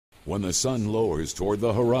When the sun lowers toward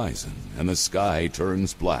the horizon and the sky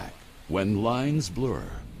turns black, when lines blur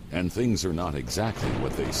and things are not exactly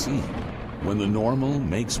what they seem, when the normal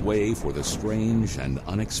makes way for the strange and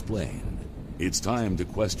unexplained, it's time to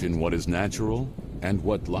question what is natural and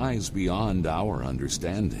what lies beyond our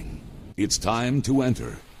understanding. It's time to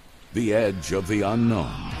enter the edge of the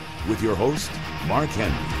unknown with your host, Mark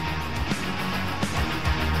Henry.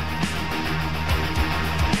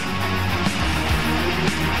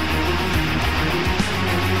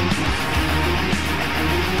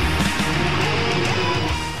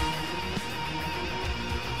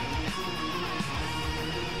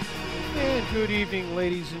 Good evening,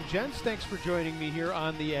 ladies and gents. Thanks for joining me here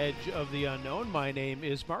on the Edge of the Unknown. My name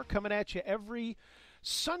is Mark, coming at you every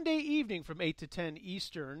Sunday evening from 8 to 10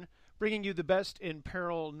 Eastern, bringing you the best in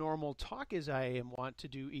paranormal talk, as I am wont to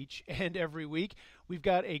do each and every week. We've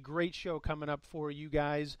got a great show coming up for you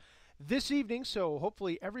guys this evening, so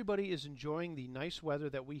hopefully everybody is enjoying the nice weather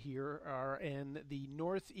that we here are in the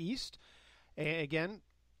Northeast. And again,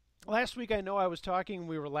 last week, I know I was talking,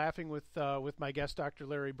 we were laughing with my guest, Dr.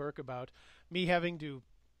 Larry Burke, about me having to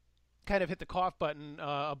kind of hit the cough button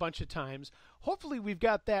a bunch of times. Hopefully, we've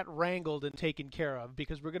got that wrangled and taken care of,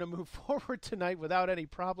 because we're going to move forward tonight without any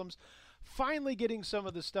problems. Finally getting some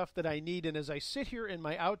of the stuff that I need, and as I sit here in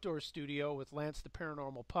my outdoor studio with Lance the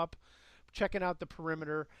Paranormal Pup, checking out the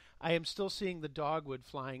perimeter, I am still seeing the dogwood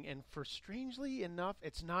flying, and for strangely enough,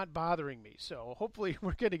 it's not bothering me. So hopefully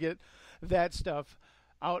we're going to get that stuff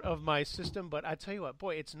out of my system. But I tell you what,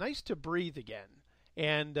 boy, it's nice to breathe again.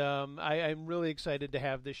 And I'm really excited to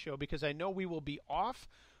have this show, because I know we will be off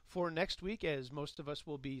for next week, as most of us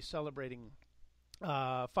will be celebrating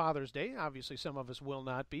Father's Day. Obviously, some of us will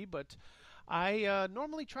not be, but I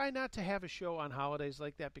normally try not to have a show on holidays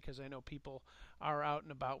like that, because I know people are out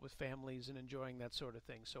and about with families and enjoying that sort of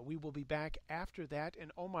thing. So we will be back after that,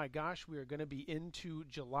 and oh my gosh, we are going to be into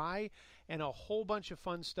July, and a whole bunch of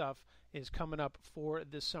fun stuff is coming up for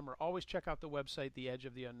this summer. Always check out the website,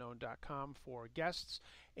 theedgeoftheunknown.com, for guests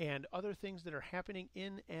and other things that are happening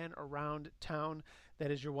in and around town.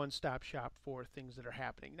 That is your one-stop shop for things that are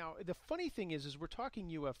happening. Now, the funny thing is we're talking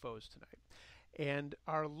UFOs tonight, and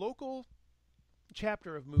our local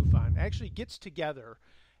chapter of MUFON actually gets together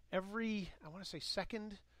every, I want to say,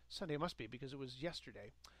 second Sunday. It must be, because it was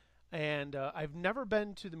yesterday. And I've never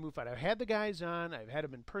been to the MUFON. I've had the guys on. I've had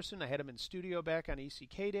them in person. I had them in studio back on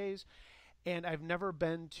ECK days. And I've never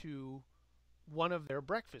been to one of their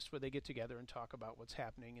breakfasts where they get together and talk about what's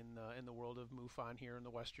happening in the world of MUFON here in the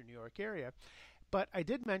Western New York area. But I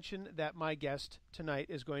did mention that my guest tonight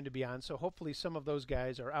is going to be on, so hopefully some of those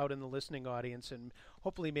guys are out in the listening audience, and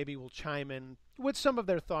hopefully maybe will chime in with some of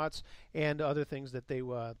their thoughts and other things that they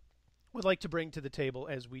would like to bring to the table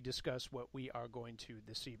as we discuss what we are going to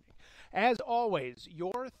this evening. As always,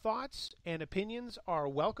 your thoughts and opinions are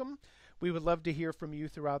welcome. We would love to hear from you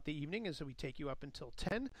throughout the evening as we take you up until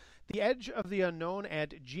 10. The Edge of the Unknown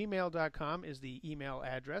at gmail.com is the email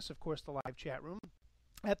address. Of course, the live chat room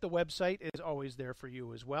at the website is always there for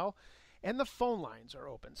you as well. And the phone lines are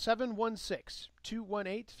open,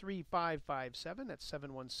 716-218-3557. That's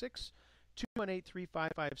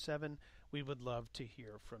 716-218-3557. We would love to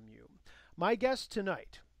hear from you. My guest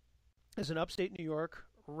tonight is an upstate New York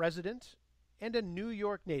resident and a New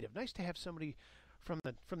York native. Nice to have somebody from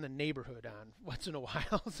the neighborhood on once in a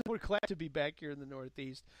while. So we're glad to be back here in the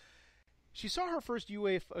Northeast. She saw her first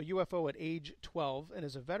UFO at age 12 and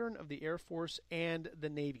is a veteran of the Air Force and the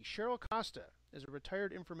Navy. Cheryl Costa is a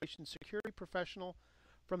retired information security professional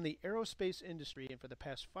from the aerospace industry, and for the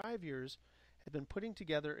past 5 years has been putting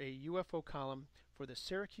together a UFO column for the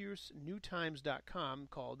SyracuseNewTimes.com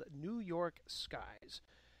called New York Skies.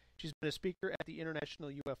 She's been a speaker at the International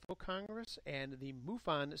UFO Congress and the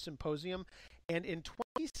MUFON Symposium, and in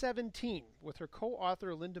 2017, with her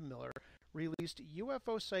co-author Linda Miller, released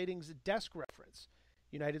UFO Sightings Desk Reference,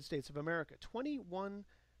 United States of America, 2001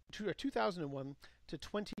 to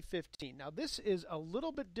 2015. Now, this is a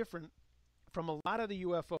little bit different from a lot of the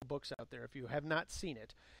UFO books out there, if you have not seen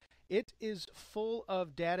it. It is full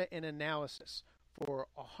of data and analysis for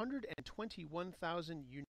 121,000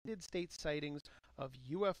 United States sightings of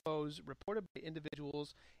UFOs reported by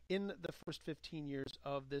individuals in the first 15 years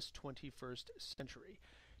of this 21st century.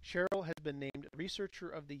 Cheryl has been named Researcher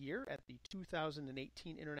of the Year at the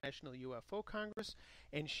 2018 International UFO Congress,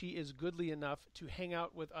 and she is goodly enough to hang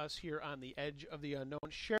out with us here on the Edge of the Unknown.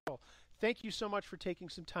 Cheryl, thank you so much for taking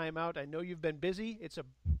some time out. I know you've been busy. It's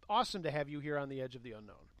awesome to have you here on the Edge of the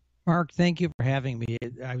Unknown. Mark, thank you for having me.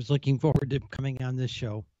 I was looking forward to coming on this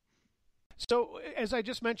show. So, as I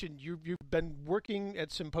just mentioned, you've been working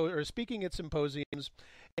at speaking at symposiums,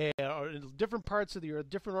 or in different parts of the earth,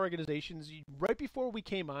 different organizations. Right before we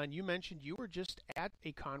came on, you mentioned you were just at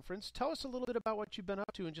a conference. Tell us a little bit about what you've been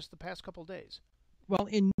up to in just the past couple of days. Well,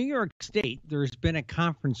 in New York State, there's been a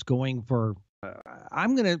conference going for.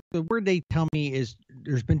 The word they tell me is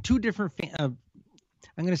there's been two different. I'm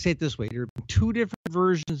going to say it this way: there have been two different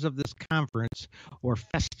versions of this conference or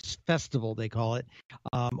festival, they call it,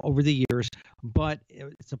 over the years. But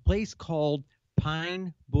it's a place called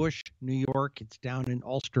Pine Bush, New York. It's down in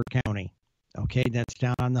Ulster County. Okay, that's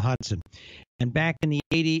down on the Hudson. And back in the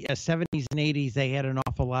 70s and 80s, they had an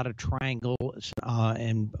awful lot of triangles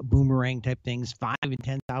and boomerang type things. 5,000 and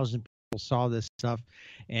 10,000 people saw this stuff,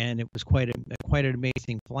 and it was quite an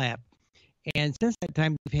amazing flap. And since that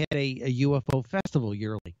time, we've had a UFO festival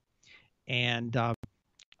yearly. And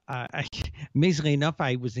amazingly enough,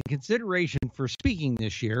 I was in consideration for speaking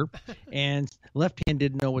this year, and left hand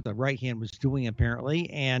didn't know what the right hand was doing apparently,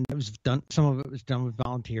 and it was done. Some of it was done with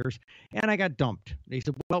volunteers, and I got dumped. They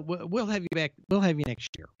said, "Well, we'll have you back. We'll have you next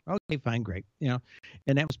year." Okay, fine, great. And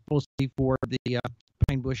that was supposed to be for the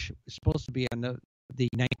Pine Bush. It was supposed to be on the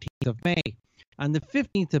 19th of May. On the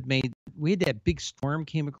 15th of May, we had that big storm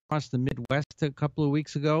came across the Midwest a couple of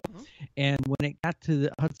weeks ago. Mm-hmm. And when it got to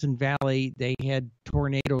the Hudson Valley, they had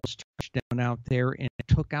tornadoes touch down out there, and it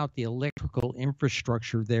took out the electrical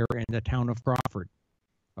infrastructure there in the town of Crawford.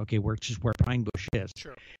 Okay, which is where Pine Bush is.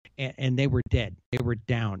 Sure. And they were dead. They were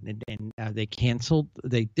down. And they canceled.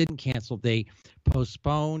 They didn't cancel. They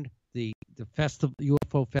postponed the festival,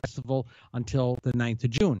 UFO festival, until the 9th of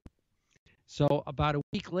June. So about a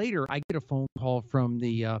week later, I get a phone call from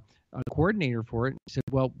the coordinator for it. He said,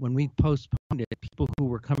 well, when we postponed it, people who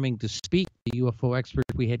were coming to speak, the UFO experts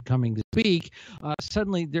we had coming to speak,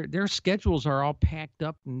 suddenly their schedules are all packed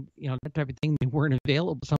up and, that type of thing. They weren't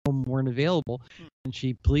available. Some of them weren't available. And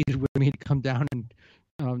she pleaded with me to come down and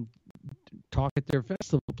talk at their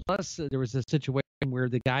festival. Plus, there was a situation where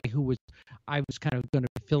the guy I was kind of going to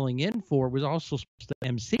be filling in for was also supposed to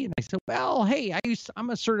MC. And I said, well, hey, I'm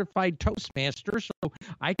a certified Toastmaster, so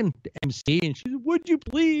I can MC. And she said, would you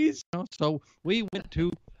please? So we went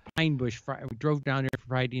to Pine Bush. We drove down there for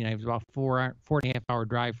Friday night. It was about 4.5 hour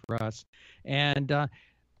drive for us. And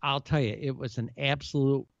I'll tell you, it was an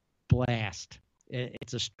absolute blast.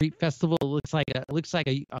 It's a street festival. It looks like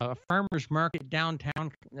a farmer's market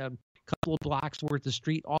downtown. Couple of blocks worth of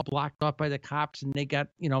street, all blocked off by the cops, and they got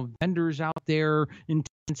vendors out there,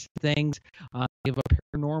 intense things. They have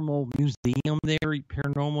a paranormal museum there,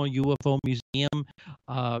 paranormal UFO museum.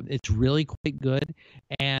 It's really quite good,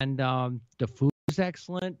 and the food was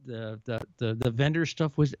excellent. The vendor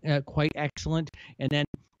stuff was quite excellent, and then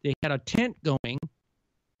they had a tent going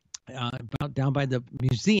down by the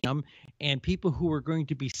museum, and people who were going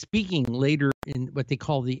to be speaking later in what they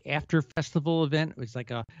call the after festival event. It was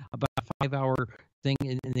like about a 5-hour thing,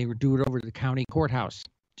 and they would do it over the county courthouse,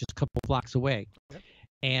 just a couple blocks away. Yep.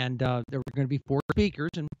 And there were going to be 4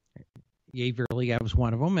 speakers, and yay, verily, I was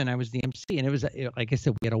one of them, and I was the MC. And it was, like I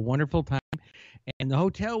said, we had a wonderful time. And the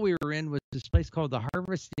hotel we were in was this place called the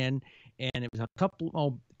Harvest Inn, and it was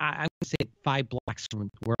I would say 5 blocks from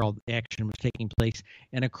where all the action was taking place.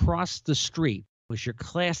 And across the street was your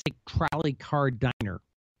classic trolley car diner,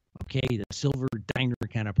 okay, the silver diner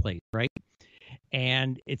kind of place, right?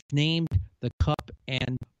 And it's named the Cup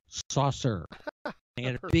and Saucer. They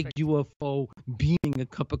had a big UFO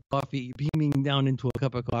beaming down into a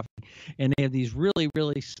cup of coffee. And they had these really,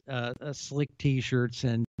 really slick T-shirts,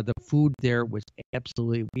 and the food there was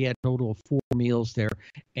absolutely, we had a total of 4 meals there,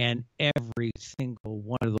 and every single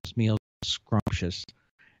one of those meals was scrumptious.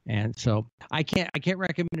 And so I can't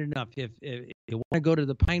recommend it enough. If you want to go to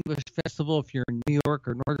the Pine Bush Festival, if you're in New York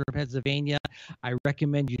or Northern Pennsylvania, I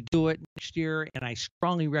recommend you do it next year. And I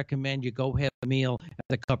strongly recommend you go have a meal at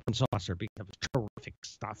the Cup and Saucer because it was terrific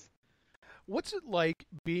stuff. What's it like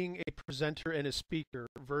being a presenter and a speaker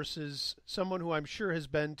versus someone who I'm sure has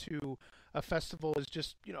been to a festival is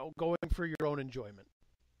just, going for your own enjoyment?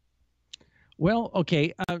 Well,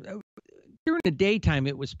 okay. During the daytime,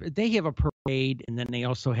 they have a parade, and then they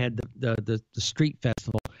also had the street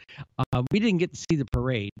festival. We didn't get to see the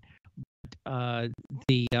parade, but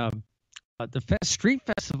the street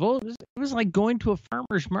festival, it was like going to a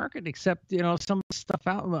farmer's market, except some of the stuff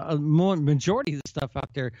majority of the stuff out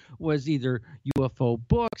there was either UFO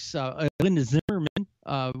books. Linda Zimmerman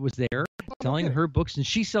was there selling her books, and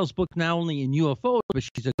she sells books not only in UFOs, but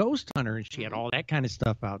she's a ghost hunter, and she had all that kind of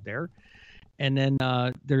stuff out there. And then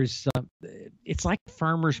there's it's like a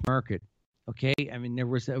farmer's market. Okay, I mean,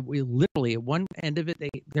 we literally at one end of it,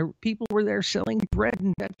 people were there selling bread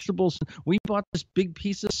and vegetables. We bought this big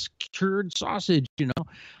piece of cured sausage,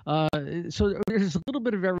 so there's a little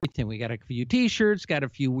bit of everything. We got a few T-shirts, got a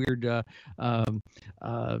few weird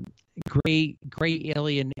gray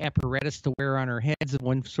alien apparatus to wear on our heads of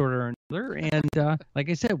one sort or another. And like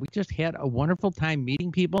I said, we just had a wonderful time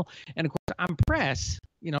meeting people. And of course, I'm press,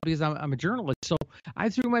 because I'm a journalist. So I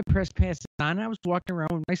threw my press passes on. And I was walking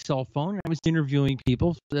around with my cell phone. And I was interviewing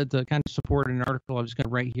people to kind of support an article I was going to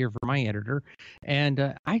write here for my editor.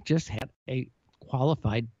 And I just had a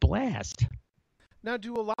qualified blast. Now,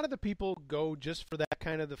 do a lot of the people go just for that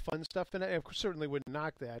kind of the fun stuff? And I certainly wouldn't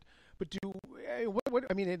knock that. But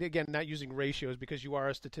I mean, again, not using ratios because you are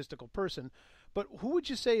a statistical person, but who would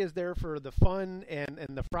you say is there for the fun and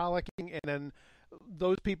the frolicking, and then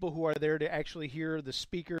those people who are there to actually hear the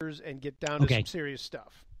speakers and get down to some serious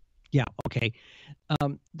stuff? Yeah, okay.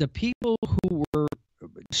 The people who were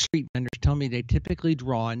street vendors tell me they typically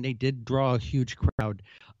draw, and they did draw a huge crowd.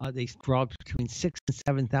 They draw between 6,000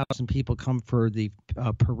 and 7,000 people come for the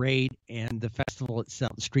parade and the festival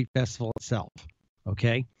itself, the street festival itself.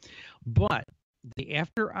 Okay, but the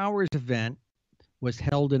after hours event was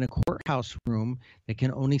held in a courthouse room that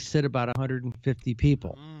can only sit about 150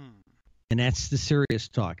 people. And that's the serious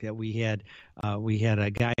talk that we had. We had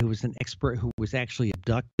a guy who was an expert who was actually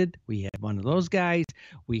abducted. We had one of those guys.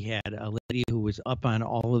 We had a lady who was up on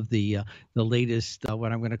all of the latest,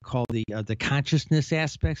 what I'm going to call the consciousness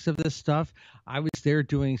aspects of this stuff. I was there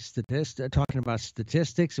doing talking about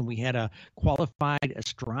statistics, and we had a qualified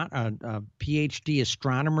PhD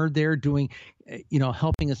astronomer there doing,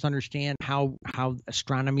 helping us understand how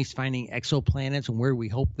astronomy is finding exoplanets and where we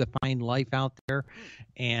hope to find life out there.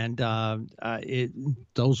 And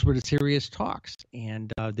those were the serious talks,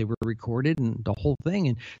 and they were recorded and the whole thing.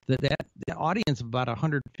 And that audience of about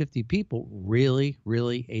 150 people really,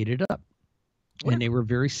 really ate it up. And they were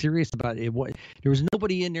very serious about it. There was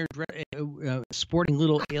nobody in there sporting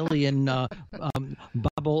little alien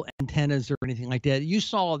bobble antennas or anything like that. You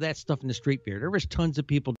saw all that stuff in the street fair. There was tons of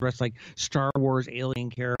people dressed like Star Wars alien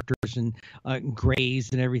characters and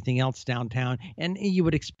grays and everything else downtown. And you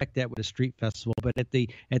would expect that with a street festival. But at the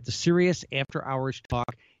serious after hours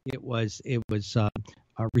talk, it was a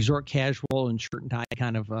resort casual and shirt and tie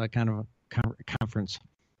kind of a conference.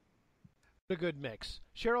 A good mix.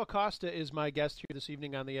 Cheryl Costa is my guest here this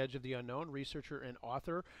evening on The Edge of the Unknown, researcher and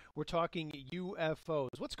author. We're talking UFOs.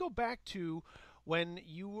 Let's go back to when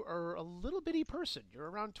you are a little bitty person.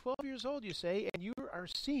 You're around 12 years old, you say, and you are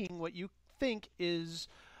seeing what you think is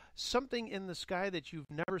something in the sky that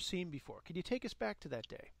you've never seen before. Can you take us back to that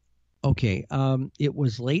day? Okay. It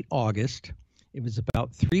was late August. It was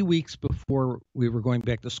about 3 weeks before we were going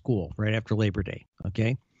back to school, right after Labor Day.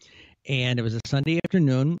 Okay. And it was a Sunday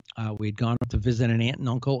afternoon. We had gone up to visit an aunt and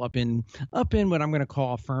uncle up in what I'm going to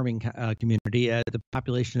call a farming community. The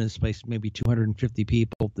population of this place is maybe 250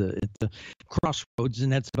 people at the crossroads,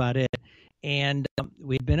 and that's about it. And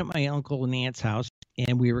we had been at my uncle and aunt's house,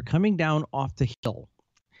 and we were coming down off the hill,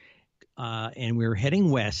 and we were heading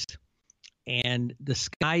west. And the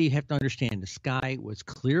sky, you have to understand, the sky was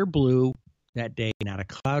clear blue that day, not a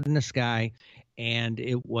cloud in the sky. And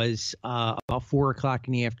it was about 4 o'clock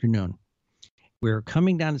in the afternoon. We were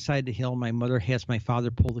coming down the side of the hill. My mother has my father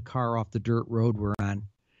pull the car off the dirt road we're on.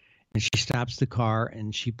 And she stops the car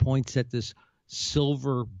and she points at this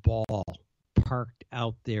silver ball parked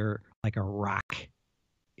out there like a rock.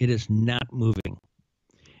 It is not moving.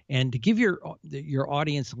 And to give your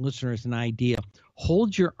audience and listeners an idea,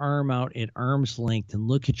 hold your arm out at arm's length and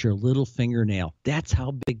look at your little fingernail. That's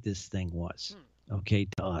how big this thing was. Okay,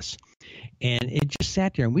 to us. And it just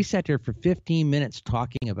sat there, and we sat there for 15 minutes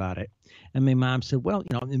talking about it. And my mom said, well,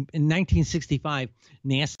 in 1965,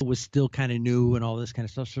 NASA was still kind of new and all this kind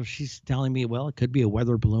of stuff. So she's telling me, well, it could be a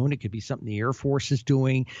weather balloon. It could be something the Air Force is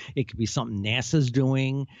doing. It could be something NASA's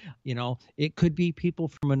doing. It could be people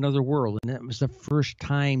from another world. And that was the first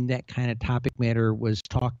time that kind of topic matter was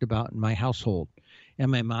talked about in my household. And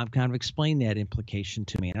my mom kind of explained that implication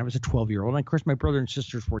to me. And I was a 12-year-old. And of course, my brother and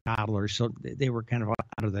sisters were toddlers, so they were kind of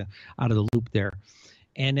out of the loop there.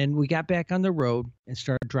 And then we got back on the road and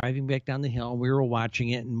started driving back down the hill. And we were watching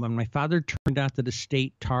it. And when my father turned onto the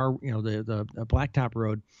state tar, the blacktop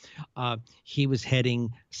road, he was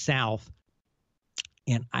heading south.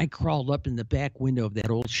 And I crawled up in the back window of that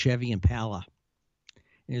old Chevy Impala.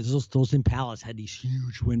 Those Impalas had these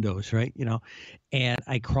huge windows, right? And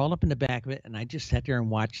I crawled up in the back of it, and I just sat there and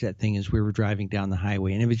watched that thing as we were driving down the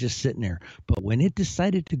highway, and it was just sitting there. But when it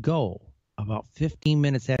decided to go, about 15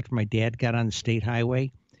 minutes after my dad got on the state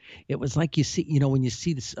highway, It was like you see, when you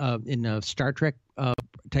see this in Star Trek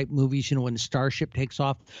type movies, when the starship takes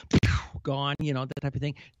off, gone, that type of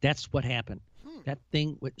thing. That's what happened. That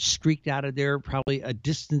thing streaked out of there, probably a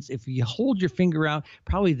distance. If you hold your finger out,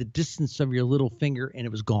 probably the distance of your little finger, and it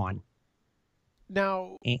was gone.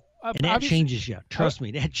 Now, And that changes you. Trust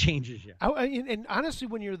me, that changes you. And honestly,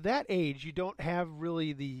 when you're that age, you don't have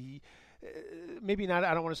really the maybe not.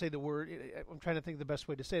 I don't want to say the word. I'm trying to think the best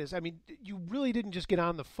way to say this. I mean, you really didn't just get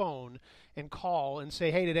on the phone and call and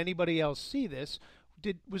say, "Hey, did anybody else see this?"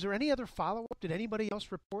 Was there any other follow-up? Did anybody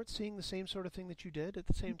else report seeing the same sort of thing that you did at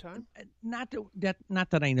the same time? Not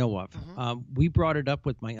that I know of. We brought it up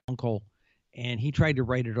with my uncle, and he tried to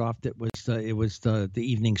write it off. That it was the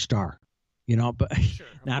Evening Star, but sure,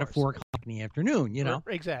 not at 4 o'clock in the afternoon,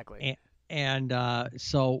 Exactly.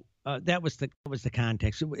 So that was the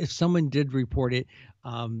context. If someone did report it,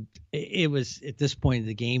 it was at this point in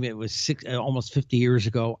the game. It was almost 50 years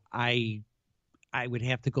ago. I would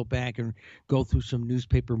have to go back and go through some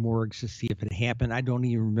newspaper morgues to see if it happened. I don't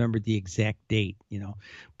even remember the exact date,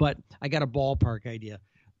 but I got a ballpark idea.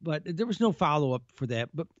 But there was no follow-up for that.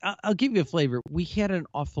 But I'll give you a flavor. We had an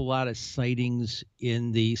awful lot of sightings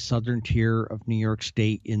in the southern tier of New York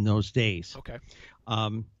State in those days. Okay.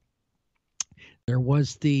 There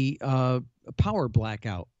was the power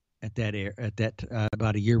blackout at that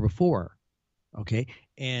about a year before. Okay,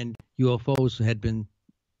 and UFOs had been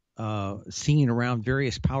seen around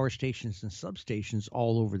various power stations and substations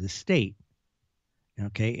all over the state.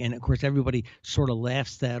 Okay, and of course everybody sort of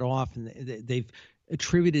laughs that off, and they've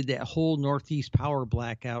attributed that whole Northeast power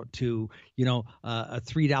blackout to a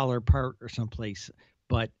 $3 part or someplace.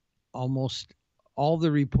 But almost all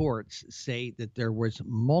the reports say that there was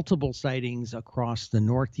multiple sightings across the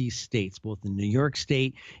Northeast states, both in New York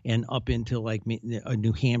State and up into like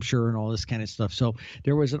New Hampshire and all this kind of stuff. So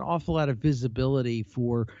there was an awful lot of visibility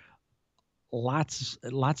for lots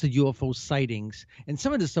of UFO sightings, and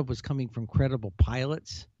some of this stuff was coming from credible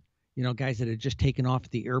pilots, guys that had just taken off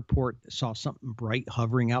at the airport, saw something bright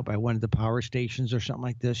hovering out by one of the power stations or something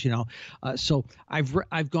like this. So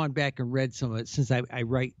I've gone back and read some of it since I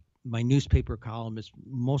write. My newspaper column is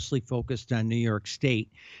mostly focused on New York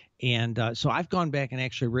State, and so I've gone back and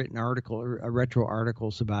actually written retro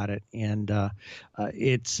articles about it, and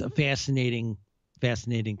it's a fascinating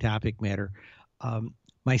topic matter.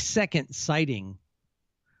 My second sighting,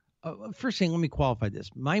 first thing, let me qualify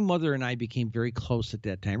this. My mother and I became very close at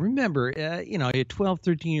that time. Remember, a 12,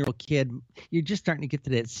 13-year-old kid, you're just starting to get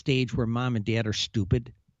to that stage where mom and dad are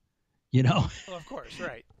stupid, Well, of course,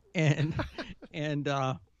 right. And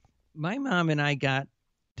my mom and I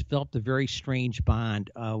developed a very strange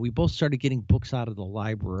bond. We both started getting books out of the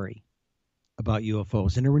library about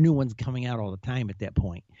UFOs, and there were new ones coming out all the time at that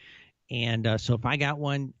point. And so if I got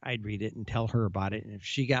one, I'd read it and tell her about it. And if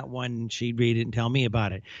she got one, she'd read it and tell me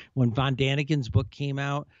about it. When Von Daniken's book came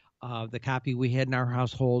out, the copy we had in our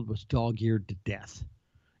household was dog-eared to death,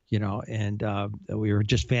 and we were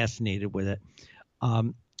just fascinated with it.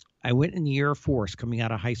 I went in the Air Force coming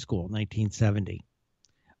out of high school in 1970.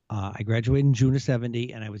 I graduated in June of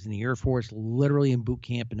 70, and I was in the Air Force literally in boot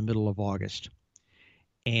camp in the middle of August.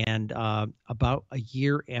 And about a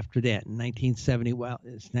year after that, in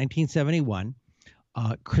 1971,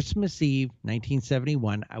 Christmas Eve,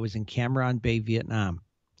 1971, I was in Cam Ranh Bay, Vietnam.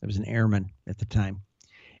 I was an airman at the time.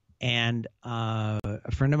 And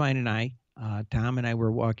a friend of mine and I, Tom and I,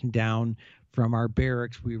 were walking down from our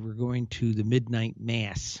barracks. We were going to the midnight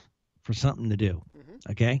mass for something to do.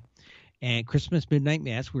 Mm-hmm. Okay. And Christmas midnight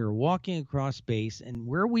mass, we were walking across base, and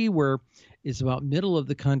where we were is about middle of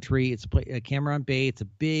the country. It's Cam Ranh Bay. It's a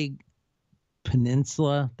big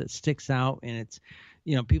peninsula that sticks out, and it's,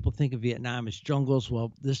 people think of Vietnam as jungles.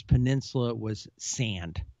 Well, this peninsula was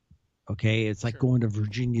sand. Okay, it's like going to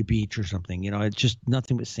Virginia Beach or something. It's just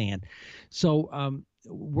nothing but sand. So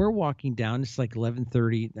we're walking down. It's like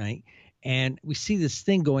 11:30 at night. And we see this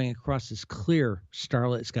thing going across this clear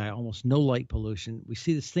starlit sky, almost no light pollution. We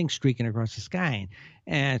see this thing streaking across the sky,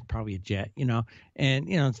 and it's probably a jet, and,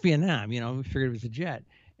 it's Vietnam, we figured it was a jet.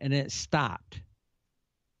 And it stopped.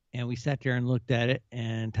 And we sat there and looked at it,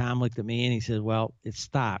 and Tom looked at me, and he said, well, it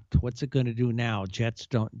stopped. What's it going to do now? Jets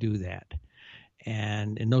don't do that.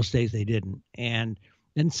 And in those days, they didn't. And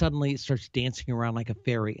then suddenly it starts dancing around like a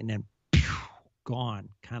fairy, and then gone,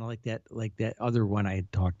 kind of like that other one I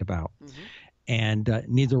had talked about. Mm-hmm. And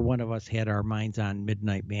neither one of us had our minds on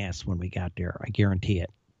midnight mass when we got there. I guarantee it.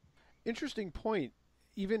 Interesting point.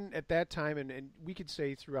 Even at that time, and we could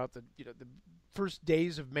say throughout the first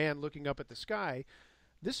days of man looking up at the sky,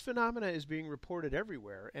 this phenomena is being reported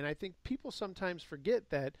everywhere. And I think people sometimes forget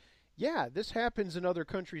that, yeah, this happens in other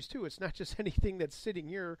countries too. It's not just anything that's sitting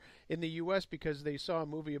here in the U.S. because they saw a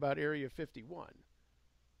movie about Area 51.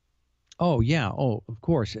 Oh yeah. Oh, of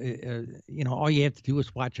course. All you have to do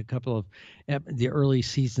is watch a couple of the early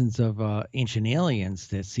seasons of Ancient Aliens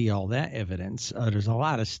to see all that evidence. There's a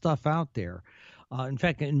lot of stuff out there. In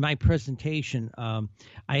fact, in my presentation,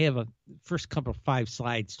 I have a first couple of 5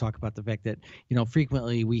 slides talk about the fact that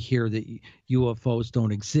frequently we hear that UFOs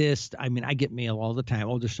don't exist. I mean, I get mail all the time.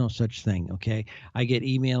 Oh, there's no such thing. Okay, I get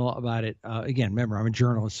email about it. Again, remember, I'm a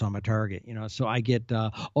journalist, so I'm a target. So I get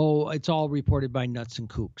it's all reported by nuts and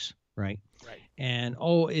kooks. Right. And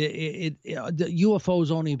the UFO's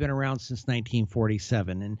only been around since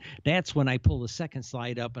 1947, and that's when I pull the second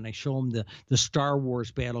slide up and I show them the Star Wars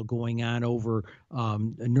battle going on over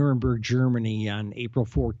Nuremberg, Germany on April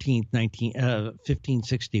 14th,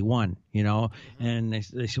 1561. And they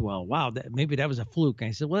said, well, wow, maybe that was a fluke. And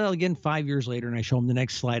I said, well, again, 5 years later, and I show them the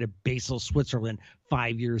next slide of Basel, Switzerland,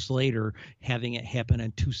 5 years later, having it happen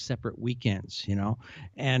on 2 separate weekends.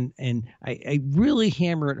 And I really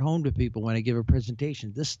hammer it home to people when I give a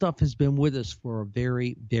presentation. This stuff has been with us for a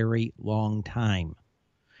very, very long time.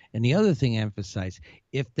 And the other thing I emphasize,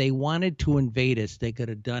 if they wanted to invade us, they could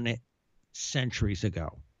have done it centuries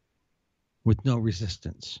ago with no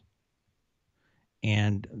resistance.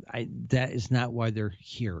 And that is not why they're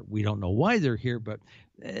here. We don't know why they're here, but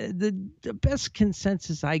the best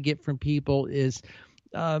consensus I get from people is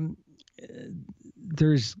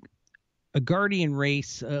there's a guardian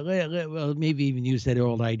race. Well, maybe even use that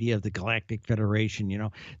old idea of the Galactic Federation.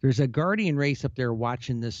 There's a guardian race up there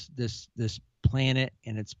watching this planet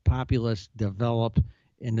and its populace develop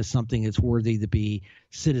into something that's worthy to be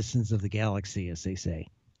citizens of the galaxy, as they say.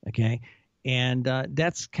 Okay, and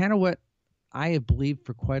that's kind of what I have believed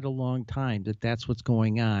for quite a long time, that's what's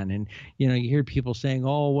going on. And, you hear people saying,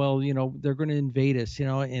 oh, well, they're going to invade us,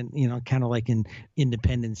 and, kind of like in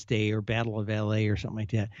Independence Day or Battle of LA or something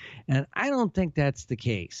like that. And I don't think that's the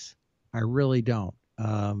case. I really don't.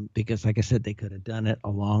 Because like I said, they could have done it a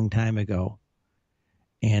long time ago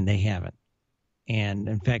and they haven't. And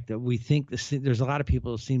in fact, we think there's a lot of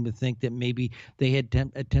people who seem to think that maybe they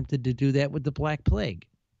had attempted to do that with the Black Plague.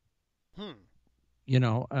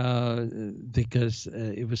 Because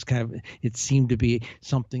it was it seemed to be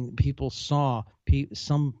something people saw,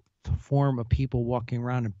 some form of people walking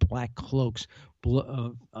around in black cloaks,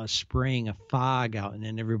 spraying a fog out, and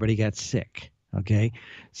then everybody got sick. Okay,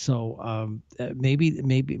 so maybe,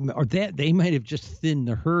 or that they might have just thinned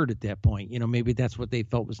the herd at that point. Maybe that's what they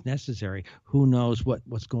felt was necessary. Who knows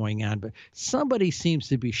what's going on? But somebody seems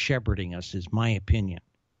to be shepherding us, is my opinion.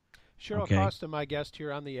 Cheryl Costa, my guest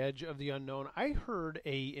here on the Edge of the Unknown. I heard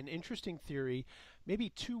an interesting theory maybe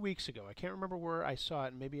 2 weeks ago. I can't remember where I saw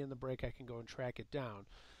it, and maybe in the break I can go and track it down.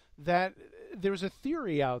 That there's a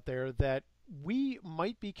theory out there that we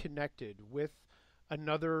might be connected with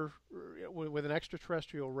with an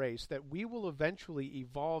extraterrestrial race that we will eventually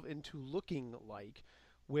evolve into looking like,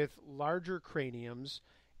 with larger craniums,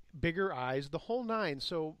 bigger eyes, the whole nine.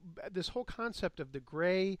 So this whole concept of the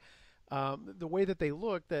gray, the way that they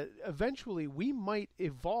look, that eventually we might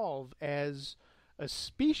evolve as a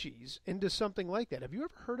species into something like that. Have you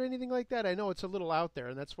ever heard anything like that? I know it's a little out there,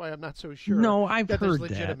 and that's why I'm not so sure. No, I've that heard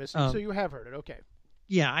there's legitimacy. that. So you have heard it, okay?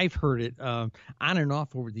 Yeah, I've heard it on and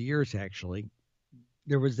off over the years. Actually,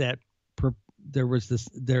 there was the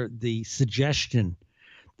suggestion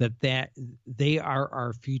that they are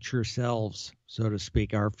our future selves, so to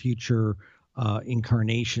speak, our future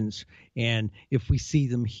incarnations, and if we see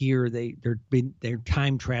them here, they're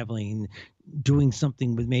time traveling, doing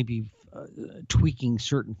something with maybe tweaking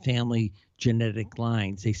certain family genetic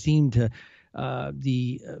lines. They seem to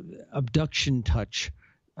the abduction touch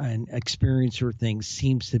and experiencer things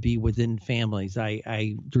seems to be within families.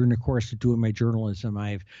 I during the course of doing my journalism,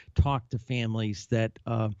 I've talked to families that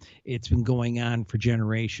it's been going on for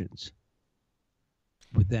generations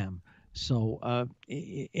with them. So,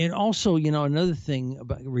 and also, another thing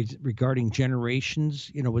about regarding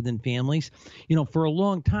generations, within families, for a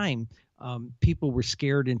long time, people were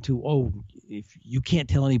scared into, if you can't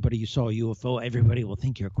tell anybody you saw a UFO, everybody will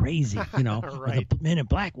think you're crazy, Right. The men in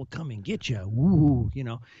black will come and get you, woo,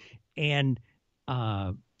 and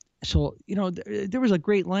so, there was a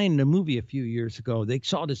great line in a movie a few years ago. They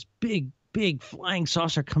saw this big flying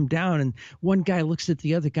saucer come down, and one guy looks at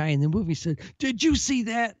the other guy in the movie, said, "Did you see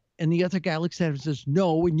that?" And the other guy looks at him and says,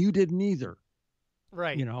 "No, and you didn't either."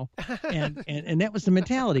 Right. And that was the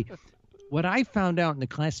mentality. What I found out in the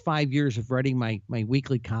last 5 years of writing my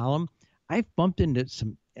weekly column, I've bumped into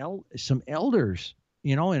some elders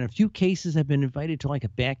You know, in a few cases, I've been invited to like a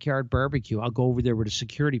backyard barbecue. I'll go over there with a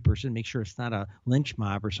security person, make sure it's not a lynch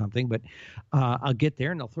mob or something. But I'll get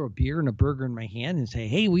there and they'll throw a beer and a burger in my hand and say,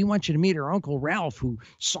 "Hey, we want you to meet our Uncle Ralph, who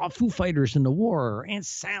saw Foo Fighters in the war, or Aunt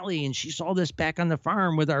Sally, and she saw this back on the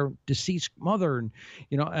farm with our deceased mother." And,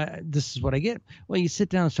 this is what I get. Well, you sit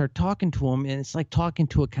down and start talking to them, and it's like talking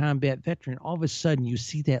to a combat veteran. All of a sudden, you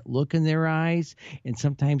see that look in their eyes, and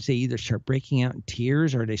sometimes they either start breaking out in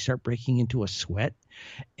tears or they start breaking into a sweat.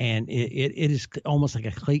 And it is almost like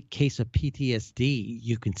a case of PTSD.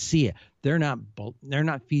 You can see it. They're not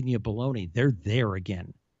feeding you baloney. They're there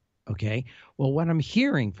again. Okay. Well, what I'm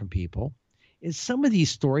hearing from people is some of these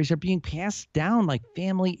stories are being passed down like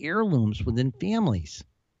family heirlooms within families.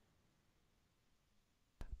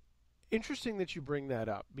 Interesting that you bring that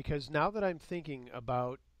up, because now that I'm thinking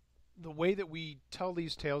about the way that we tell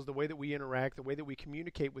these tales, the way that we interact, the way that we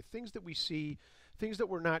communicate with things that we see, things that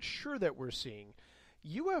we're not sure that we're seeing,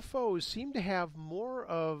 UFOs seem to have more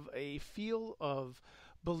of a feel of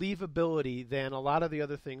believability than a lot of the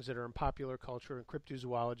other things that are in popular culture and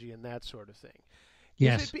cryptozoology and that sort of thing.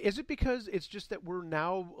 Yes. Is it because it's just that we're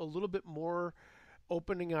now a little bit more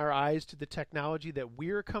opening our eyes to the technology that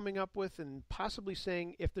we're coming up with, and possibly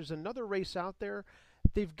saying if there's another race out there,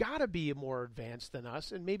 they've got to be more advanced than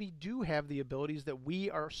us and maybe do have the abilities that we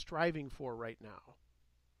are striving for right now?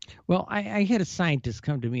 Well, I had a scientist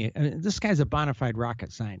come to me. This guy's a bona fide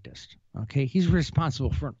rocket scientist. Okay. He's responsible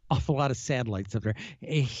for an awful lot of satellites up there.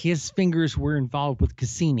 His fingers were involved with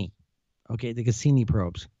Cassini. Okay. The Cassini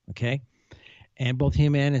probes. Okay. And both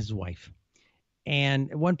him and his wife. And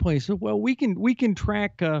at one point he said, "Well, we can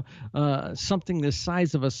track something the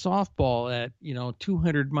size of a softball at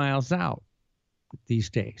 200 miles out these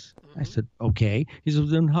days." Mm-hmm. I said, "Okay." He said,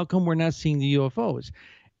 "Then how come we're not seeing the UFOs?"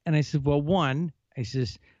 And I said, "Well, one," I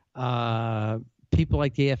says, people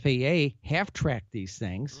like the FAA have tracked these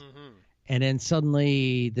things, mm-hmm. and then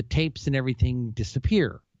suddenly the tapes and everything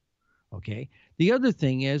disappear. Okay. The other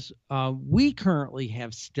thing is we currently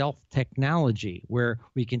have stealth technology where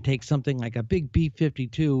we can take something like a big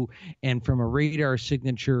B-52 and from a radar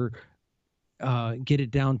signature get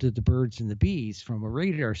it down to the birds and the bees from a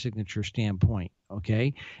radar signature standpoint.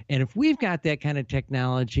 Okay. And if we've got that kind of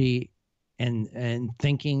technology and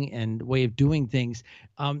thinking and way of doing things,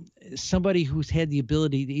 somebody who's had the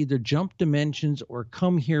ability to either jump dimensions or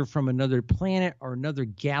come here from another planet or another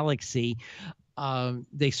galaxy,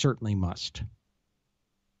 they certainly must.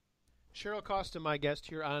 Cheryl Costa, my guest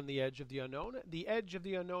here on The Edge of the Unknown. The Edge of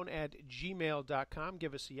the Unknown at gmail.com.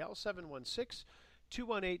 Give us a yell,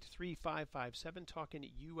 716-218-3557, talking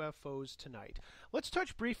UFOs tonight. Let's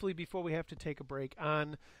touch briefly before we have to take a break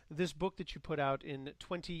on this book that you put out in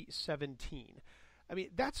 2017. I mean,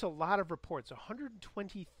 that's a lot of reports,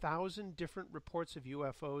 120,000 different reports of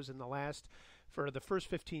UFOs for the first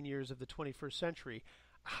 15 years of the 21st century.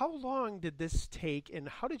 How long did this take, and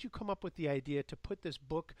how did you come up with the idea to put this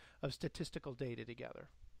book of statistical data together?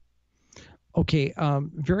 Okay,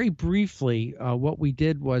 very briefly, what we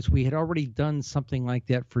did was we had already done something like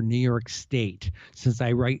that for New York State. Since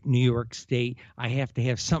I write New York State, I have to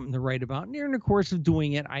have something to write about. And during the course of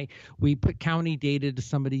doing it, we put county data to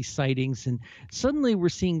some of these sightings, and suddenly we're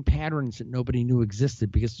seeing patterns that nobody knew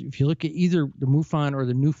existed. Because if you look at either the MUFON or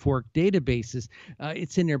the New Fork databases,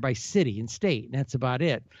 it's in there by city and state, and that's about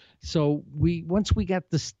it. So once we got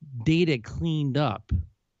this data cleaned up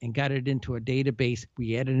and got it into a database,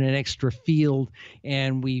 we added an extra field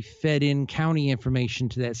and we fed in county information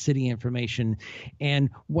to that city information. And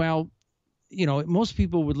while, most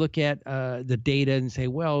people would look at the data and say,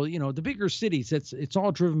 well, the bigger cities, it's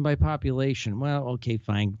all driven by population. Well, okay,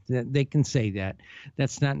 fine. They can say that.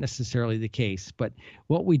 That's not necessarily the case. But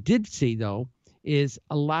what we did see, though, is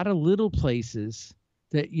a lot of little places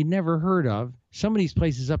that you never heard of. Some of these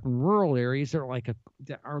places up in rural areas are like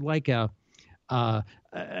a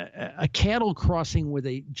cattle crossing with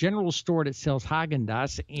a general store that sells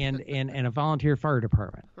Haagen-Dazs and a volunteer fire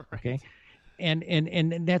department. Okay. Right.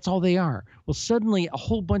 And that's all they are. Well, suddenly a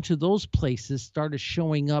whole bunch of those places started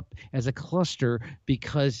showing up as a cluster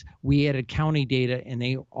because we added county data and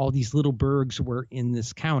all these little burgs were in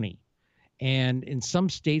this county. And in some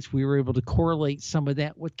states, we were able to correlate some of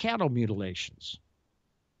that with cattle mutilations.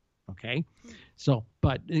 Okay. So,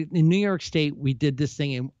 but in New York State, we did this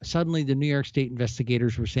thing, and suddenly the New York State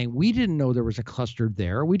investigators were saying, we didn't know there was a cluster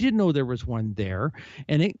there. We didn't know there was one there.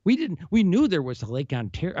 And we knew there was a Lake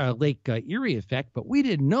Erie effect, but we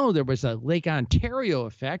didn't know there was a Lake Ontario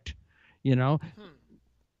effect, When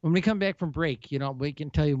we come back from break, we can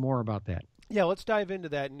tell you more about that. Yeah, let's dive into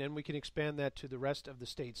that, and then we can expand that to the rest of the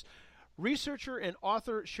states. Researcher and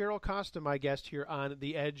author Cheryl Costa, my guest here on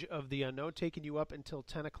The Edge of the Unknown, taking you up until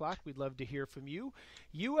 10 o'clock. We'd love to hear from you.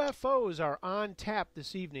 UFOs are on tap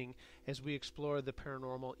this evening as we explore the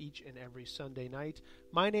paranormal each and every Sunday night.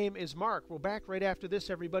 My name is Mark. We're back right after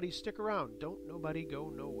this, everybody. Stick around. Don't nobody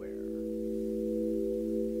go nowhere.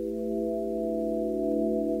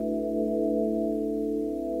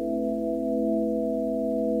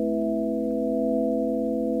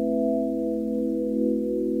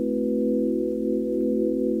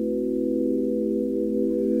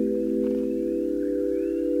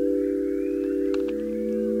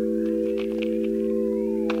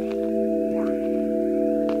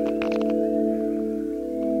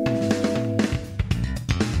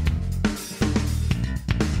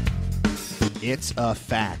 It's a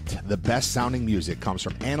fact. The best sounding music comes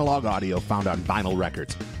from analog audio found on vinyl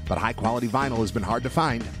records. But high quality vinyl has been hard to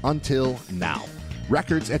find until now.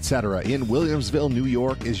 Records Etc. in Williamsville, New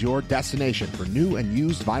York is your destination for new and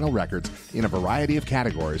used vinyl records in a variety of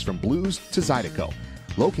categories from blues to Zydeco.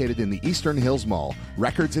 Located in the Eastern Hills Mall,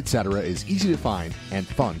 Records Etc. is easy to find and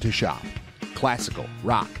fun to shop. Classical,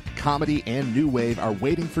 rock, comedy, and new wave are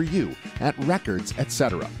waiting for you at Records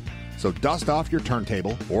Etc. So dust off your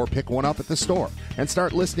turntable or pick one up at the store and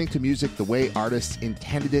start listening to music the way artists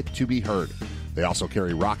intended it to be heard. They also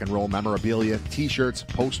carry rock and roll memorabilia, t-shirts,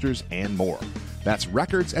 posters, and more. That's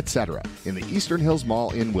Records Etc. in the Eastern Hills Mall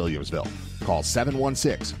in Williamsville. Call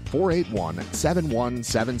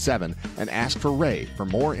 716-481-7177 and ask for Ray for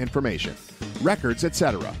more information. Records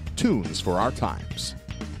Etc. Tunes for our times.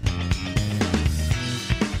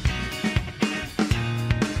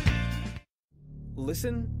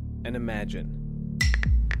 Listen and imagine.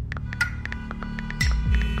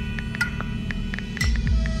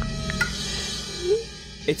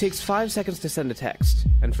 It takes 5 seconds to send a text,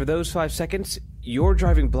 and for those 5 seconds, you're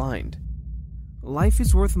driving blind. Life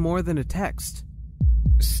is worth more than a text.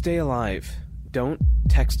 Stay alive. Don't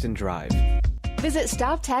text and drive. Visit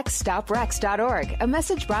StopTextStopWrecks.org, a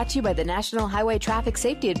message brought to you by the National Highway Traffic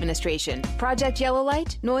Safety Administration, Project Yellow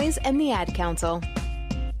Light, Noise, and the Ad Council.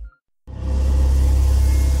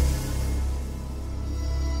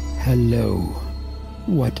 Hello.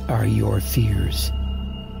 What are your fears?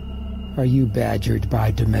 Are you badgered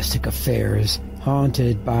by domestic affairs,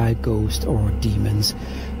 haunted by ghosts or demons,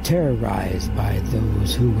 terrorized by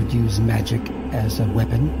those who would use magic as a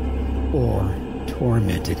weapon, or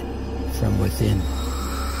tormented from within?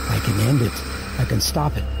 I can end it. I can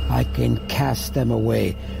stop it. I can cast them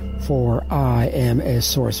away, for I am a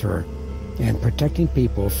sorcerer, and protecting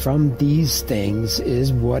people from these things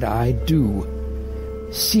is what I do.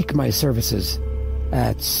 Seek my services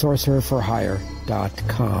at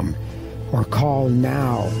sorcererforhire.com or call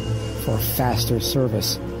now for faster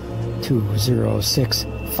service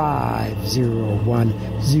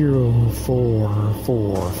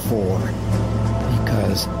 206-501-0444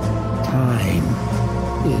 because time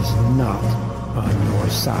is not on your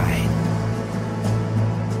side.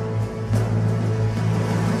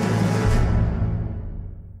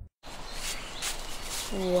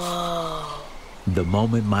 Whoa. The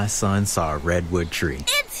moment my son saw a redwood tree.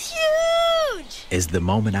 It's huge! Is the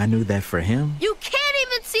moment I knew that for him, You can't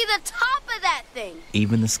even see the top of that thing!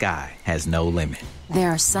 even the sky has no limit. There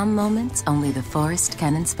are some moments only the forest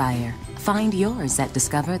can inspire. Find yours at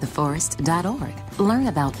discovertheforest.org. Learn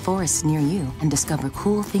about forests near you and discover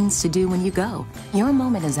cool things to do when you go. Your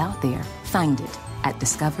moment is out there. Find it at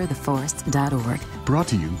discovertheforest.org. Brought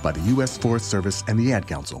to you by the U.S. Forest Service and the Ad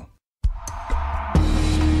Council.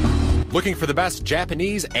 Looking for the best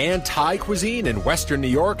Japanese and Thai cuisine in Western New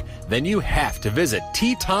York? Then you have to visit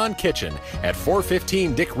Teton Kitchen at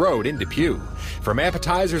 415 Dick Road in Depew. From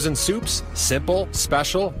appetizers and soups, simple,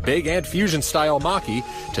 special, big, and fusion-style maki,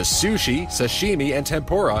 to sushi, sashimi, and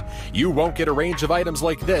tempura, you won't get a range of items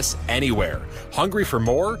like this anywhere. Hungry for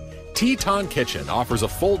more? Teton Kitchen offers a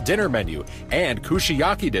full dinner menu and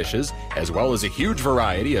kushiyaki dishes, as well as a huge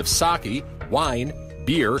variety of sake, wine,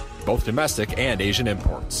 beer, both domestic and Asian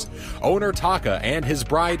imports. Owner Taka and his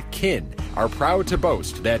bride Kin are proud to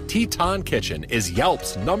boast that Teton Kitchen is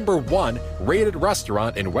Yelp's #1 rated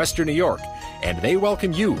restaurant in Western New York, and they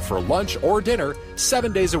welcome you for lunch or dinner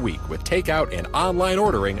 7 days a week with takeout and online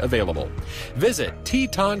ordering available. Visit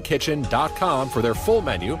TetonKitchen.com for their full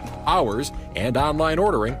menu, hours, and online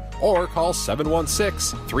ordering, or call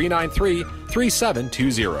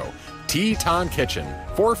 716-393-3720. Teton Kitchen,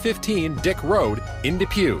 415 Dick Road in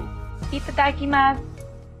Depew. Itadakimasu.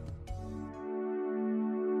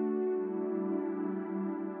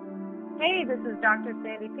 Hey, this is Dr.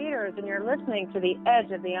 Sandy Peters, and you're listening to The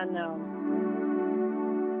Edge of the Unknown.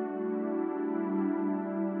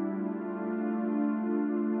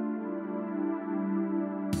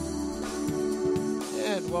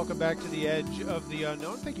 welcome back to the Edge of the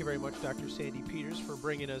Unknown. Thank you very much, Dr. Sandy Peters, for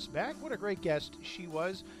bringing us back. What a great guest she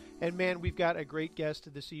was. And, man, we've got a great guest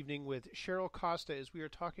this evening with Cheryl Costa as we are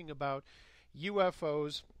talking about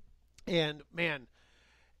UFOs. And, man,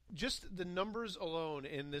 just the numbers alone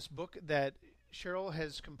in this book that Cheryl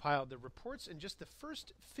has compiled, the reports in just the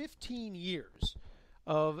first 15 years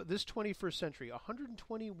of this 21st century,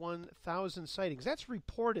 121,000 sightings. That's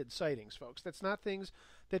reported sightings, folks. That's not things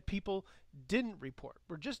that people didn't report.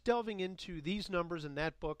 We're just delving into these numbers in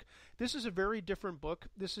that book. This is a very different book.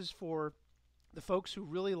 This is for the folks who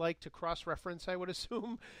really like to cross-reference, I would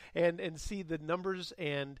assume, and see the numbers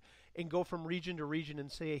and go from region to region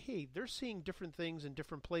and say, hey, they're seeing different things in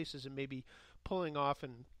different places, and maybe pulling off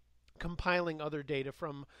and compiling other data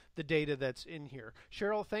from the data that's in here.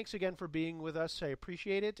 Cheryl, thanks again for being with us. I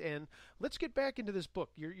appreciate it. And let's get back into this book.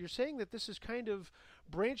 You're saying that this is kind of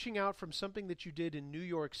branching out from something that you did in New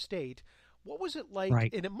York State. What was it like?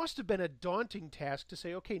 Right. And it must have been a daunting task to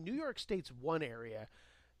say, okay, New York State's one area.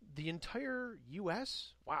 The entire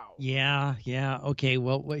U.S.? Wow. Yeah. Okay,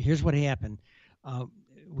 well, here's what happened.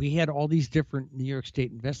 We had all these different New York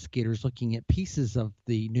State investigators looking at pieces of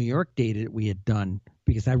the New York data that we had done,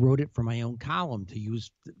 because I wrote it for my own column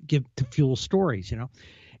to fuel stories,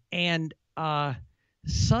 And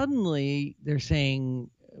suddenly they're saying,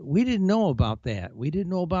 we didn't know about that. We didn't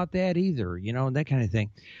know about that either, and that kind of thing.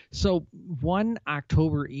 So one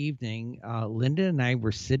October evening, Linda and I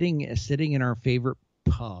were sitting in our favorite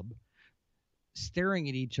pub, staring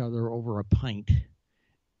at each other over a pint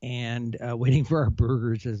and waiting for our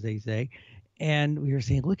burgers, as they say. And we were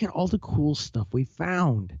saying, look at all the cool stuff we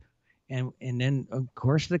found. And then, of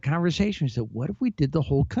course, the conversation, we said, what if we did the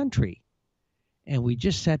whole country? And we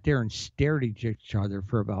just sat there and stared at each other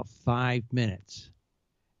for about 5 minutes.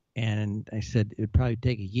 And I said, it'd probably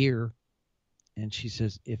take a year. And she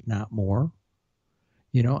says, if not more.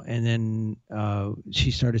 And then she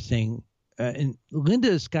started saying, and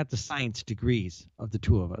Linda's got the science degrees of the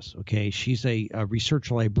two of us, okay? She's a research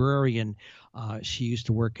librarian. She used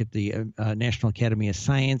to work at the National Academy of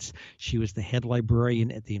Science. She was the head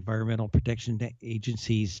librarian at the Environmental Protection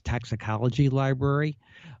Agency's Toxicology Library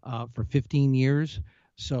for 15 years.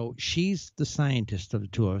 So she's the scientist of the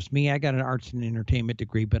two of us. Me, I got an arts and entertainment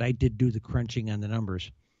degree, but I did do the crunching on the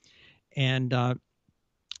numbers. And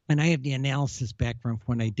I have the analysis background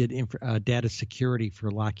from when I did data security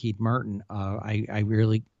for Lockheed Martin. I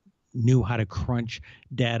really knew how to crunch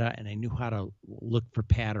data, and I knew how to look for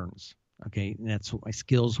patterns. Okay, and that's what my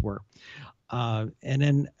skills were. And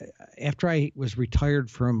then after I was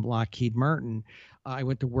retired from Lockheed Martin, I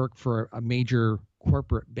went to work for a major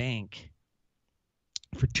corporate bank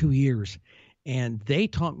for 2 years. And they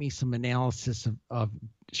taught me some analysis of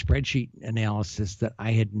spreadsheet analysis that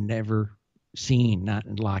I had never seen, not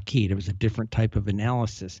in Lockheed. It was a different type of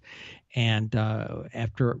analysis. And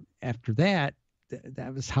after that,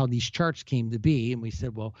 that was how these charts came to be. And we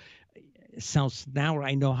said, well, now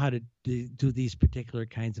I know how to do these particular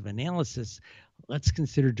kinds of analysis. Let's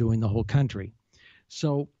consider doing the whole country.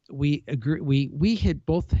 So we agree. We had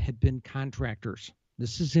both been contractors.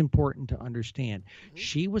 This is important to understand. Mm-hmm.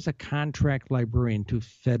 She was a contract librarian to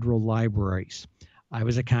federal libraries. I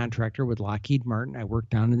was a contractor with Lockheed Martin. I worked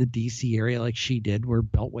down in the D.C. area like she did. We're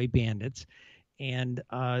Beltway bandits. And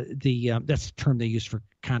that's the term they use for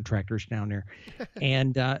contractors down there.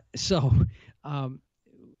 And so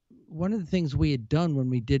one of the things we had done when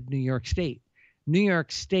we did New York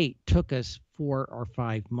State took us 4 or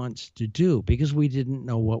 5 months to do because we didn't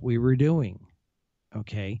know what we were doing.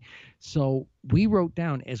 Okay, so we wrote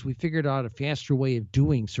down, as we figured out a faster way of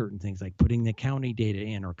doing certain things, like putting the county data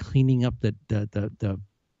in or cleaning up the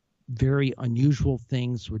very unusual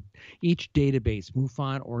things with each database.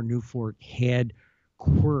 MUFON or Newfort had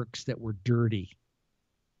quirks that were dirty,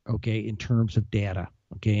 okay, in terms of data.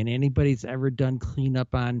 Okay, and anybody's ever done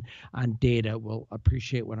cleanup on data will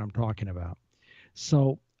appreciate what I'm talking about.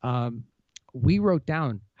 So we wrote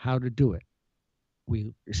down how to do it.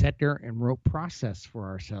 We sat there and wrote process for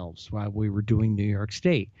ourselves while we were doing New York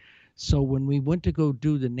State. So when we went to go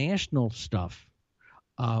do the national stuff,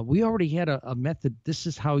 we already had a method. This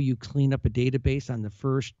is how you clean up a database on the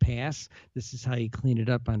first pass. This is how you clean it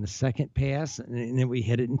up on the second pass. And then we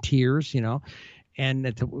had it in tiers, and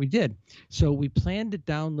that's what we did. So we planned to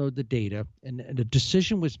download the data, and the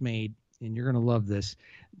decision was made, and you're going to love this,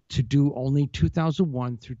 to do only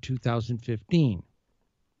 2001 through 2015.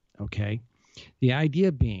 Okay. The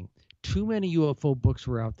idea being, too many UFO books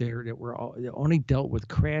were out there that only dealt with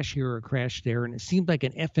crash here or crash there, and it seemed like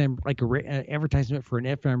an FM, like an advertisement for an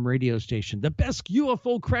FM radio station. The best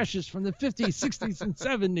UFO crashes from the 50s, 60s, and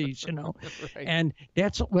 70s, Right. And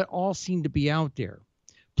that's what all seemed to be out there.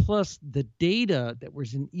 plus the data that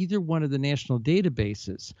was in either one of the national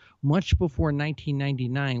databases much before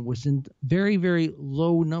 1999 was in very, very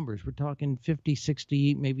low numbers. We're talking 50,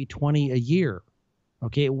 60, maybe 20 a year.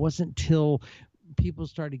 Okay, it wasn't till people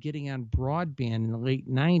started getting on broadband in the late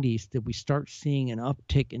 90s that we start seeing an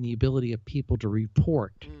uptick in the ability of people to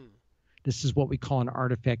report. This is what we call an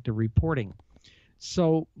artifact of reporting.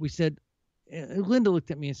 So we said, Linda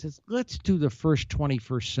looked at me and says, let's do the first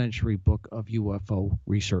 21st century book of UFO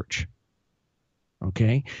research.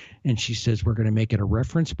 Okay. And she says, we're going to make it a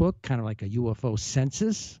reference book, kind of like a UFO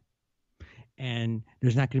census. And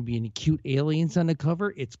there's not going to be any cute aliens on the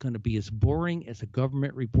cover. It's going to be as boring as a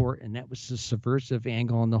government report. And that was the subversive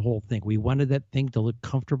angle on the whole thing. We wanted that thing to look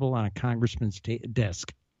comfortable on a congressman's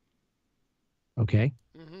desk. Okay.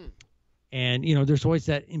 Mm-hmm. And, you know, there's always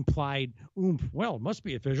that implied, well, it must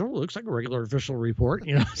be official. It looks like a regular official report,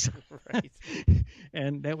 you know. So, right.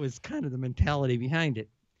 And that was kind of the mentality behind it.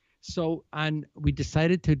 So we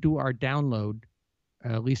decided to do our download,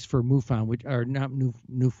 at least for MUFON, which are not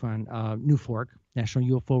MUFON, NUFORC,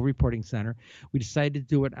 National UFO Reporting Center. We decided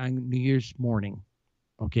to do it on New Year's morning,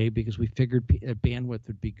 okay, because we figured bandwidth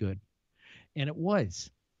would be good. And it was.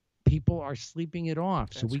 People are sleeping it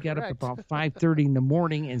off. So we got up about 5:30 in the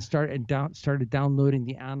morning and started downloading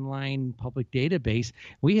the online public database.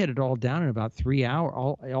 We had it all down in about 3 hours,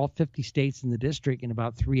 all 50 states in the district in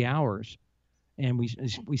about 3 hours. And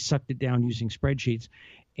we sucked it down using spreadsheets.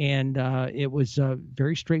 And it was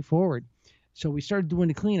very straightforward. So we started doing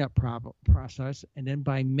the cleanup process. And then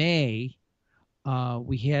by May,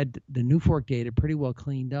 we had the NUFORC data pretty well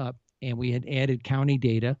cleaned up. And we had added county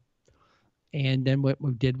data. And then what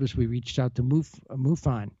we did was we reached out to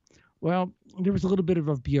MUFON. Well, there was a little bit of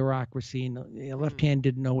a bureaucracy, and the left hand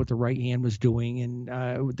didn't know what the right hand was doing.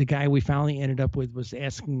 And the guy we finally ended up with was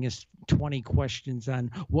asking us 20 questions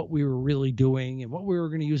on what we were really doing and what we were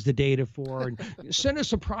going to use the data for, and send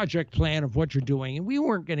us a project plan of what you're doing. And we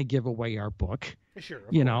weren't going to give away our book, sure,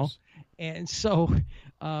 you know. And so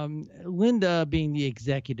Linda, being the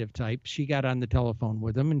executive type, she got on the telephone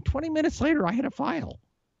with him, and 20 minutes later, I had a file.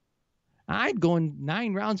 I'd gone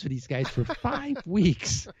 9 rounds with these guys for 5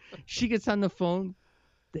 weeks. She gets on the phone.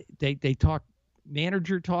 They talk,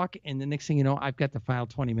 manager talk, and the next thing you know, I've got the file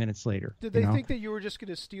 20 minutes later. Did they think that you were just going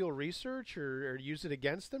to steal research or use it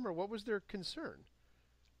against them, or what was their concern?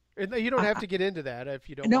 And you don't have to get into that if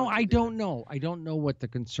you don't. No, I don't know. I don't know what the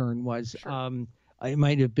concern was. Sure. It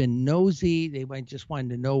might have been nosy. They might just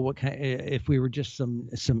wanted to know what kind, if we were just some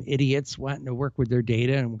idiots wanting to work with their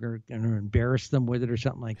data and we're going to embarrass them with it or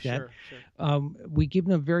something like that. Sure. We give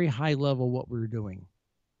them a very high level what we were doing.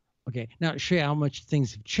 Okay. Now, to show you how much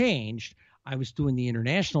things have changed, I was doing the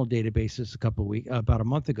international databases about a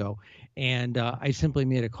month ago, and I simply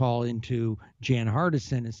made a call into Jan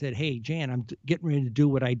Hardison and said, hey, Jan, I'm getting ready to do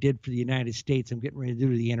what I did for the United States. I'm getting ready to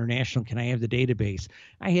do the international. Can I have the database?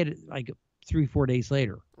 I had it like 3-4 days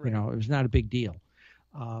later. Right. You know, it was not a big deal.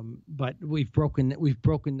 But we've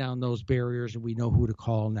broken down those barriers, and we know who to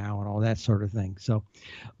call now and all that sort of thing. So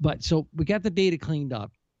we got the data cleaned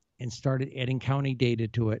up and started adding county data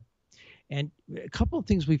to it. And a couple of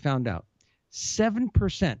things we found out.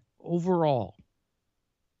 7% overall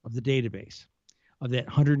of the database of that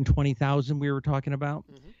 120,000 we were talking about,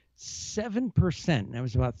 7%, that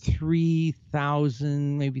was about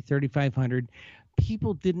 3,000, maybe 3,500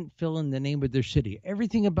 people didn't fill in the name of their city.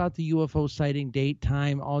 Everything about the UFO sighting, date,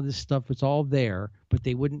 time, all this stuff was all there, but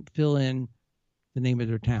they wouldn't fill in the name of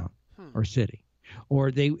their town or city.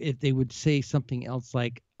 Or if they would say something else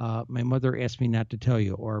like, my mother asked me not to tell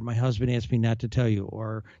you, or my husband asked me not to tell you,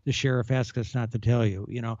 or the sheriff asked us not to tell you,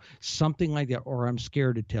 you know, something like that, or I'm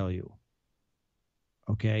scared to tell you.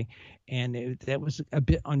 Okay. And that was a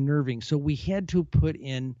bit unnerving. So we had to put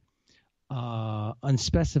in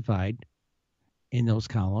unspecified in those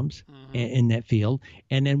columns, in that field.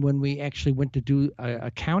 And then when we actually went to do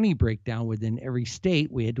a county breakdown within every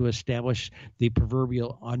state, we had to establish the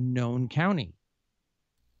proverbial unknown county,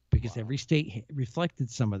 because every state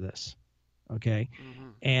reflected some of this. Okay.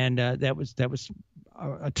 And that was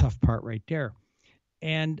a tough part right there.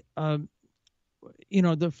 And, you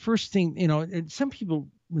know, the first thing, you know, some people,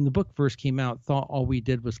 when the book first came out, thought all we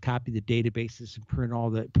did was copy the databases and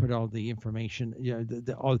put all the information, you know,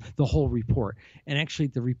 the whole report. And actually,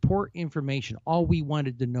 the report information, all we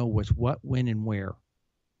wanted to know was what, when, and where.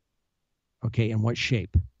 Okay, and what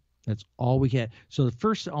shape. That's all we had. So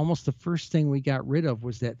almost the first thing we got rid of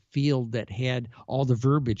was that field that had all the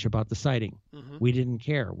verbiage about the sighting. We didn't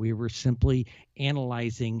care. We were simply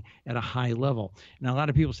analyzing at a high level. Now, a lot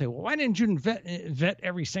of people say, well, why didn't you vet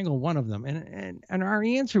every single one of them? And our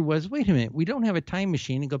answer was, wait a minute, we don't have a time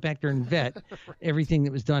machine and go back there and vet Right. everything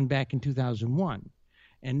that was done back in 2001.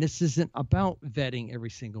 And this isn't about vetting every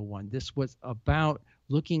single one. This was about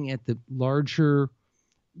looking at the larger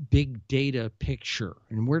big data picture.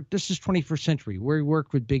 And this is 21st century, where we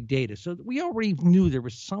work with big data. So we already knew there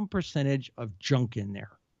was some percentage of junk in there.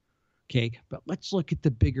 Okay, but let's look at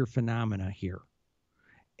the bigger phenomena here.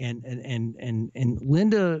 And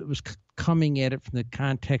Linda was coming at it from the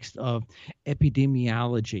context of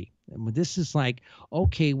epidemiology. And this is like,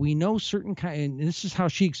 okay, we know certain and this is how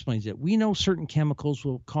she explains it. We know certain chemicals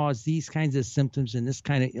will cause these kinds of symptoms and this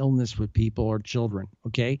kind of illness with people or children.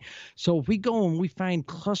 Okay, so if we go and we find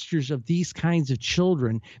clusters of these kinds of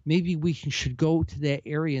children, maybe we should go to that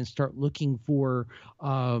area and start looking for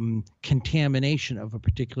contamination of a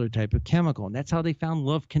particular type of chemical. And that's how they found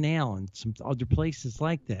Love Canal and some other places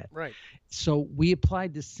like that. Right. So we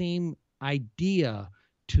applied the same idea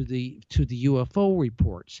to the UFO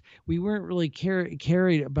reports. We weren't really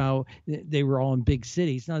carried about they were all in big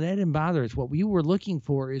cities. Now, that didn't bother us. What we were looking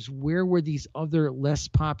for is where were these other less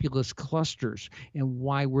populous clusters and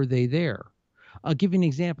why were they there? I'll give you an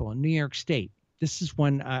example. In New York State, this is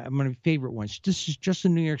one of my favorite ones. This is just a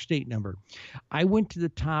New York State number. I went to the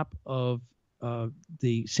top of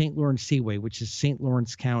the St. Lawrence Seaway, which is St.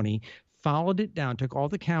 Lawrence County, followed it down, took all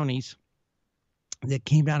the counties that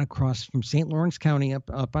came down across from St. Lawrence County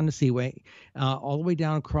up on the Seaway, all the way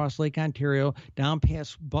down across Lake Ontario, down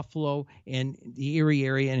past Buffalo and the Erie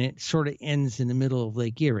area, and it sort of ends in the middle of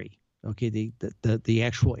Lake Erie. Okay, the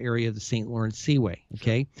actual area of the St. Lawrence Seaway.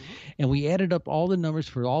 Okay, sure. And we added up all the numbers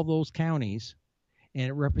for all those counties, and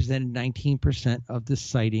it represented 19% of the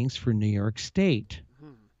sightings for New York State.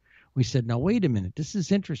 We said, now, wait a minute, this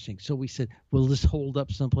is interesting. So we said, well, let's hold up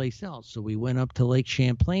someplace else. So we went up to Lake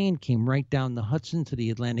Champlain, came right down the Hudson to the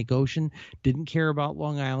Atlantic Ocean, didn't care about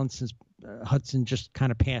Long Island since Hudson just kind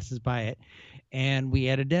of passes by it. And we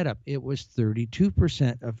added that up. It was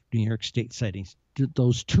 32% of New York State sightings.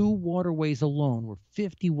 Those two waterways alone were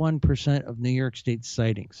 51% of New York State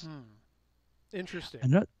sightings.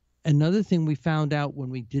 Interesting. Another thing we found out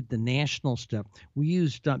when we did the national stuff, we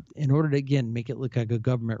used, in order to, again, make it look like a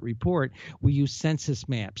government report, we used census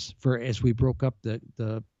maps as we broke up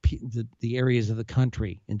the areas of the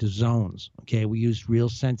country into zones. Okay, we used real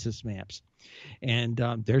census maps. And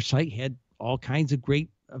their site had all kinds of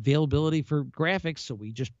great availability for graphics, so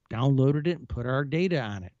we just downloaded it and put our data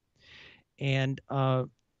on it. And I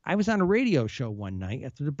was on a radio show one night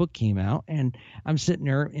after the book came out, and I'm sitting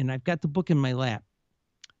there, and I've got the book in my lap.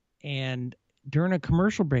 And during a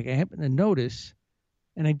commercial break, I happened to notice,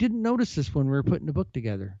 and I didn't notice this when we were putting the book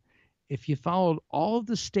together, if you followed all of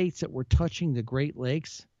the states that were touching the Great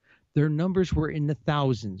Lakes, their numbers were in the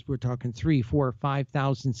thousands. We're talking 3,000, 4,000,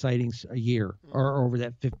 5,000 sightings a year or over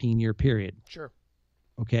that 15-year period. Sure.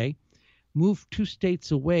 Okay. Move 2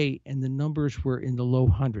 states away, and the numbers were in the low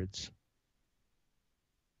hundreds.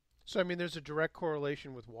 So, I mean, there's a direct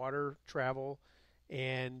correlation with water travel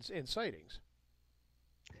and sightings.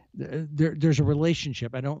 There's a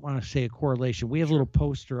relationship. I don't want to say a correlation. We have a little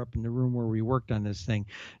poster up in the room where we worked on this thing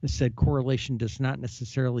that said correlation does not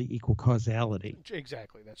necessarily equal causality.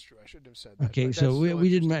 Exactly. That's true. I shouldn't have said that. Okay, so we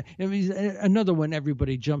didn't. I mean, another one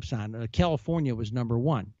everybody jumps on. California was number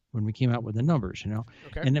 1 when we came out with the numbers, you know.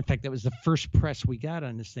 Okay. And in fact, that was the first press we got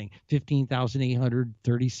on this thing.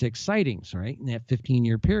 15,836 sightings, right, in that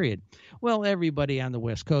 15-year period. Well, everybody on the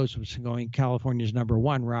West Coast was going, California's number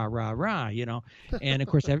 1, rah, rah, rah, you know. And, of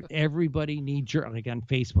course, everybody knee-jerk, like on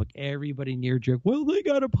Facebook, everybody knee-jerk, well, they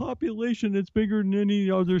got a population that's bigger than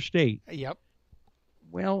any other state. Yep.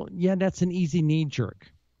 Well, yeah, that's an easy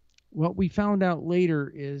knee-jerk. What we found out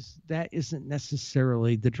later is that isn't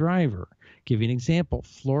necessarily the driver. Give you an example.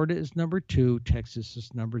 Florida is number 2. Texas is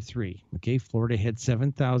number 3. Okay, Florida had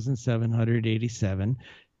 7,787.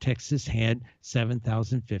 Texas had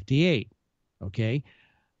 7,058. Okay,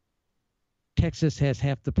 Texas has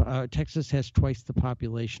twice the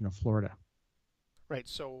population of Florida. Right.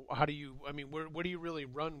 So how do you? I mean, what do you really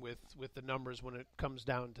run with the numbers when it comes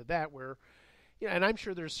down to that? Where yeah, and I'm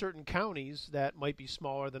sure there's certain counties that might be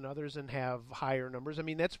smaller than others and have higher numbers. I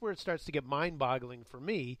mean, that's where it starts to get mind-boggling for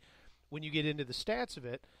me when you get into the stats of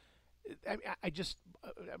it.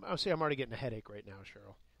 I'll say I'm already getting a headache right now,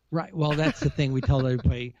 Cheryl. Right. Well, that's the thing. We tell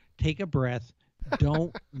everybody, take a breath.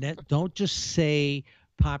 Don't just say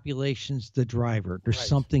population's the driver. There's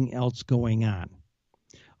something else going on.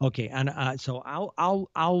 Okay, and so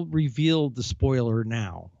I'll reveal the spoiler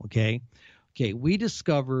now. Okay, we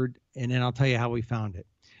discovered, and then I'll tell you how we found it.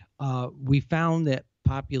 We found that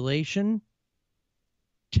population,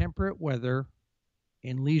 temperate weather,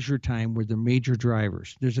 and leisure time were the major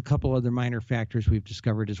drivers. There's a couple other minor factors we've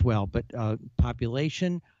discovered as well, but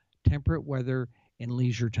population, temperate weather, and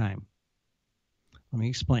leisure time. Let me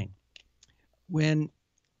explain. When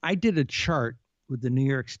I did a chart with the New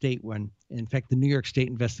York State one, in fact, the New York State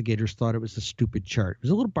investigators thought it was a stupid chart. It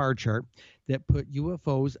was a little bar chart that put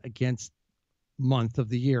UFOs against month of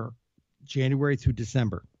the year, January through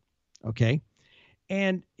December. Okay.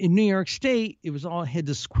 And in New York State, it was all had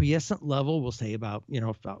this quiescent level. We'll say about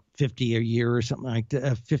 50 a year or something like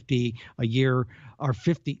that, 50 a year or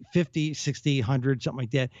 50, 60, 100, something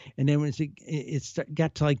like that. And then when it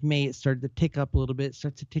got to like May, it started to tick up a little bit. It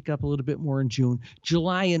starts to tick up a little bit more in June.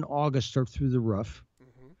 July and August are through the roof.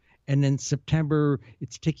 Mm-hmm. And then September,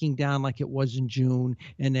 it's ticking down like it was in June.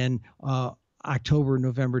 And then October,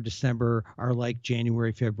 November, December are like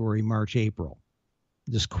January, February, March, April,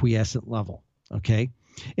 this quiescent level. Okay.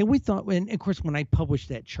 And we thought, and of course, when I published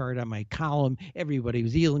that chart on my column, everybody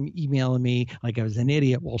was emailing me like I was an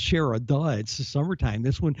idiot. Well, Cheryl, duh, it's the summertime.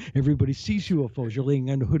 This one, everybody sees UFOs. You're laying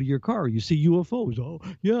on the hood of your car. You see UFOs. Oh,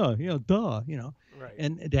 yeah, duh, Right.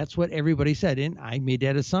 And that's what everybody said. And I made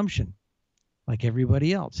that assumption like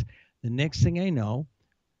everybody else. The next thing I know,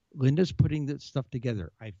 Linda's putting the stuff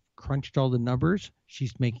together. I've crunched all the numbers.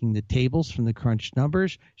 She's making the tables from the crunched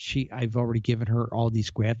numbers. I've already given her all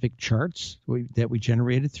these graphic charts that we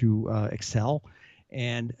generated through Excel.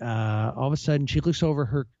 And all of a sudden, she looks over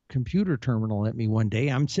her computer terminal at me one day.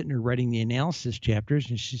 I'm sitting there writing the analysis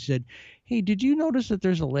chapters, and she said, "Hey, did you notice that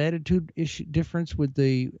there's a latitude difference with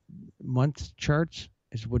the month charts?"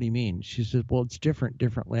 I said, "What do you mean?" She said, "Well, it's different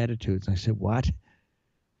latitudes." I said, "What?"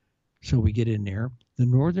 So we get in there. The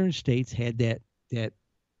northern states had that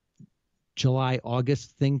July,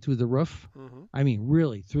 August thing through the roof. Mm-hmm. I mean,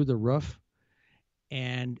 really through the roof.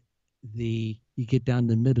 And you get down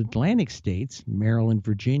to the mid-Atlantic states, Maryland,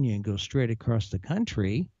 Virginia, and go straight across the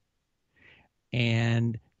country.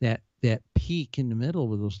 And that peak in the middle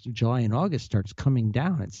with those July and August starts coming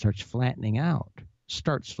down. It starts flattening out.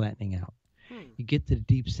 You get to the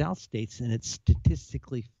deep south states, and it's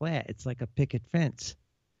statistically flat. It's like a picket fence.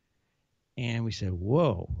 And we said,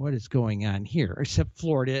 "Whoa, what is going on here?" Except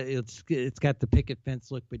Florida, it's got the picket fence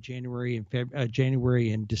look, but January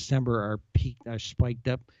and December are spiked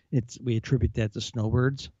up. We attribute that to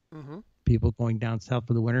snowbirds, mm-hmm. people going down south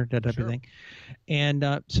for the winter, that type of thing.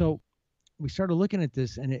 And so we started looking at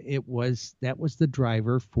this, and that was the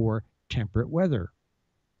driver for temperate weather.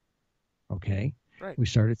 Okay. Right. We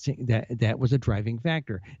started seeing that was a driving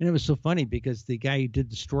factor. And it was so funny because the guy who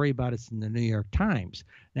did the story about us in the New York Times,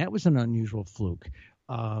 that was an unusual fluke.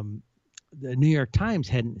 The New York Times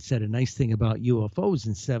hadn't said a nice thing about UFOs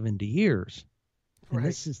in 70 years. And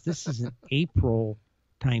this is an April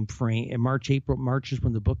time frame. In March is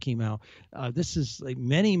when the book came out. This is like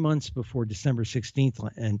many months before December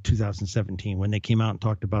 16th in 2017 when they came out and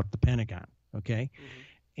talked about the Pentagon. Okay. Mm-hmm.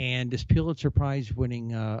 And this Pulitzer Prize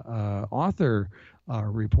winning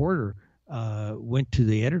reporter went to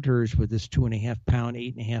the editors with this 2.5 pound,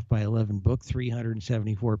 8.5 by 11 book,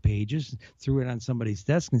 374 pages, threw it on somebody's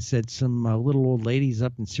desk and said some little old ladies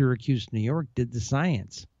up in Syracuse, New York did the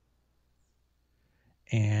science.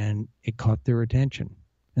 And it caught their attention,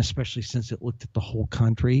 especially since it looked at the whole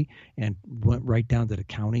country and went right down to the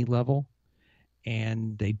county level.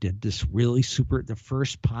 And they did this really the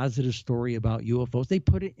first positive story about UFOs. They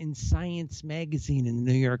put it in Science magazine in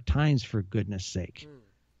the New York Times, for goodness sake.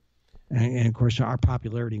 And of course, our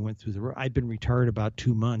popularity went through the roof. I'd been retired about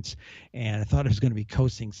 2 months, and I thought I was going to be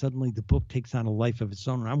coasting. Suddenly, the book takes on a life of its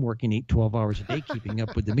own, and I'm working 12 hours a day keeping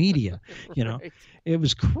up with the media. Right. It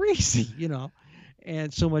was crazy,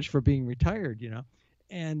 and so much for being retired,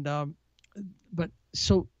 And but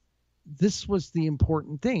so this was the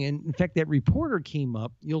important thing. And in fact, that reporter came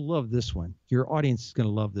up. You'll love this one. Your audience is going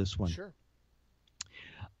to love this one. Sure.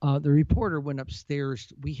 The reporter went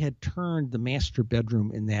upstairs. We had turned the master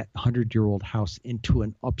bedroom in that 100-year-old house into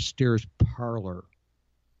an upstairs parlor.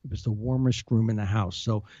 It was the warmest room in the house.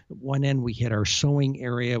 So at one end, we had our sewing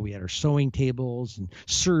area. We had our sewing tables and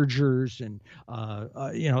sergers and, 2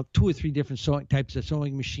 or 3 different types of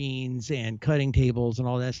sewing machines and cutting tables and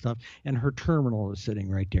all that stuff. And her terminal was sitting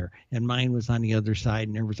right there. And mine was on the other side.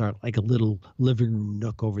 And there was like a little living room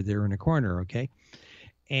nook over there in the corner. Okay.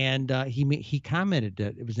 And he commented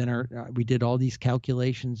that it was in we did all these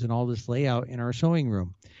calculations and all this layout in our sewing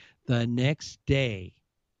room. The next day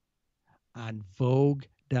on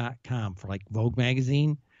Vogue.com, for like Vogue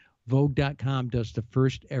magazine, Vogue.com does the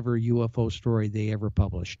first ever UFO story they ever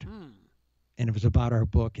published. and it was about our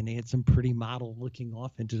book, and they had some pretty model looking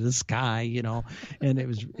off into the sky, and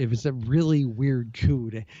it was a really weird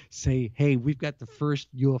coup to say, hey, we've got the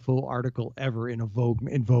first UFO article ever in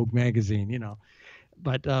Vogue magazine,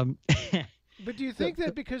 but But do you think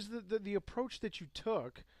that because the approach that you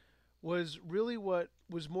took was really what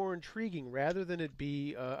was more intriguing, rather than it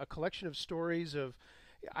be a collection of stories of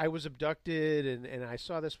I was abducted and I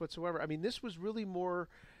saw this whatsoever? I mean, this was really more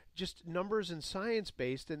just numbers and science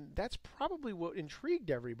based, and that's probably what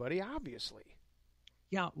intrigued everybody, obviously.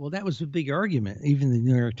 Yeah, well, that was a big argument. Even the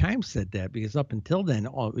New York Times said that, because up until then,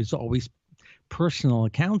 it was always personal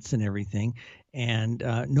accounts and everything, and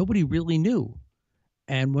nobody really knew.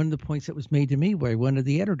 And one of the points that was made to me by one of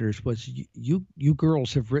the editors was, you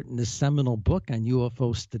girls have written this seminal book on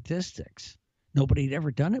UFO statistics. Nobody had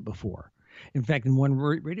ever done it before. In fact, in one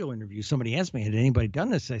radio interview, somebody asked me, had anybody done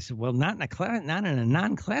this? I said, well, not in a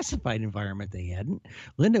non-classified environment, they hadn't.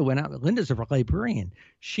 Linda went out. Linda's a librarian.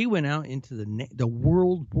 She went out into the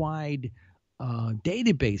worldwide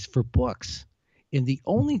database for books. And the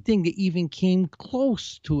only thing that even came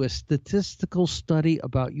close to a statistical study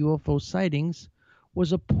about UFO sightings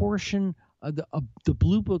was a portion of the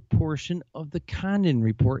Blue Book portion of the Condon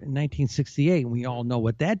Report in 1968. And we all know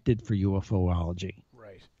what that did for UFOlogy.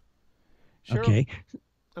 Right. Okay.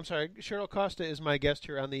 I'm sorry. Cheryl Costa is my guest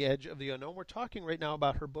here on the Edge of the Unknown. We're talking right now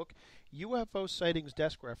about her book, UFO Sightings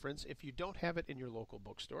Desk Reference. If you don't have it in your local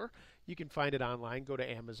bookstore, you can find it online. Go to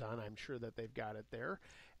Amazon. I'm sure that they've got it there.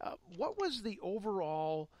 What was the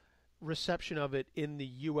overall reception of it in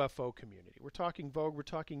the UFO community? We're talking Vogue, we're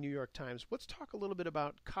talking New York Times. Let's talk a little bit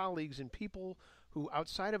about colleagues and people who,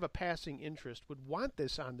 outside of a passing interest, would want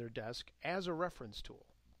this on their desk as a reference tool.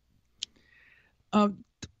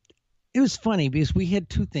 It was funny because we had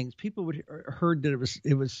two things. People would heard that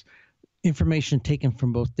it was information taken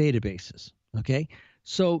from both databases. Okay,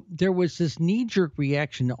 so there was this knee-jerk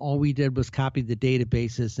reaction. All we did was copy the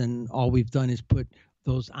databases, and all we've done is put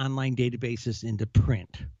those online databases into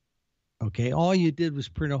print. Okay, all you did was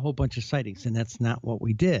print a whole bunch of sightings, and that's not what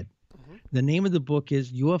we did. Mm-hmm. The name of the book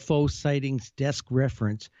is UFO Sightings Desk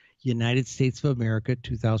Reference, United States of America,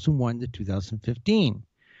 2001 to 2015.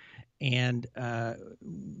 And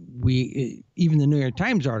even the New York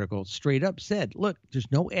Times article straight up said, look,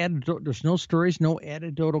 there's no stories, no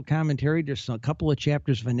anecdotal commentary. There's a couple of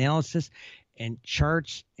chapters of analysis and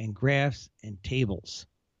charts and graphs and tables.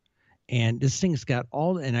 And this thing's got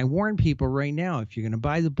all, and I warn people right now, if you're going to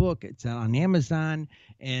buy the book, it's on Amazon,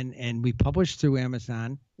 and we publish through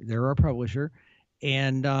Amazon. They're our publisher.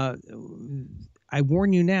 And I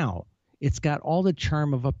warn you now, it's got all the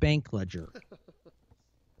charm of a bank ledger.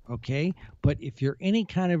 Okay? But if you're any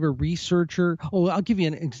kind of a researcher, I'll give you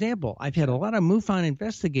an example. I've had a lot of MUFON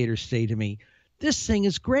investigators say to me, this thing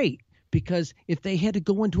is great, because if they had to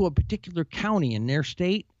go into a particular county in their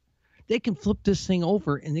state, they can flip this thing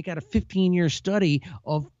over, and they got a 15-year study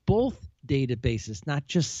of both databases, not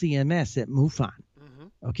just CMS at MUFON.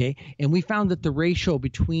 Mm-hmm. Okay, and we found that the ratio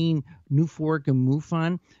between NUFORC and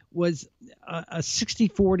MUFON was a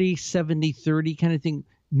 60-40, 70-30 kind of thing.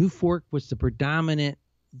 NUFORC was the predominant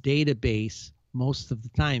database most of the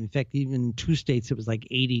time. In fact, even in two states, it was like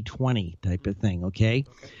 80-20 type of thing. Okay.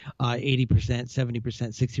 80%, 70%,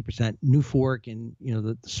 60%, NUFORC, and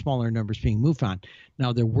the smaller numbers being MUFON.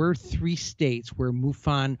 Now, there were 3 states where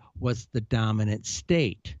MUFON was the dominant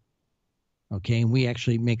state. Okay, and we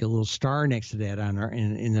actually make a little star next to that on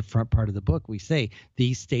in the front part of the book. We say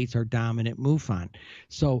these states are dominant MUFON.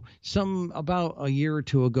 So about a year or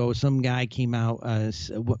two ago, some guy came out,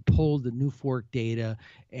 pulled the NUFORC data,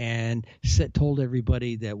 and told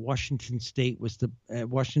everybody that Washington State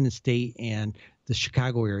and the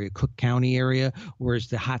Chicago area, Cook County area, whereas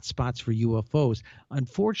the hot spots for UFOs.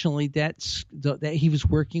 Unfortunately, that he was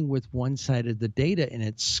working with one side of the data, and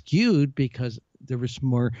it's skewed because there was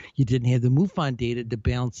more. You didn't have the MUFON data to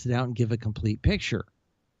balance it out and give a complete picture.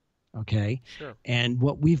 Okay. Sure. And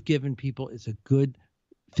what we've given people is a good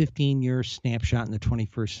 15-year snapshot in the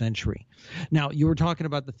 21st century. Now, you were talking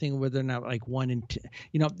about the thing whether or not like 1 in 10,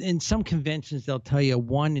 in some conventions, they'll tell you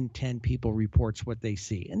 1 in 10 people reports what they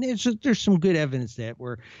see. And there's some good evidence that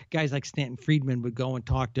where guys like Stanton Friedman would go and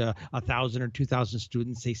talk to 1,000 or 2,000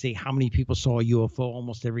 students. They say, how many people saw a UFO?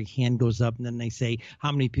 Almost every hand goes up. And then they say,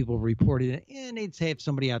 how many people reported it? And they'd say if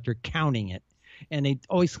somebody out there counting it. And they'd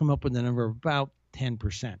always come up with a number of about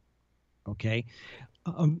 10%. Okay.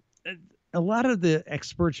 A lot of the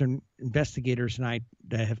experts and investigators and I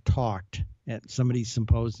that have talked at some of these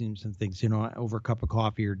symposiums and things, over a cup of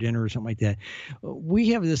coffee or dinner or something like that,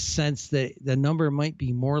 we have this sense that the number might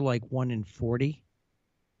be more like 1 in 40.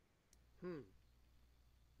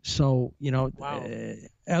 So, Wow.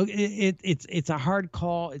 it's a hard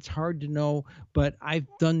call. It's hard to know, but I've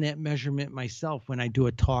done that measurement myself when I do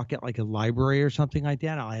a talk at like a library or something like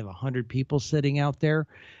that. I'll have 100 people sitting out there,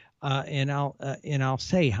 and I'll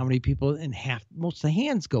say how many people, and most of the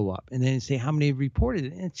hands go up, and then say how many have reported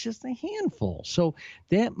it, and it's just a handful. So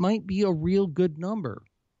that might be a real good number.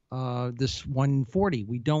 This 140,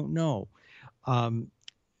 we don't know.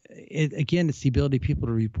 Again, it's the ability of people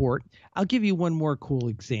to report. I'll give you one more cool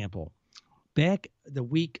example. Back the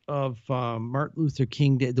week of Martin Luther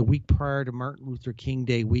King Day, the week prior to Martin Luther King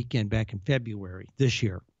Day weekend back in February this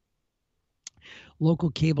year,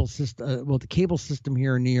 local cable system, the cable system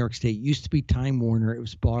here in New York State used to be Time Warner. It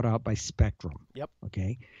was bought out by Spectrum. Yep.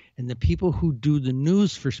 Okay. And the people who do the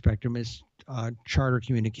news for Spectrum is Charter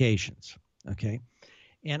Communications. Okay.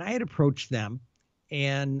 And I had approached them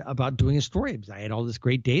and about doing a story because I had all this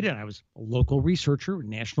great data and I was a local researcher with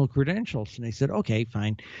national credentials. And they said, okay,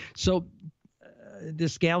 fine. So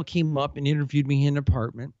this gal came up and interviewed me in an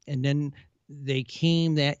apartment. And then they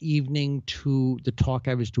came that evening to the talk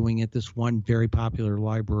I was doing at this one very popular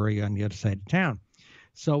library on the other side of town.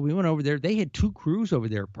 So we went over there. They had two crews over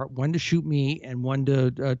there, one to shoot me and one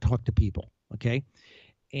to talk to people. Okay.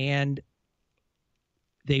 And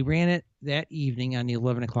they ran it that evening on the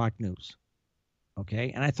 11 o'clock news.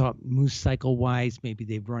 Okay. And I thought news cycle wise, maybe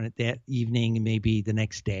they'd run it that evening and maybe the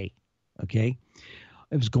next day. Okay.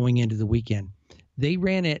 It was going into the weekend. They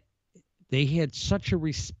ran it. They had such a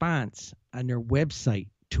response on their website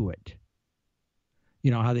to it.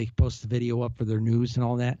 You know how they post the video up for their news and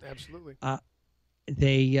all that? Absolutely.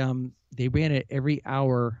 They ran it every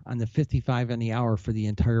hour on the 55 on the hour for the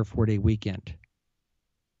entire 4-day weekend.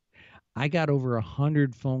 I got over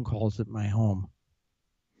 100 phone calls at my home,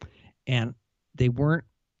 and they weren't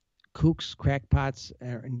kooks, crackpots,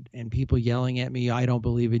 and people yelling at me, I don't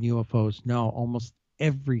believe in UFOs. No, almost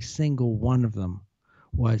every single one of them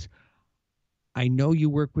was, I know you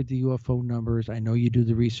work with the UFO numbers. I know you do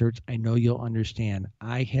the research. I know you'll understand.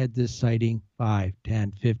 I had this sighting 5,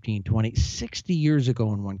 10, 15, 20, 60 years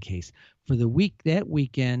ago in one case. For that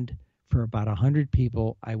weekend, for about 100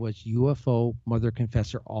 people, I was UFO mother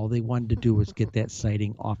confessor. All they wanted to do was get that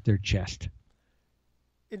sighting off their chest.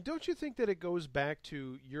 And don't you think that it goes back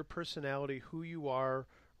to your personality, who you are,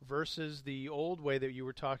 versus the old way that you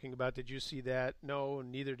were talking about? Did you see that? No,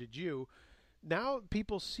 neither did you. Now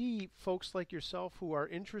people see folks like yourself who are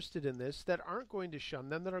interested in this, that aren't going to shun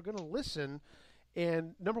them, that are going to listen.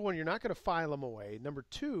 And number one, you're not going to file them away. Number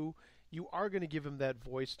two, you are going to give them that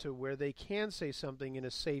voice to where they can say something in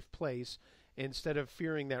a safe place instead of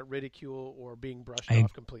fearing that ridicule or being brushed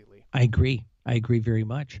off completely. I agree. I agree very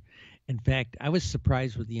much. In fact, I was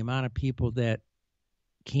surprised with the amount of people that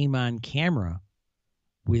came on camera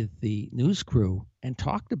with the news crew and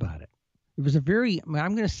talked about it. It was I'm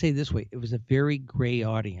going to say this way, it was a very gray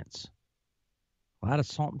audience. A lot of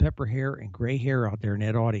salt and pepper hair and gray hair out there in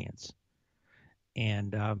that audience.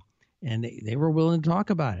 And they were willing to talk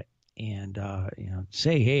about it and,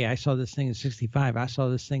 say, hey, I saw this thing in 65. I saw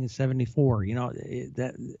this thing in 74, and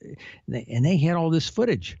they had all this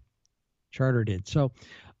footage. Charter did. So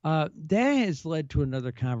that has led to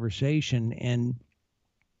another conversation, and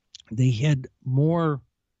they had more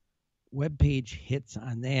webpage hits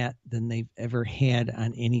on that than they've ever had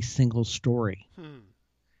on any single story.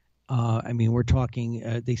 We're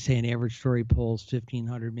talking, they say an average story pulls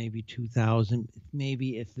 1,500, maybe 2,000.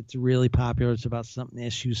 Maybe if it's really popular, it's about something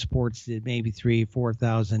SU Sports did, maybe 3,000,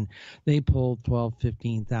 4,000. They pulled 12,000,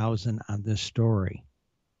 15,000 on this story.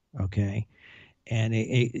 Okay. And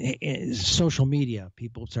it social media,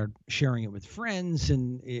 people start sharing it with friends,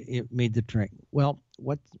 and it made the trend. Well,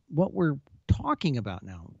 what we're talking about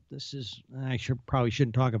now, this is, I probably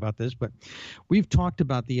shouldn't talk about this, but we've talked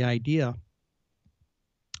about the idea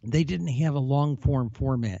they didn't have a long form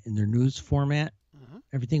format in their news format. Mm-hmm.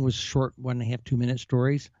 Everything was short 1.5, 2 minute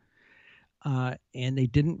stories. And they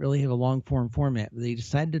didn't really have a long form format. They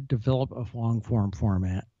decided to develop a long form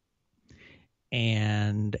format.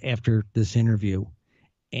 And after this interview,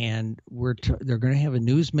 and they're going to have a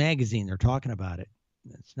news magazine. They're talking about it.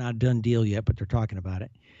 It's not a done deal yet, but they're talking about it.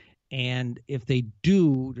 And if they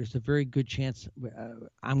do, there's a very good chance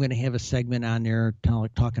I'm going to have a segment on there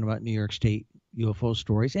talking about New York State UFO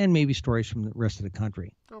stories and maybe stories from the rest of the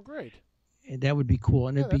country. Oh, great! And that would be cool.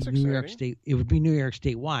 And it'd be New York State. It would be New York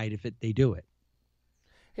statewide if they do it.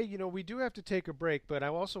 Hey, we do have to take a break, but I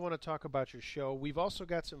also want to talk about your show. We've also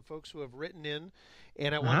got some folks who have written in,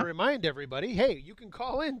 and I want to remind everybody, hey, you can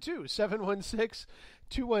call in too, 716-218-3557,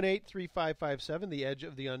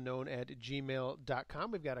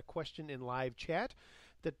 theedgeoftheunknown@gmail.com. We've got a question in live chat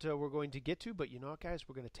that we're going to get to, but you know what, guys,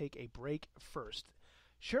 we're going to take a break first.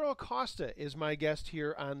 Cheryl Costa is my guest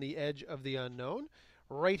here on The Edge of the Unknown.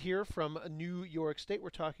 Right here from New York State,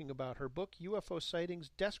 we're talking about her book, UFO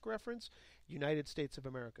Sightings Desk Reference, United States of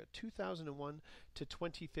America, 2001 to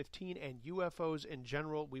 2015, and UFOs in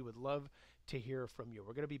general. We would love to hear from you.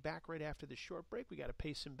 We're going to be back right after this short break. We got to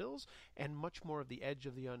pay some bills and much more of The Edge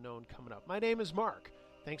of the Unknown coming up. My name is Mark.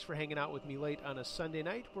 Thanks for hanging out with me late on a Sunday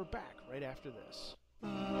night. We're back right after this.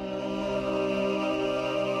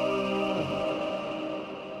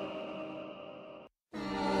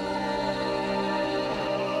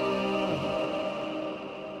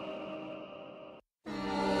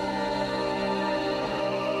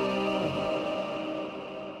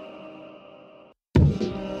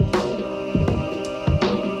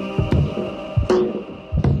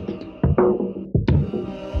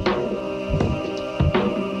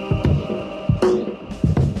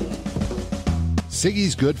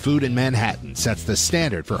 Siggy's Good Food in Manhattan sets the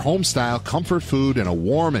standard for home-style comfort food in a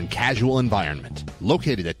warm and casual environment.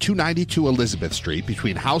 Located at 292 Elizabeth Street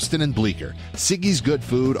between Houston and Bleecker, Siggy's Good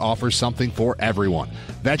Food offers something for everyone.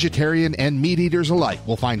 Vegetarian and meat eaters alike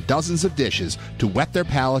will find dozens of dishes to whet their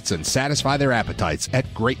palates and satisfy their appetites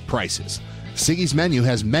at great prices. Siggy's menu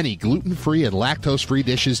has many gluten-free and lactose-free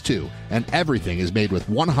dishes too, and everything is made with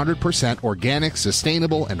 100% organic,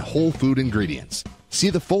 sustainable, and whole food ingredients. See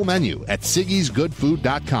the full menu at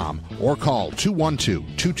siggysgoodfood.com or call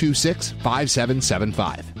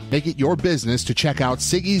 212-226-5775. Make it your business to check out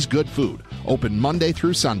Siggy's Good Food, open Monday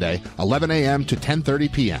through Sunday, 11 a.m. to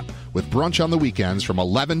 10:30 p.m., with brunch on the weekends from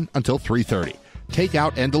 11 until 3:30.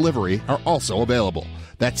 Takeout and delivery are also available.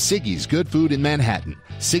 That's Siggy's Good Food in Manhattan,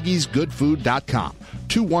 siggysgoodfood.com,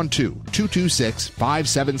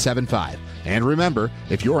 212-226-5775. And remember,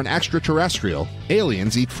 if you're an extraterrestrial,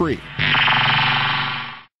 aliens eat free.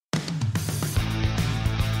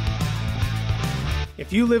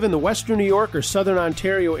 If you live in the Western New York or Southern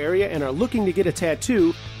Ontario area and are looking to get a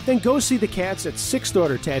tattoo, then go see the cats at Sixth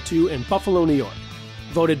Order Tattoo in Buffalo, New York.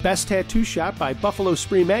 Voted Best Tattoo Shop by Buffalo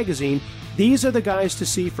Spree Magazine, these are the guys to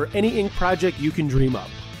see for any ink project you can dream up.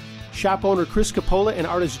 Shop owner Chris Capola and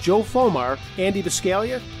artist Joe Folmar, Andy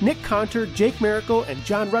Biscaglia, Nick Conter, Jake Miracle, and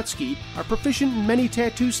John Rutsky are proficient in many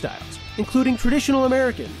tattoo styles, including traditional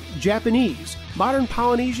American, Japanese, modern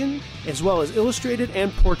Polynesian, as well as illustrated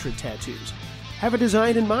and portrait tattoos. Have a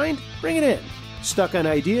design in mind? Bring it in. Stuck on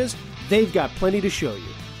ideas? They've got plenty to show you.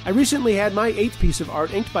 I recently had my 8th piece of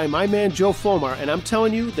art inked by my man Joe Folmar, and I'm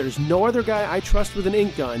telling you, there's no other guy I trust with an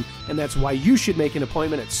ink gun, and that's why you should make an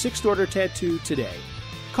appointment at Sixth Order Tattoo today.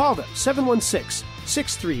 Call them,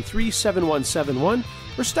 716-633-7171,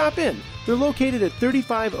 or stop in. They're located at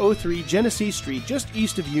 3503 Genesee Street, just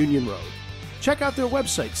east of Union Road. Check out their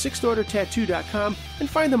website, sixthordertattoo.com, and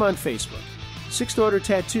find them on Facebook. Sixth Order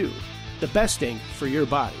Tattoo, the best ink for your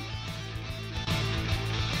body.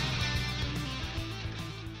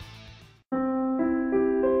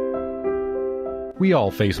 We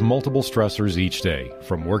all face multiple stressors each day,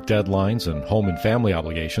 from work deadlines and home and family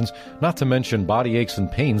obligations, not to mention body aches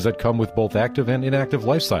and pains that come with both active and inactive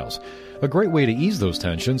lifestyles. A great way to ease those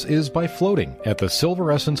tensions is by floating at the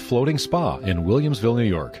Silver Essence Floating Spa in Williamsville, New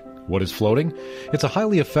York. What is floating? It's a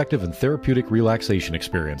highly effective and therapeutic relaxation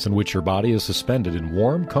experience in which your body is suspended in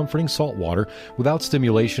warm, comforting salt water without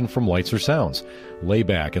stimulation from lights or sounds. Lay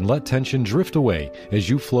back and let tension drift away as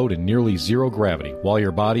you float in nearly zero gravity while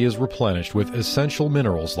your body is replenished with essential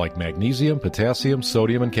minerals like magnesium, potassium,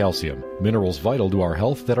 sodium, and calcium, minerals vital to our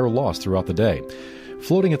health that are lost throughout the day.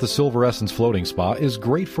 Floating at the Silver Essence Floating Spa is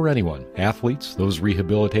great for anyone, athletes, those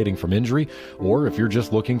rehabilitating from injury, or if you're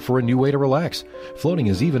just looking for a new way to relax. Floating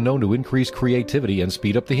is even known to increase creativity and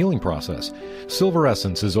speed up the healing process. Silver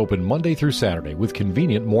Essence is open Monday through Saturday with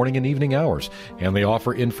convenient morning and evening hours, and they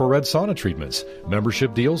offer infrared sauna treatments,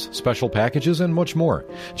 membership deals, special packages, and much more.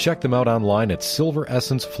 Check them out online at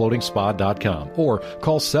silveressencefloatingspa.com or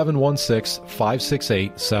call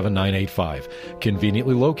 716-568-7985.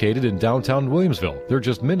 Conveniently located in downtown Williamsville. They're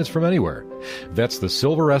just minutes from anywhere. That's the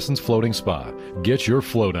Silver Essence Floating Spa. Get your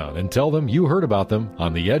float on and tell them you heard about them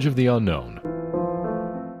on The Edge of the Unknown.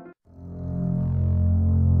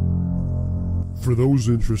 For those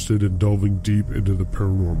interested in delving deep into the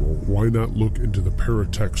paranormal, why not look into the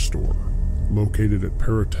Paratech Store? Located at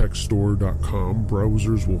paratechstore.com,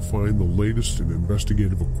 browsers will find the latest in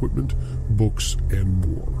investigative equipment, books, and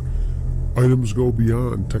more. Items go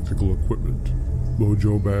beyond technical equipment.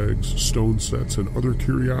 Mojo bags, stone sets, and other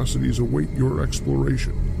curiosities await your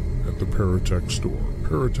exploration at the Paratech Store.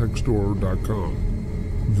 paratechstore.com.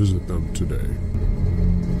 Visit them today.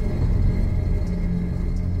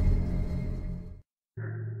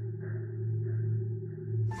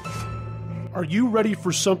 Are you ready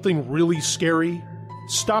for something really scary?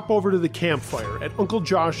 stop over to the campfire at Uncle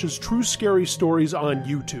Josh's True Scary Stories on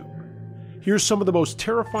YouTube. Here's some of the most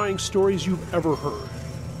terrifying stories you've ever heard.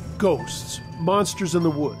 Ghosts, monsters in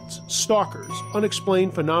the woods, stalkers,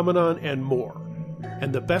 unexplained phenomenon, and more.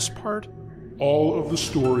 And the best part? All of the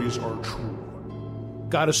stories are true.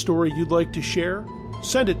 Got a story you'd like to share?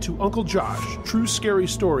 Send it to Uncle Josh,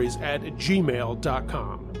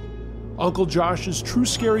 TrueScaryStories@gmail.com. Uncle Josh's True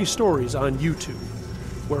Scary Stories on YouTube,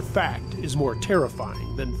 where fact is more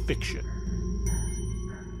terrifying than fiction.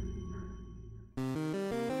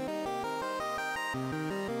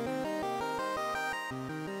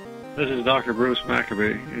 This is Dr. Bruce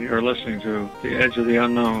Maccabee, and you're listening to The Edge of the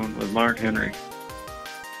Unknown with Mark Henry.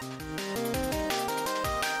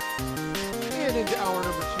 And into hour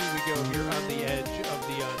number 2 we go here on The Edge of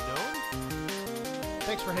the Unknown.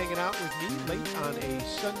 Thanks for hanging out with me late on a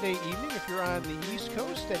Sunday evening. If you're on the East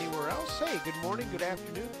Coast, anywhere else, hey, good morning, good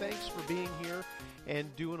afternoon. Thanks for being here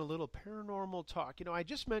and doing a little paranormal talk. You know, I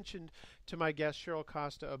just mentioned to my guest, Cheryl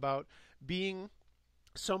Costa, about being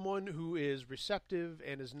someone who is receptive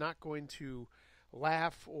and is not going to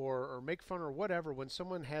laugh or make fun or whatever when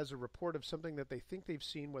someone has a report of something that they think they've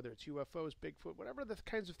seen, whether it's UFOs, Bigfoot, whatever the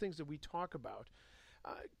kinds of things that we talk about.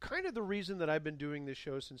 Kind of the reason that I've been doing this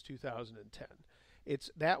show since 2010.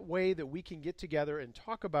 It's that way that we can get together and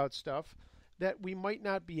talk about stuff that we might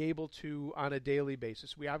not be able to on a daily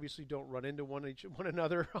basis. We obviously don't run into one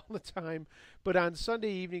another all the time, but on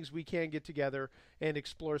Sunday evenings we can get together and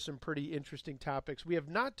explore some pretty interesting topics. We have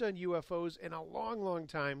not done UFOs in a long, long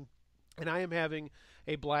time, and I am having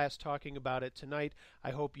a blast talking about it tonight.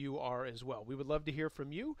 I hope you are as well. We would love to hear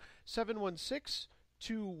from you.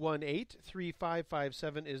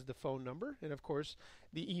 716-218-3557 is the phone number, and of course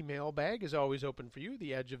the email bag is always open for you,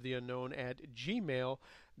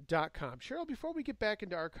 theedgeoftheunknown@gmail.com. Cheryl, before we get back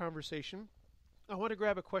into our conversation, I want to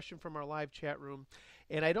grab a question from our live chat room,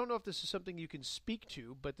 and I don't know if this is something you can speak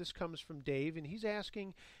to, but this comes from Dave, and he's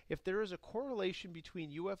asking if there is a correlation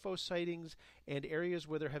between UFO sightings and areas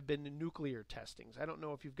where there have been nuclear testings. I don't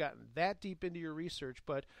know if you've gotten that deep into your research,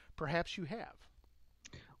 but perhaps you have.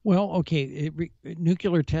 Well, okay,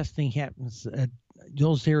 nuclear testing happens.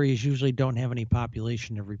 Those areas usually don't have any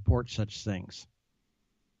population to report such things.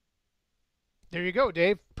 There you go,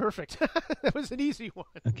 Dave. Perfect. That was an easy one.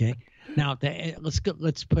 Okay. Now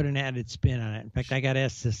let's put an added spin on it. In fact, I got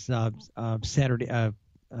asked this Saturday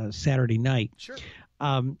night. Sure.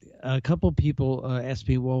 A couple people asked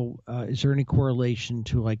me, "Well, is there any correlation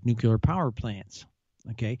to like nuclear power plants?"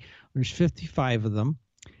 Okay. There's 55 of them.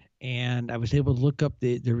 And I was able to look up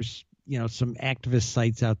there was, some activist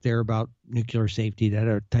sites out there about nuclear safety,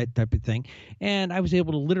 that type of thing. And I was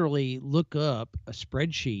able to literally look up a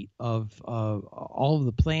spreadsheet of all of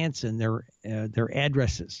the plants and their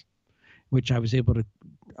addresses, which I was able to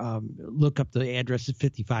look up the addresses.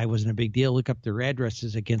 55 wasn't a big deal. Look up their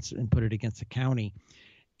addresses and put it against the county.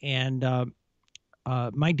 And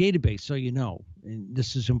my database, so and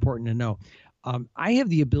this is important to know, I have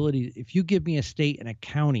the ability, if you give me a state and a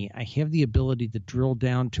county, I have the ability to drill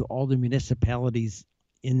down to all the municipalities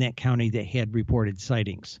in that county that had reported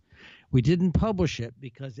sightings. We didn't publish it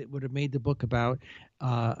because it would have made the book about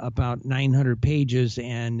 900 pages,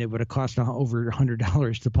 and it would have cost over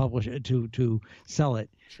 $100 to publish it, to sell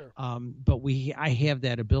it. Sure. But I have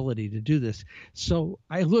that ability to do this. So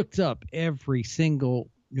I looked up every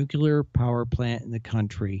single nuclear power plant in the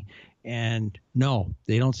country. And no,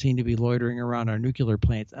 they don't seem to be loitering around our nuclear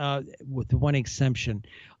plants, with one exception.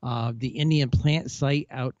 The Indian plant site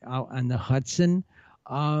out on the Hudson,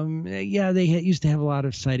 they used to have a lot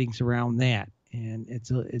of sightings around that. And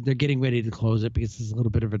they're getting ready to close it because it's a little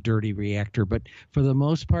bit of a dirty reactor. But for the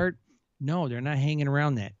most part, no, they're not hanging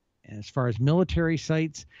around that. And as far as military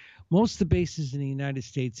sites, most of the bases in the United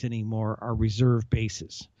States anymore are reserve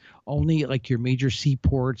bases. Only like your major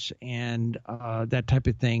seaports and that type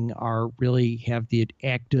of thing really have the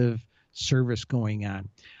active service going on.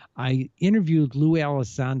 I interviewed Lou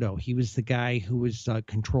Elizondo. He was the guy who was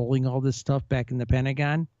controlling all this stuff back in the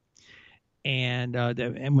Pentagon. And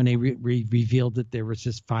when they revealed that there was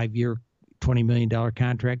this 5-year, $20 million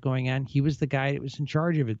contract going on, he was the guy that was in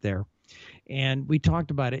charge of it there. And we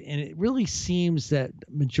talked about it, and it really seems that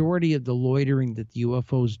majority of the loitering that the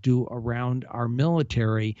UFOs do around our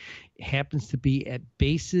military happens to be at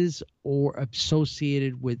bases or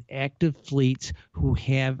associated with active fleets who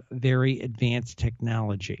have very advanced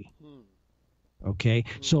technology. Okay,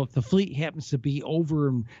 so if the fleet happens to be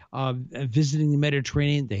over visiting the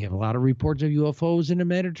Mediterranean, they have a lot of reports of UFOs in the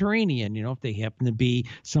Mediterranean. You know, if they happen to be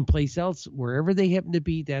someplace else, wherever they happen to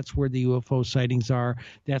be, that's where the UFO sightings are.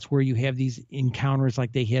 That's where you have these encounters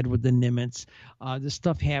like they had with the Nimitz. This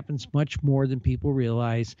stuff happens much more than people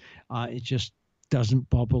realize. It just doesn't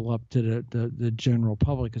bubble up to the general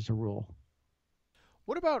public as a rule.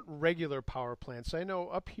 What about regular power plants? I know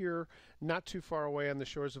up here, not too far away on the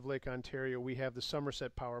shores of Lake Ontario, we have the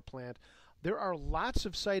Somerset Power Plant. There are lots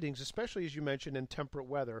of sightings, especially as you mentioned in temperate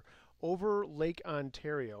weather, over Lake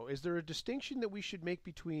Ontario. Is there a distinction that we should make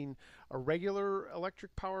between a regular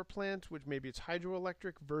electric power plant, which maybe it's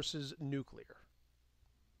hydroelectric, versus nuclear?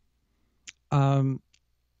 Well,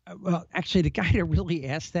 actually, the guy that really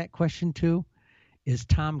asked that question to is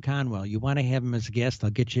Tom Conwell. You want to have him as a guest,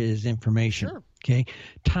 I'll get you his information. Sure. Okay.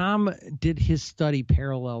 Tom did his study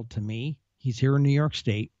parallel to me. He's here in New York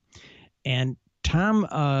State. And Tom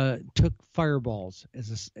took fireballs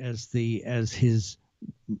as his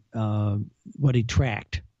what he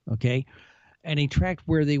tracked. Okay. And he tracked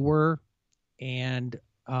where they were, and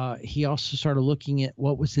he also started looking at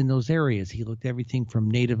what was in those areas. He looked at everything from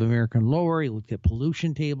Native American lore. He looked at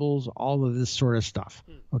pollution tables, all of this sort of stuff.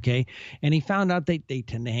 Okay. And he found out they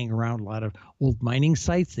tend to hang around a lot of old mining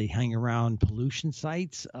sites. They hang around pollution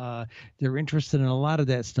sites. They're interested in a lot of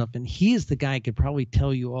that stuff. And he is the guy who could probably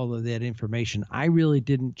tell you all of that information. I really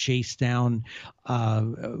didn't chase down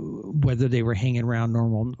whether they were hanging around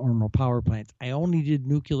normal power plants. I only did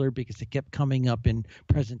nuclear because it kept coming up in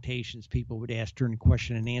presentations. People would ask during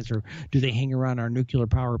question and answer, do they hang around our nuclear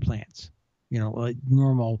power plants? You know, like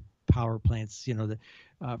normal power plants, you know,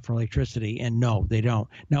 for electricity. And no, they don't.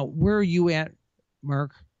 Now, where are you at,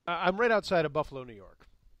 Mark? I'm right outside of Buffalo, New York.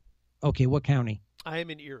 Okay, what county? I am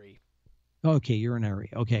in Erie. Okay, you're in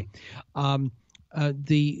Erie. Okay.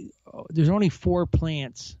 There's only 4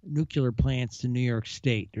 plants, nuclear plants in New York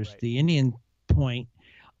State. There's the Indian Point,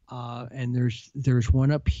 and there's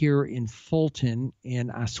one up here in Fulton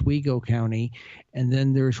in Oswego County, and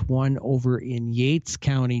then there's one over in Yates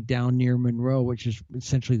County down near Monroe, which is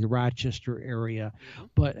essentially the Rochester area.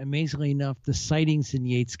 But amazingly enough, the sightings in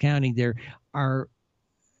Yates County there are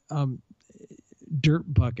dirt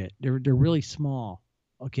bucket. They're really small,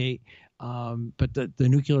 okay, but the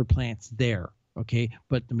nuclear plant's there. Okay,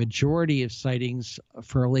 but the majority of sightings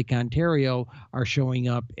for Lake Ontario are showing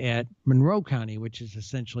up at Monroe County, which is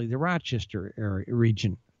essentially the Rochester area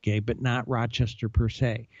region. Okay, but not Rochester per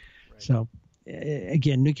se. Right. So,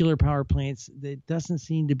 again, nuclear power plants, there doesn't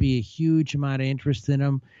seem to be a huge amount of interest in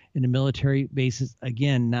them. In the military bases,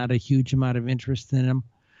 again, not a huge amount of interest in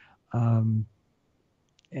them.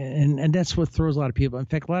 And that's what throws a lot of people. In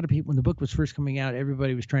fact, a lot of people, when the book was first coming out,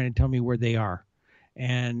 everybody was trying to tell me where they are.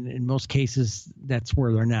 And in most cases, that's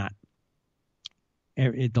where they're not.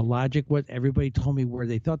 The logic was everybody told me where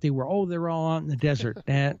they thought they were. Oh, they're all out in the desert.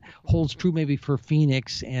 That holds true maybe for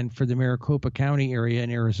Phoenix and for the Maricopa County area in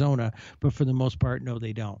Arizona, but for the most part, no,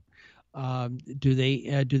 they don't. Do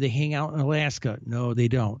they hang out in Alaska? No, they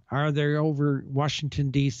don't. Are they over Washington,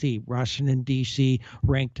 D.C.? Washington, D.C.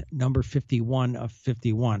 ranked number 51 of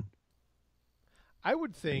 51. I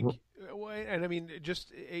would think, and I mean,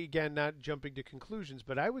 just again, not jumping to conclusions,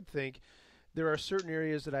 but I would think there are certain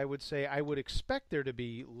areas that I would say I would expect there to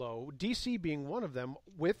be low, D.C. being one of them,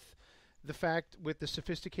 with the fact, with the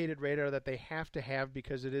sophisticated radar that they have to have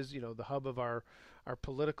because it is, you know, the hub of our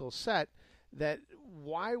political set, that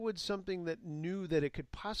why would something that knew that it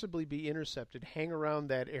could possibly be intercepted hang around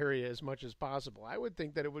that area as much as possible? I would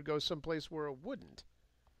think that it would go someplace where it wouldn't.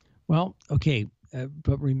 Well, okay,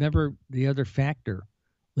 but remember the other factor,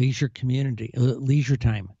 leisure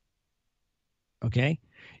time. Okay?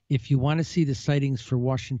 If you want to see the sightings for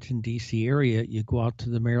Washington, D.C. area, you go out to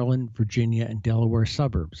the Maryland, Virginia, and Delaware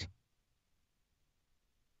suburbs.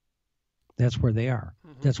 That's where they are.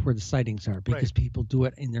 Mm-hmm. That's where the sightings are because people do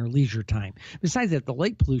it in their leisure time. Besides that, the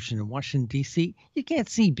light pollution in Washington, D.C., you can't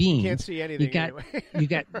see beams. You can't see anything anyway.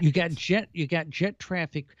 you got jet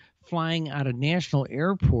traffic flying out of National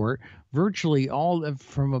Airport virtually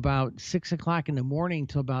from about 6 o'clock in the morning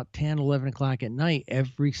till about 10, 11 o'clock at night.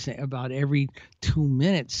 About every 2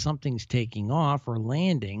 minutes, something's taking off or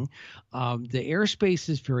landing. The airspace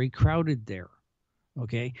is very crowded there.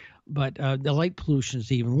 Okay, but the light pollution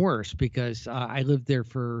is even worse because I lived there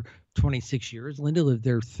for 26 years. Linda lived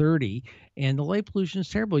there 30, and the light pollution is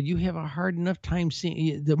terrible. You have a hard enough time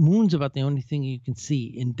seeing the moon's about the only thing you can see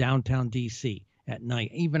in downtown D.C. at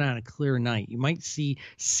night, even on a clear night. You might see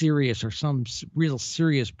Sirius or some real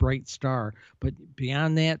serious bright star, but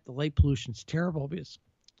beyond that, the light pollution is terrible because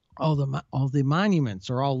all the monuments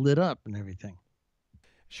are all lit up and everything.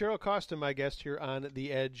 Cheryl Costa, my guest here on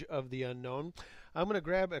The Edge of the Unknown. I'm going to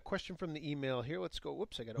grab a question from the email here. Let's go.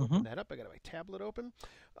 Whoops, I got to open that up. I got my tablet open.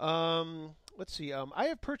 Let's see. I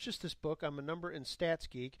have purchased this book. I'm a number and stats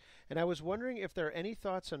geek, and I was wondering if there are any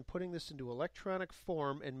thoughts on putting this into electronic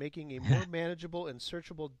form and making a more manageable and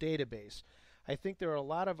searchable database. I think there are a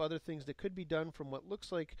lot of other things that could be done from what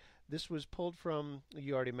looks like this was pulled from.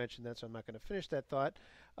 You already mentioned that, so I'm not going to finish that thought.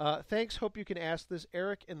 Thanks. Hope you can ask this.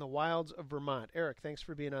 Eric in the wilds of Vermont. Eric, thanks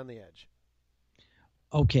for being on the edge.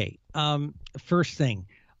 Okay. First thing,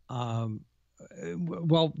 while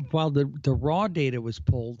the raw data was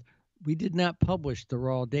pulled, we did not publish the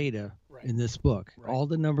raw data in this book. Right. All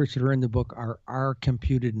the numbers that are in the book are our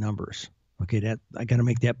computed numbers. Okay, that I got to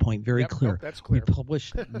make that point very clear. That's clear. We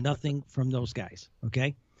published nothing from those guys.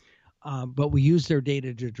 Okay, but we use their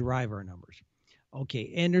data to derive our numbers.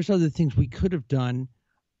 Okay, and there's other things we could have done.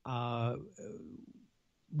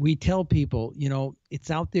 We tell people, it's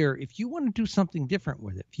out there. If you want to do something different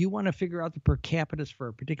with it, if you want to figure out the per capitas for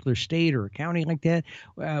a particular state or a county like that,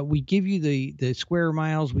 we give you the square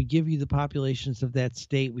miles. We give you the populations of that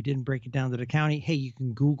state. We didn't break it down to the county. Hey, you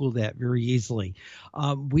can Google that very easily.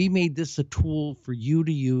 We made this a tool for you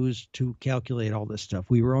to use to calculate all this stuff.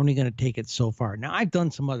 We were only going to take it so far. Now, I've done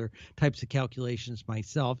some other types of calculations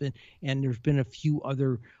myself, and there's been a few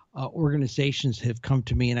other organizations have come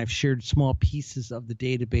to me, and I've shared small pieces of the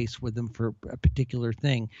database with them for a particular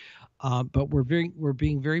thing. But we're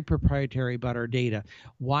being very proprietary about our data.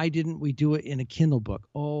 Why didn't we do it in a Kindle book?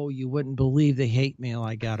 Oh, you wouldn't believe the hate mail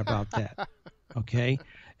I got about that. Okay.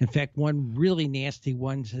 In fact, one really nasty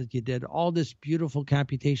one says you did all this beautiful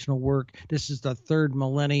computational work. This is the third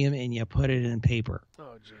millennium, and you put it in paper.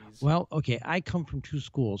 Oh, geez. Well, okay. I come from two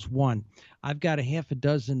schools. One, I've got a half a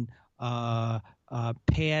dozen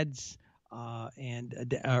pads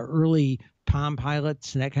and early Palm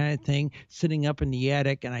Pilots and that kind of thing sitting up in the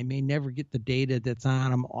attic, and I may never get the data that's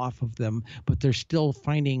on them off of them, but they're still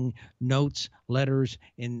finding notes, letters,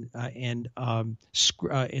 and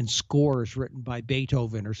scores written by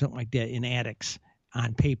Beethoven or something like that in attics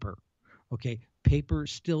on paper. Okay. Paper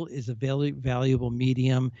still is a very valuable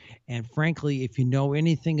medium. And frankly, if you know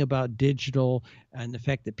anything about digital and the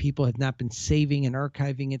fact that people have not been saving and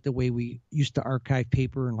archiving it the way we used to archive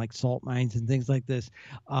paper and like salt mines and things like this,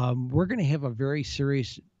 we're going to have a very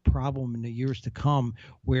serious problem in the years to come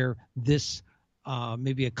where this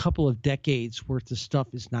maybe a couple of decades worth of stuff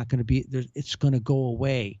is not going to be there. It's going to go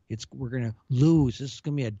away. We're going to lose. This is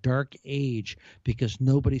going to be a dark age because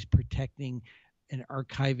nobody's protecting and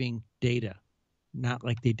archiving data. Not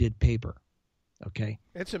like they did paper. Okay.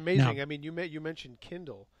 It's amazing. Now, I mean, you mentioned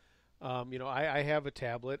Kindle. I have a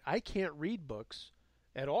tablet. I can't read books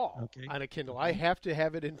at all on a Kindle. I have to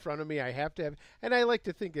have it in front of me. I have to have, and I like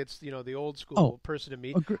to think it's, the old school person in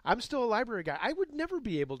me. I'm still a library guy. I would never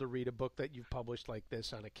be able to read a book that you've published like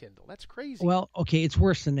this on a Kindle. That's crazy. Well, okay. It's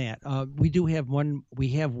worse than that. We have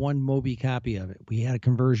one Moby copy of it. We had a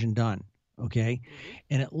conversion done. Okay. Mm-hmm.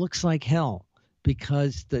 And it looks like hell.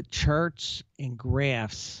 Because the charts and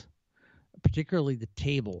graphs, particularly the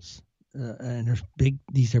tables, and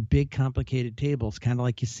these are big, complicated tables, kind of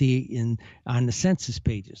like you see on the census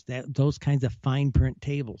pages. Those kinds of fine print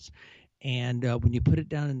tables, and when you put it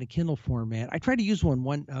down in the Kindle format, I tried to use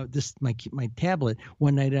my tablet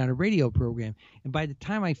one night on a radio program, and by the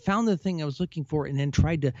time I found the thing I was looking for, and then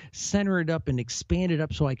tried to center it up and expand it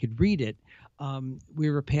up so I could read it, we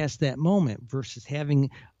were past that moment. Versus having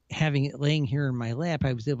it laying here in my lap,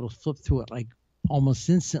 I was able to flip through it like almost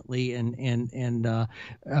instantly and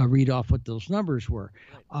read off what those numbers were.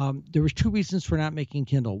 There was two reasons for not making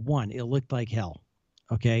Kindle. One, it looked like hell.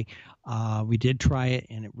 Okay. We did try it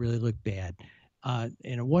and it really looked bad. And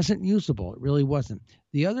it wasn't usable. It really wasn't.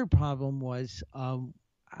 The other problem was,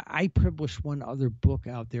 I published one other book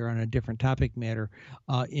out there on a different topic matter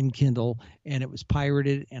in Kindle, and it was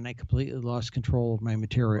pirated, and I completely lost control of my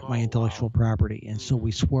material, my intellectual property. And so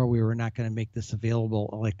we swore we were not going to make this available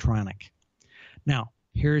electronic. Now,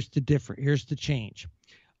 here's the change.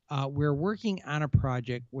 We're working on a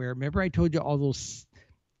project where, remember I told you all those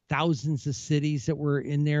thousands of cities that were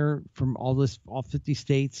in there from all 50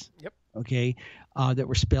 states? Yep. Okay. That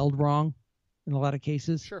were spelled wrong in a lot of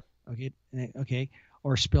cases? Sure. Okay.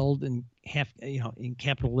 Or spelled in in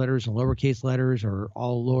capital letters and lowercase letters or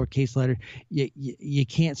all lowercase letters. You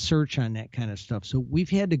can't search on that kind of stuff. So we've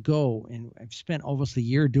had to go, and I've spent almost a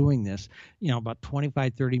year doing this, about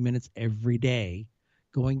 25, 30 minutes every day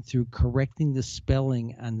going through correcting the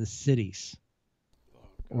spelling on the cities,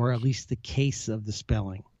 or at least the case of the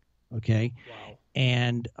spelling. Okay. Wow.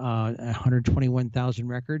 And 121,000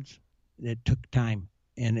 records. That took time.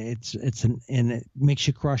 and it makes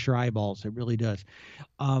you cross your eyeballs. It really does.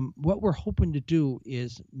 What we're hoping to do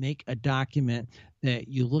is make a document that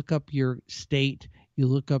you look up your state, you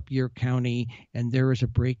look up your county, and there is a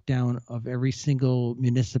breakdown of every single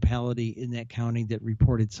municipality in that county that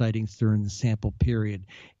reported sightings during the sample period.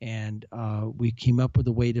 And we came up with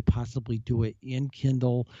a way to possibly do it in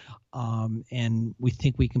Kindle, and we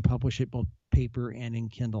think we can publish it both paper and in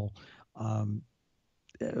Kindle.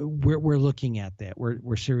 We're looking at that.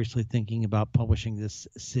 We're seriously thinking about publishing this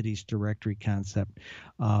cities directory concept,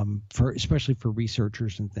 especially for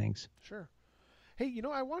researchers and things. Sure. Hey,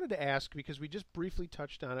 I wanted to ask, because we just briefly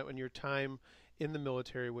touched on it when your time in the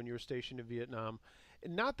military, when you were stationed in Vietnam.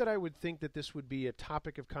 Not that I would think that this would be a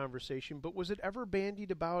topic of conversation, but was it ever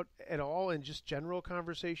bandied about at all in just general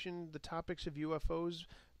conversation, the topics of UFOs,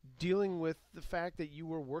 dealing with the fact that you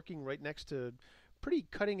were working right next to pretty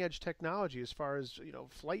cutting-edge technology as far as,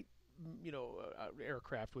 flight,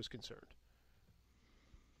 aircraft was concerned?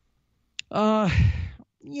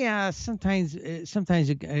 Yeah, sometimes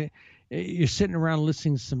you're sitting around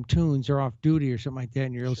listening to some tunes or off duty or something like that,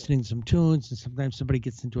 and you're listening to some tunes, and sometimes somebody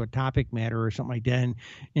gets into a topic matter or something like that,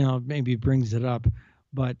 and maybe brings it up.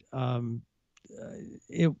 But I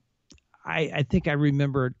think I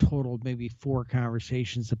remember a total of maybe 4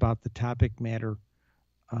 conversations about the topic matter.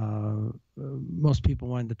 Most people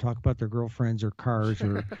wanted to talk about their girlfriends or cars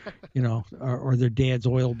or, or their dad's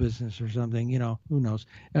oil business or something, who knows.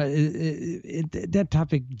 That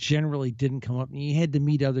topic generally didn't come up, and you had to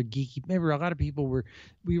meet other geeky. Remember, a lot of people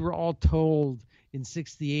we were all told in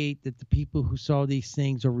 '68 that the people who saw these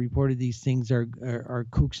things or reported these things are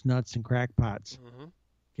kooks, nuts, and crackpots. Mm-hmm.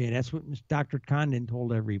 Okay, that's what Dr. Condon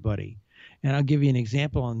told everybody. And I'll give you an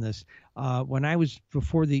example on this. When I was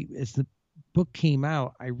as the book came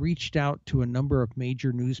out, I reached out to a number of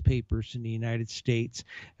major newspapers in the United States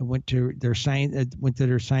and went to their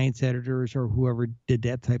science editors or whoever did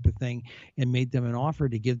that type of thing, and made them an offer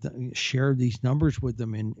to share these numbers with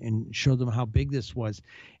them and show them how big this was.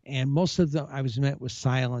 And most of them, I was met with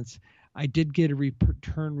silence. I did get a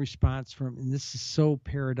return response from, and this is so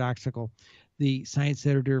paradoxical, the science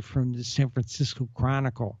editor from the San Francisco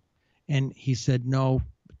Chronicle, and he said, "No,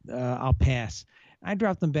 I'll pass." I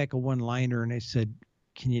dropped them back a one-liner, and I said,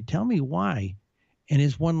 "Can you tell me why?" And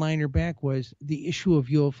his one-liner back was, "The issue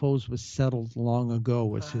of UFOs was settled long ago,"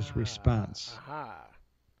 was his response.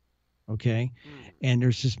 Okay? And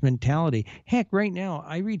there's this mentality. Heck, right now,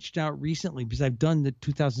 I reached out recently because I've done the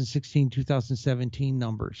 2016, 2017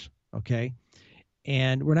 numbers, okay?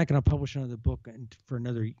 And we're not going to publish another book for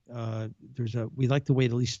another, we like to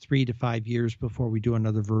wait at least 3 to 5 years before we do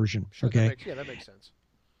another version, sure, okay? That makes sense.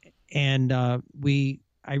 And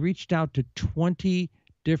I reached out to 20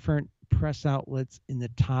 different press outlets in the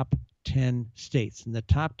top 10 states. And the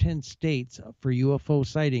top 10 states for UFO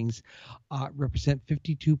sightings represent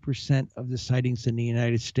 52% of the sightings in the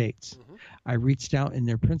United States. Mm-hmm. I reached out in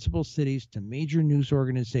their principal cities to major news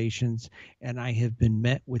organizations, and I have been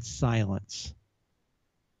met with silence.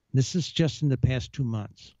 This is just in the past 2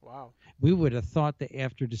 months. Wow. We would have thought that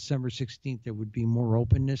after December 16th there would be more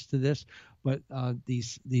openness to this, but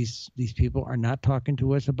these people are not talking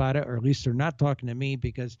to us about it, or at least they're not talking to me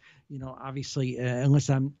because, obviously, unless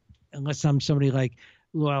I'm somebody like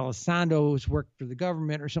Lou Elizondo who's worked for the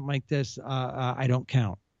government or something like this, I don't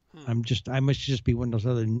count. I must just be one of those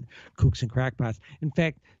other kooks and crackpots. In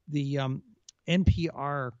fact, the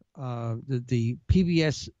NPR, the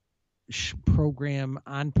PBS program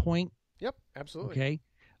On Point. Yep, absolutely.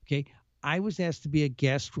 Okay. I was asked to be a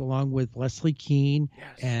guest along with Leslie Keane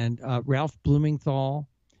and Ralph Blumenthal,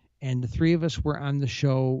 and the 3 of us were on the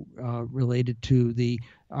show related to the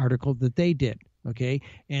article that they did. Okay,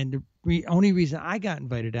 and the only reason I got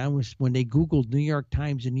invited on was when they Googled New York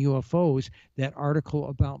Times and UFOs. That article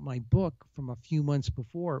about my book from a few months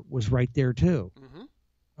before was right there too. Mm-hmm.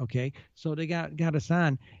 Okay, so they got us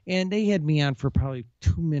on, and they had me on for probably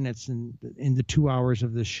 2 minutes in the 2 hours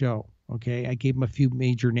of the show. Okay, I gave them a few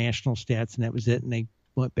major national stats, and that was it. And they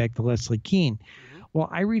went back to Leslie Keane. Mm-hmm. Well,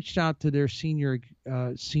 I reached out to their senior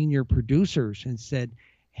producers and said,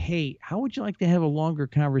 "Hey, how would you like to have a longer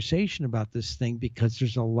conversation about this thing? Because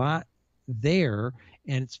there's a lot there,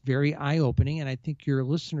 and it's very eye-opening, and I think your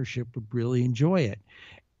listenership would really enjoy it."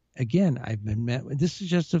 Again, I've been met with, this is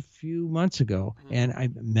just a few months ago, and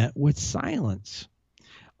I've met with silence.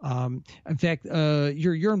 In fact,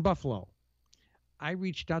 you're in Buffalo. I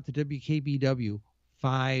reached out to WKBW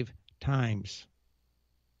 5 times,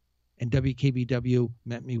 and WKBW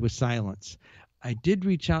met me with silence. I did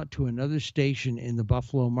reach out to another station in the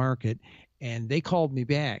Buffalo market, And they called me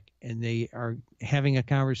back, and they are having a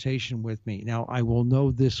conversation with me. Now, I will know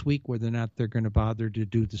this week whether or not they're going to bother to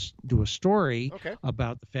do a story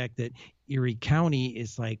about the fact that Erie County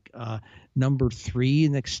is like number 3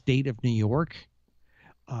 in the state of New York.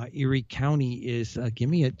 Erie County is give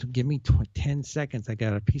me 10 seconds. I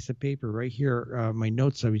got a piece of paper right here, my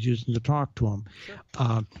notes I was using to talk to them.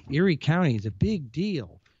 Sure. Erie County is a big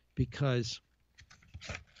deal because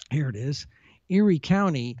here it is. Erie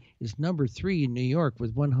County is number 3 in New York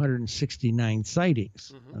with 169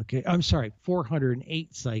 sightings. Mm-hmm. Okay, I'm sorry,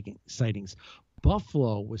 408 sightings.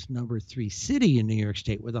 Buffalo was number 3 city in New York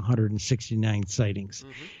State with 169 sightings.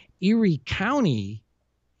 Mm-hmm. Erie County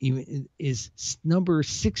is number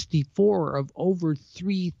 64 of over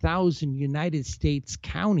 3,000 United States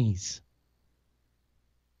counties.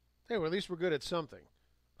 Hey, well, at least we're good at something.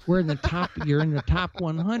 We're in the top. You're in the top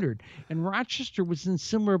 100. And Rochester was in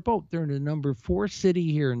similar boat. They're in the number 4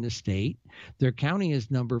 city here in the state. Their county is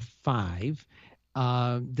number 5.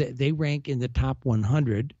 They rank in the top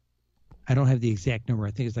 100. I don't have the exact number. I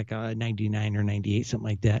think it's like 99 or 98, something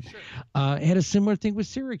like that. Sure. It had a similar thing with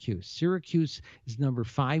Syracuse. Syracuse is number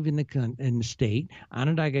 5 in the state.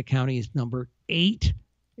 Onondaga County is number 8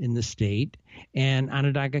 in the state, and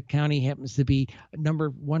Onondaga County happens to be number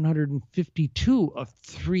 152 of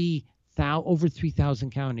over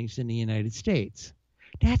 3,000 counties in the United States.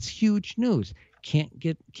 That's huge news. Can't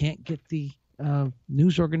get the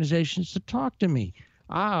news organizations to talk to me.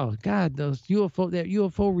 Oh God, that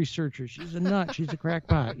UFO researcher, she's a nut. She's a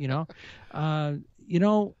crackpot.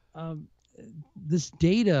 This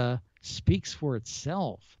data speaks for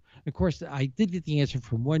itself. Of course, I did get the answer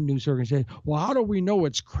from one news organization. Well, how do we know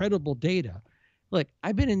it's credible data? Look,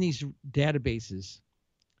 I've been in these databases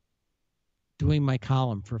doing my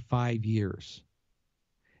column for 5 years.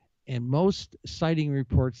 And most sighting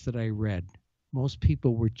reports that I read, most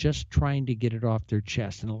people were just trying to get it off their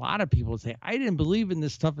chest. And a lot of people say, I didn't believe in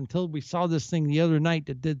this stuff until we saw this thing the other night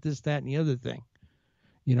that did this, that, and the other thing.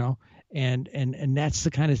 And that's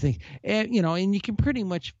the kind of thing. And you can pretty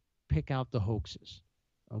much pick out the hoaxes.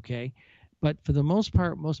 Okay, but for the most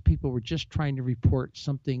part, most people were just trying to report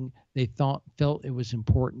something they felt it was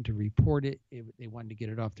important to report it. They wanted to get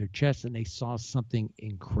it off their chest, and they saw something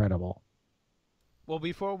incredible. Well,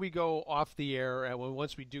 before we go off the air, and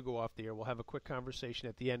once we do go off the air, we'll have a quick conversation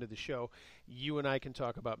at the end of the show. You and I can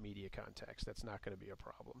talk about media context. That's not going to be a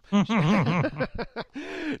problem.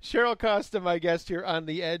 Cheryl Costa, my guest here on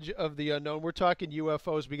The Edge of the Unknown. We're talking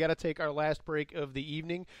UFOs. We got to take our last break of the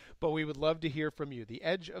evening, but we would love to hear from you. The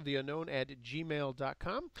Edge of the Unknown at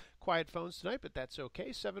gmail.com. Quiet phones tonight, but that's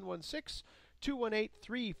okay.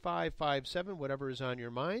 716-218-3557, whatever is on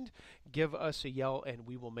your mind. Give us a yell, and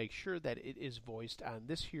we will make sure that it is voiced on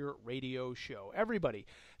this here radio show. Everybody,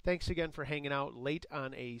 thanks again for hanging out late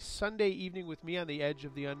on a Sunday evening with me on The Edge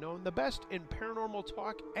of the Unknown, the best in paranormal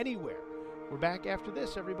talk anywhere. We're back after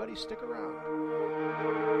this. Everybody, stick around.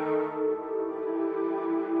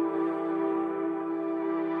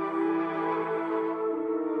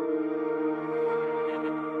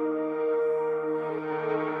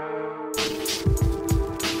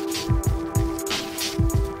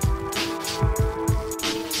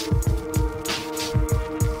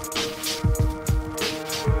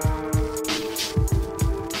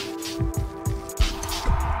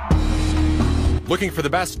 Looking for the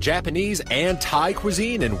best Japanese and Thai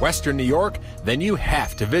cuisine in Western New York? Then you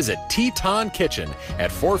have to visit Teton Kitchen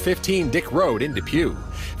at 415 Dick Road in Depew.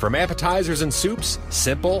 From appetizers and soups,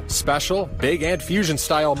 simple, special, big, and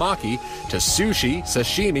fusion-style maki, to sushi,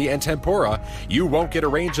 sashimi, and tempura, you won't get a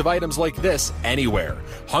range of items like this anywhere.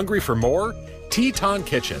 Hungry for more? Teton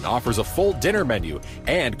Kitchen offers a full dinner menu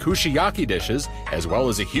and kushiyaki dishes, as well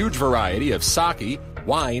as a huge variety of sake,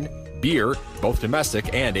 wine, beer, both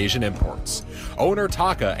domestic and Asian imports. Owner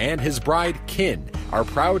Taka and his bride Kin are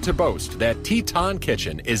proud to boast that Teton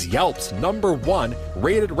Kitchen is Yelp's #1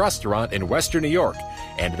 rated restaurant in Western New York,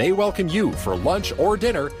 and they welcome you for lunch or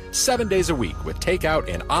dinner 7 days a week with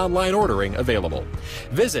takeout and online ordering available.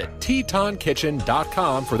 Visit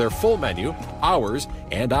TetonKitchen.com for their full menu, hours,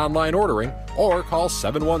 and online ordering, or call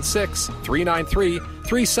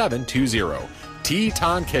 716-393-3720.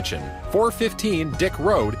 Teton Kitchen, 415 Dick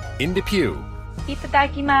Road in Depew.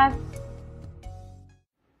 Itadakimasu.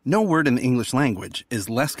 No word in the English language is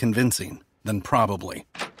less convincing than probably.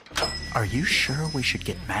 Are you sure we should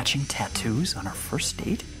get matching tattoos on our first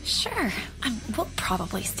date? Sure. We'll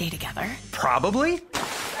probably stay together. Probably?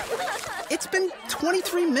 It's been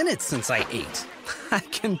 23 minutes since I ate. I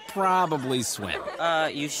can probably swim.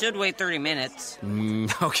 You should wait 30 minutes.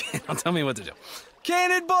 Okay, now tell me what to do.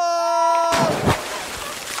 Cannonball!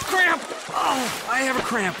 Cramp! Oh, I have a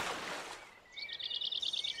cramp.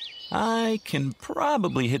 I can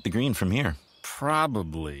probably hit the green from here.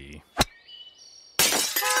 Probably.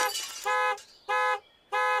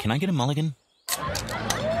 Can I get a mulligan?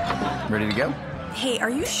 Ready to go? Hey, are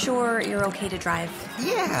you sure you're okay to drive?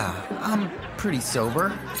 Yeah, I'm pretty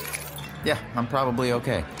sober. Yeah, I'm probably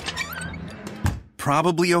okay.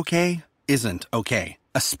 Probably okay isn't okay,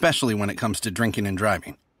 especially when it comes to drinking and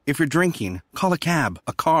driving. If you're drinking, call a cab,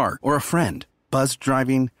 a car, or a friend. Buzzed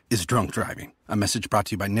driving is drunk driving. A message brought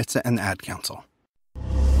to you by NHTSA and the Ad Council.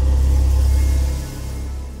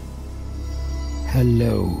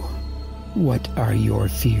 Hello. What are your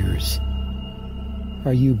fears?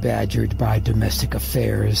 Are you badgered by domestic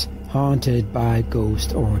affairs, haunted by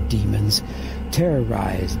ghosts or demons,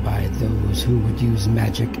 terrorized by those who would use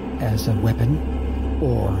magic as a weapon,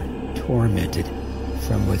 or tormented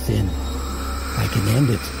from within? I can end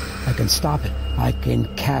it. I can stop it. I can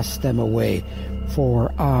cast them away,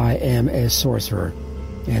 for I am a sorcerer,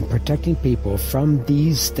 and protecting people from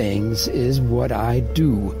these things is what I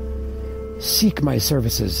do. Seek my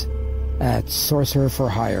services at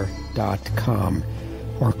sorcererforhire.com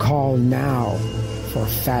or call now for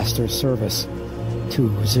faster service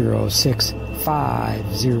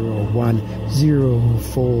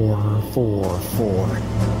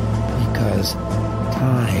 206-501-0444, because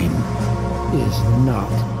time is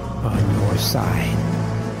not on your side.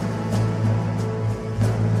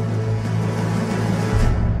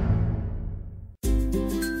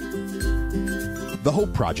 The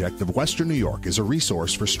Hope Project of Western New York is a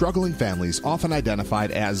resource for struggling families often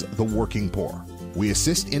identified as the working poor. We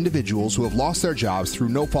assist individuals who have lost their jobs through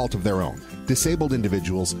no fault of their own, disabled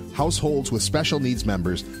individuals, households with special needs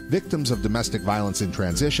members, victims of domestic violence in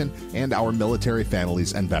transition, and our military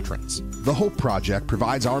families and veterans. The Hope Project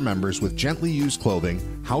provides our members with gently used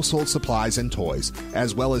clothing, household supplies and toys,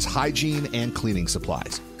 as well as hygiene and cleaning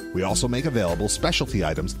supplies. We also make available specialty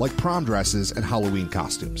items like prom dresses and Halloween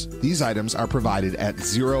costumes. These items are provided at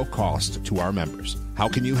zero cost to our members. How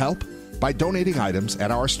can you help? By donating items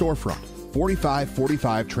at our storefront,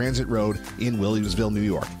 4545 Transit Road in Williamsville, New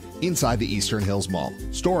York, inside the Eastern Hills Mall.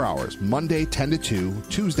 Store hours, Monday 10 to 2,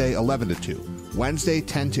 Tuesday 11 to 2, Wednesday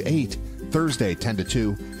 10 to 8, Thursday 10 to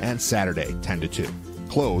 2, and Saturday 10 to 2.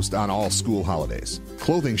 Closed on all school holidays.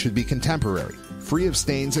 Clothing should be contemporary, free of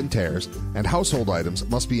stains and tears, and household items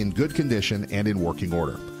must be in good condition and in working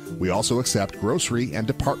order. We also accept grocery and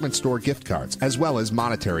department store gift cards, as well as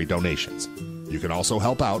monetary donations. You can also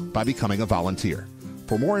help out by becoming a volunteer.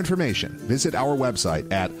 For more information, visit our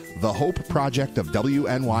website at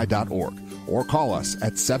thehopeprojectofwny.org or call us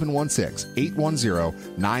at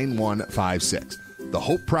 716-810-9156. The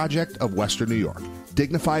Hope Project of Western New York.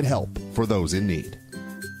 Dignified help for those in need.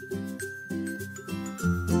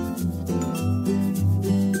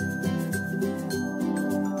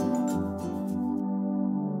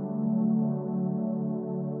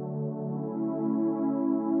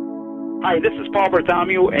 Hi, this is Paul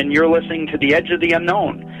Bartholomew, and you're listening to The Edge of the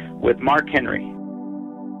Unknown with Mark Henry.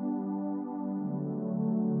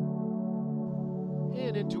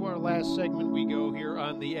 And into our last segment we go here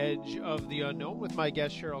on The Edge of the Unknown with my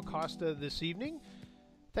guest Cheryl Costa this evening.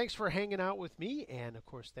 Thanks for hanging out with me, and of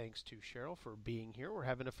course thanks to Cheryl for being here. We're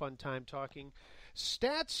having a fun time talking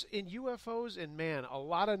stats in UFOs, and man, a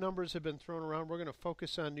lot of numbers have been thrown around. We're going to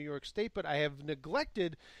focus on New York State, but I have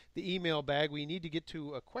neglected the email bag. We need to get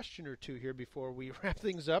to a question or two here before we wrap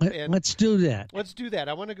things up. Let's do that. Let's do that.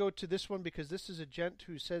 I want to go to this one because this is a gent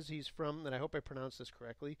who says he's from, and I hope I pronounced this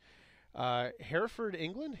correctly, Hereford,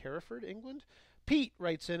 England. Pete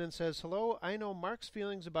writes in and says, hello, I know Mark's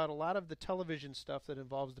feelings about a lot of the television stuff that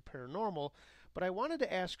involves the paranormal, but I wanted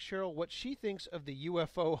to ask Cheryl what she thinks of the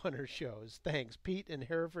UFO Hunter shows. Thanks, Pete in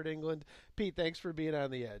Hereford, England. Pete, thanks for being on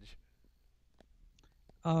The Edge.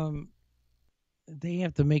 They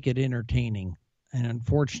have to make it entertaining, and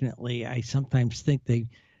unfortunately, I sometimes think they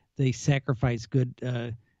sacrifice good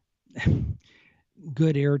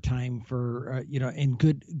airtime for and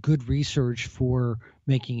good research for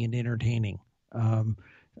making it entertaining.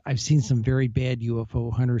 I've seen some very bad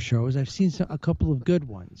UFO hunter shows. I've seen a couple of good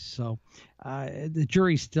ones. So the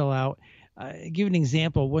jury's still out. Give an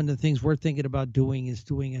example. One of the things we're thinking about doing is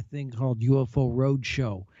doing a thing called UFO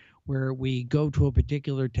Roadshow, where we go to a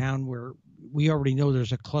particular town where we already know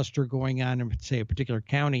there's a cluster going on in, say, a particular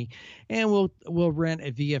county, and we'll rent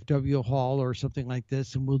a VFW hall or something like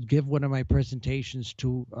this, and we'll give one of my presentations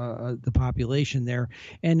to the population there,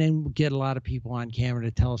 and then get a lot of people on camera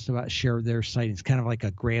to share their sightings, kind of like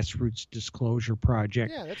a grassroots disclosure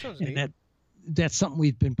project. Yeah, that sounds neat. that's something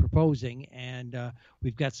we've been proposing, and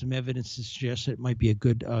we've got some evidence to suggest it might be a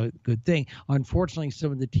good thing. Unfortunately,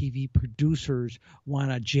 some of the TV producers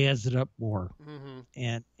want to jazz it up more,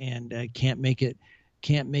 and can't make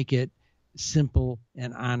it simple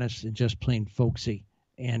and honest and just plain folksy,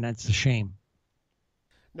 and that's a shame.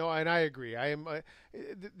 No, and I agree. I am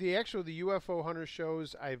the UFO hunter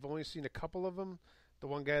shows. I've only seen a couple of them. The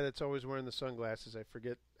one guy that's always wearing the sunglasses, I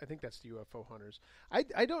forget. I think that's the UFO hunters.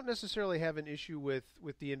 I don't necessarily have an issue with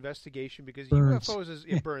the investigation because Burns. UFOs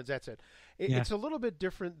it burns. That's it. Yeah. It's a little bit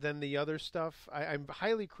different than the other stuff. I'm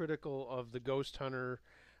highly critical of the ghost hunter.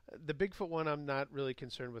 The Bigfoot one, I'm not really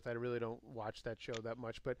concerned with. I really don't watch that show that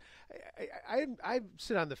much, but I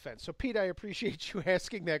sit on the fence. So, Pete, I appreciate you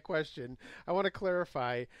asking that question. I want to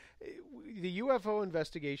clarify the UFO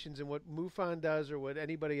investigations and what MUFON does or what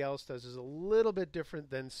anybody else does is a little bit different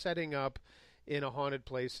than setting up in a haunted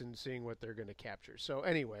place and seeing what they're going to capture. So,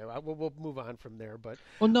 anyway, we'll move on from there. But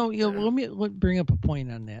let me bring up a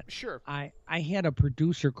point on that. Sure. I had a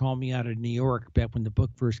producer call me out of New York back when the book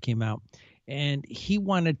first came out. And he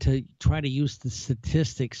wanted to try to use the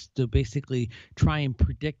statistics to basically try and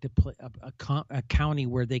predict a county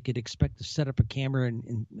where they could expect to set up a camera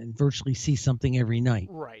and virtually see something every night.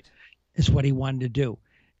 Right. Is what he wanted to do.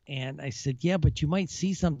 And I said, yeah, but you might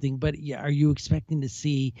see something. But are you expecting to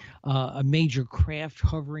see a major craft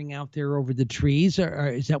hovering out there over the trees? Or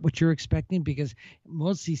is that what you're expecting? Because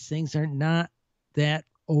most of these things are not that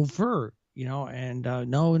overt. And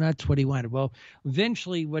no, that's what he wanted. Well,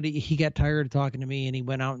 eventually, he got tired of talking to me, and he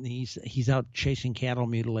went out and he's out chasing cattle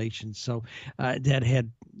mutilations. So that had,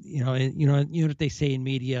 what they say in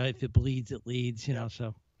media: if it bleeds, it leads.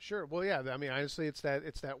 So sure. Well, yeah. I mean, honestly, it's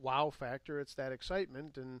that wow factor. It's that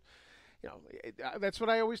excitement, and that's what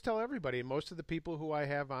I always tell everybody. And most of the people who I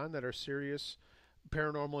have on that are serious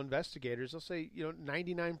paranormal investigators, they'll say,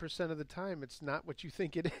 99% of the time it's not what you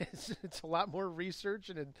think it is. It's a lot more research,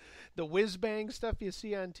 and the whiz bang stuff you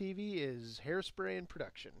see on TV is hairspray and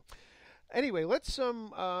production. Anyway, let's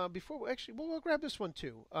we'll grab this one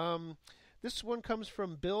too. This one comes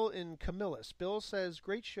from Bill in Camillus. Bill says,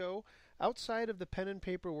 "Great show. Outside of the pen and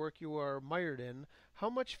paper work you are mired in, how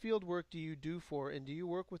much field work do you do for, and do you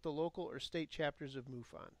work with the local or state chapters of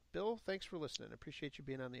MUFON?" Bill, thanks for listening. I appreciate you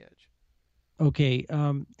being on the edge. Okay.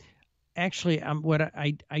 Actually,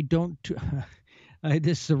 I don't.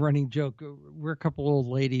 This is a running joke. We're a couple old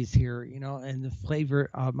ladies here, and the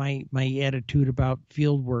flavor, my attitude about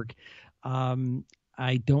field work.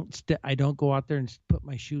 I don't go out there and put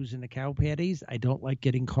my shoes in the cow patties. I don't like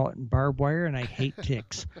getting caught in barbed wire, and I hate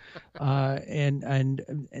ticks. And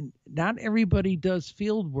not everybody does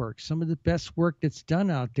field work. Some of the best work that's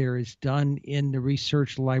done out there is done in the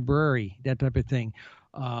research library, that type of thing.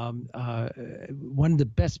 One of the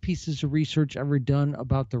best pieces of research ever done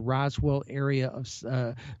about the Roswell area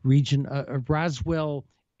of Roswell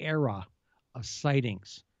era of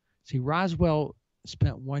sightings. See, Roswell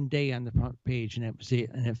spent one day on the front page, and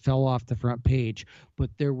it fell off the front page. But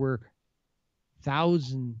there were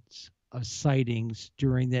thousands of sightings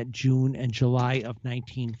during that June and July of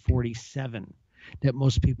 1947 that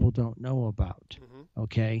most people don't know about.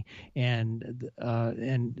 Okay, and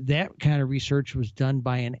that kind of research was done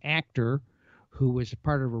by an actor who was a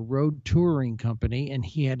part of a road touring company, and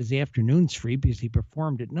he had his afternoons free because he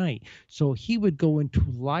performed at night. So he would go into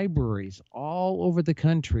libraries all over the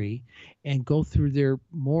country and go through their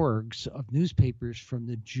morgues of newspapers from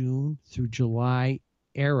the June through July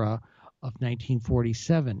era of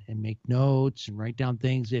 1947 and make notes and write down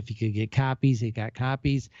things. If he could get copies, he got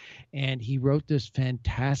copies. And he wrote this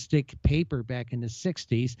fantastic paper back in the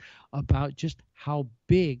 60s about just how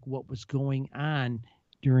big what was going on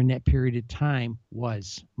during that period of time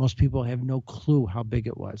was. Most people have no clue how big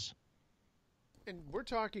it was. And we're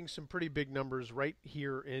talking some pretty big numbers right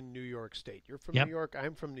here in New York State. You're from Yep. New York.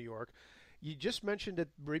 I'm from New York. You just mentioned it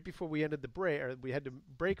right before we ended the break, or we had to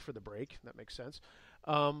break for the break. That makes sense.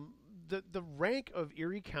 The rank of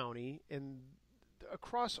Erie County and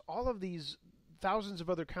across all of these thousands of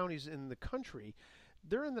other counties in the country,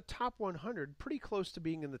 they're in the top 100, pretty close to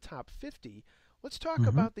being in the top 50. Let's talk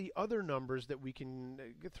about the other numbers that we can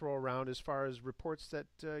throw around as far as reports that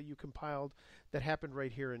you compiled that happened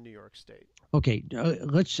right here in New York State. Okay,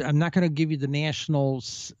 I'm not going to give you the national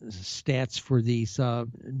stats for these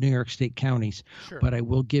New York State counties, but I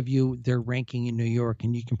will give you their ranking in New York,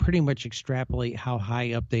 and you can pretty much extrapolate how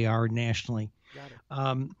high up they are nationally.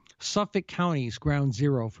 Got it. Suffolk County is ground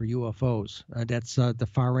zero for UFOs. That's the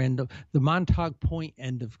far end of the Montauk Point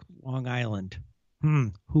end of Long Island.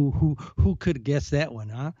 Who could guess that one,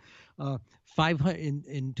 huh? 500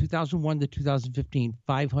 in 2001 to 2015,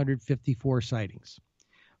 554 sightings.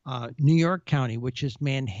 New York County, which is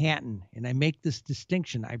Manhattan, and I make this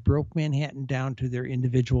distinction. I broke Manhattan down to their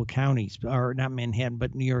individual counties, or not Manhattan,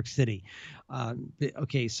 but New York City.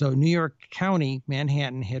 Okay, so New York County,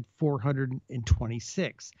 Manhattan had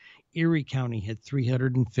 426. Erie County had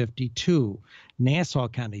 352. Nassau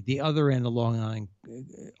County, the other end of Long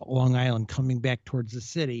Island, coming back towards the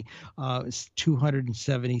city, is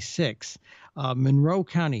 276. Monroe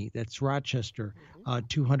County, that's Rochester,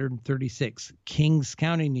 236. Kings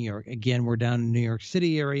County, New York, again, we're down in New York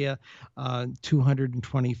City area,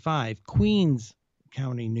 225. Queens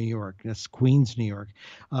County, New York, that's Queens, New York,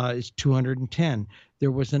 is 210.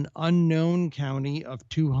 There was an unknown county of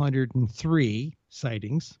 203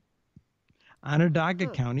 sightings. Onondaga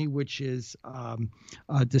County, which is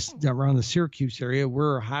this around the Syracuse area,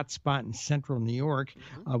 we're a hot spot in central New York.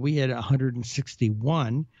 We had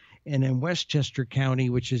 161. And in Westchester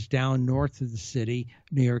County, which is down north of the city,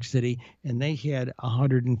 New York City, and they had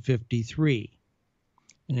 153.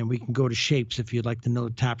 And then we can go to shapes if you'd like to know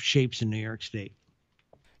the top shapes in New York State.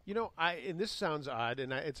 You know, and this sounds odd,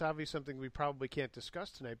 and it's obviously something we probably can't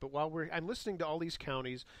discuss tonight, but while I'm listening to all these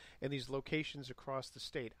counties and these locations across the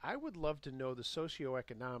state, I would love to know the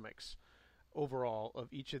socioeconomics overall of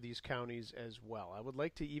each of these counties as well. I would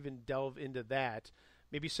like to even delve into that.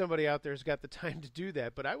 Maybe somebody out there has got the time to do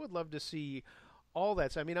that, but I would love to see all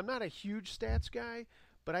that. I mean, I'm not a huge stats guy,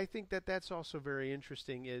 but I think that that's also very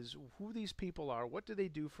interesting, is who these people are, what do they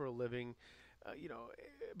do for a living,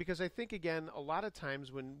 because I think, again, a lot of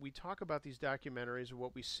times when we talk about these documentaries, or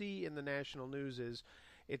what we see in the national news is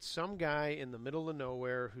it's some guy in the middle of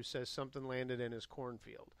nowhere who says something landed in his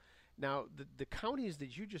cornfield. Now, the counties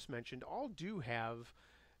that you just mentioned all do have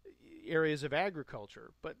areas of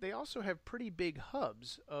agriculture, but they also have pretty big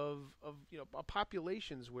hubs of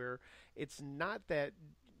populations where it's not that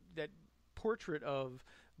portrait of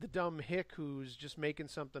the dumb hick who's just making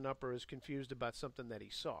something up or is confused about something that he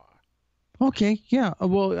saw. Okay, yeah.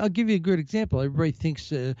 Well, I'll give you a good example. Everybody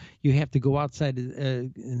thinks you have to go outside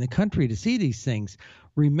in the country to see these things.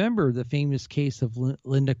 Remember the famous case of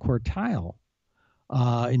Linda Quartile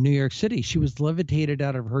in New York City. She was levitated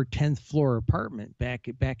out of her 10th floor apartment back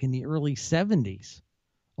in the early 70s,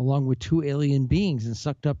 along with two alien beings, and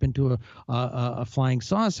sucked up into a flying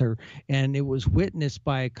saucer. And it was witnessed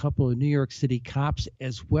by a couple of New York City cops,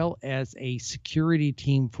 as well as a security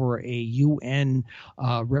team for a UN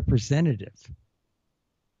representative.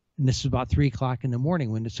 And this was about 3 o'clock in the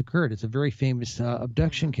morning when this occurred. It's a very famous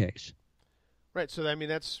abduction case. Right, so I mean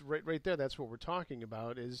that's right there. That's what we're talking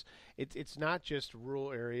about. Is it's not just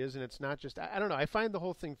rural areas, and it's not just I don't know. I find the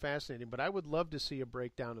whole thing fascinating, but I would love to see a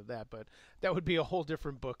breakdown of that. But that would be a whole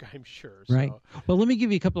different book, I'm sure. Right. So. Well, let me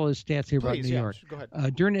give you a couple of stats here about New York. Go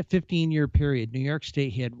ahead. During that 15-year period, New York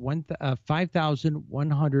State had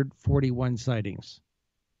 5,141 sightings,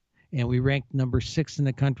 and we ranked number 6 in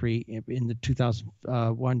the country in the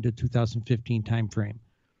 2001 to 2015 time frame.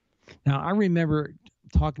 Now, I remember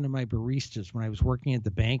talking to my baristas when I was working at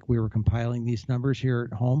the bank. We were compiling these numbers here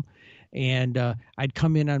at home, and I'd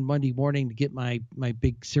come in on Monday morning to get my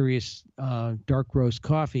big serious dark roast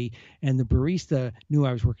coffee, and the barista knew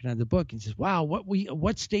I was working on the book and says, "Wow,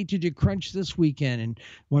 what state did you crunch this weekend?" And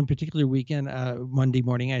one particular weekend, Monday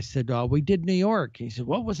morning, I said, "We did New York." He said,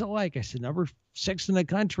 "What was it like?" I said, "Number 6 in the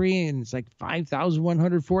country," and it's like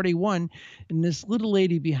 5,141. And this little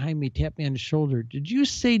lady behind me tapped me on the shoulder. "Did you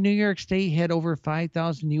say New York State had over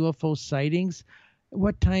 5,000 UFO sightings?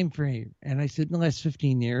 What time frame?" And I said, "In the last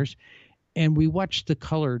 15 years." And we watched the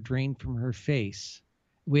color drain from her face.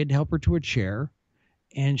 We had to help her to a chair.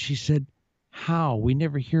 And she said, "How? We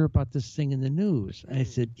never hear about this thing in the news." And I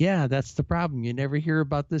said, "Yeah, that's the problem. You never hear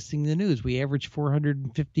about this thing in the news. We average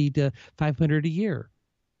 450 to 500 a year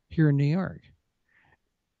here in New York."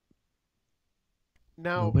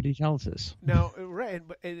 Now, nobody tells us. Now, right,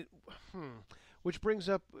 which brings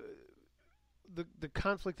up the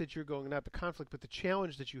conflict that you're going, not the conflict, but the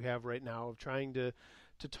challenge that you have right now of trying to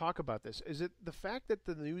talk about this. Is it the fact that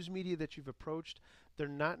the news media that you've approached, they're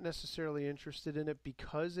not necessarily interested in it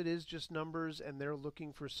because it is just numbers, and they're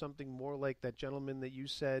looking for something more like that gentleman that you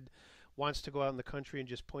said wants to go out in the country and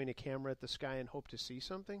just point a camera at the sky and hope to see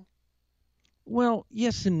something? Well,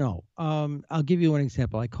 yes and no. I'll give you one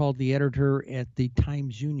example. I called the editor at the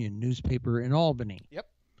Times-Union newspaper in Albany. Yep.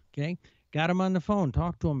 Okay. Got him on the phone,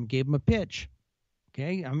 talked to him, gave him a pitch.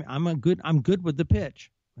 Okay. I'm good with the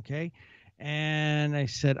pitch. Okay. And I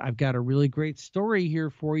said, "I've got a really great story here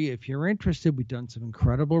for you. If you're interested, we've done some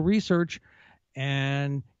incredible research."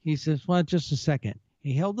 And he says, "Well, just a second."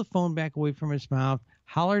 He held the phone back away from his mouth,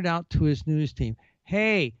 hollered out to his news team,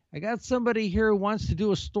 hey, I got somebody here who wants to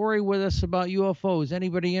do a story with us about UFOs.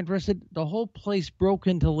 Anybody interested? The whole place broke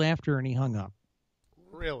into laughter and he hung up.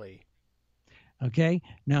 Really? Okay.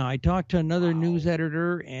 Now, I talked to another news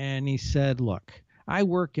editor and he said, look, I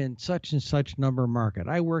work in such and such number market.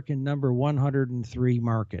 I work in number 103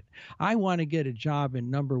 market. I want to get a job in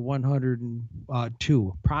number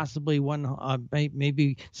 102, possibly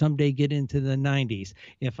maybe someday get into the 90s.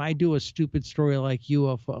 If I do a stupid story like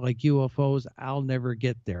UFOs, I'll never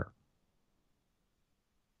get there.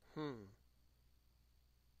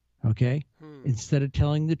 Okay. Instead of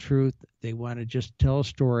telling the truth, they want to just tell a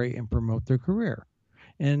story and promote their career.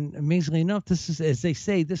 And amazingly enough, this is, as they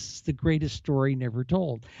say, this is the greatest story never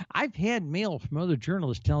told. I've had mail from other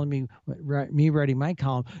journalists telling me, me writing my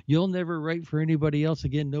column, you'll never write for anybody else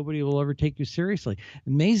again. Nobody will ever take you seriously.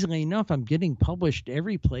 Amazingly enough, I'm getting published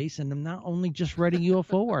every place, and I'm not only just writing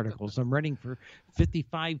UFO articles. I'm writing for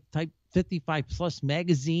 55 plus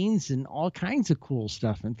magazines and all kinds of cool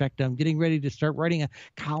stuff. In fact, I'm getting ready to start writing a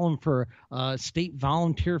column for State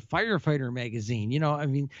Volunteer Firefighter magazine.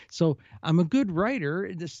 So I'm a good writer.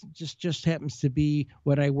 This just happens to be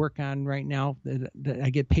what I work on right now that I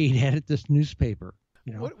get paid at this newspaper.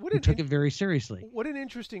 We took it very seriously. What an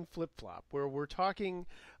interesting flip-flop, where we're talking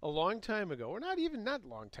a long time ago, or not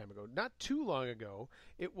too long ago,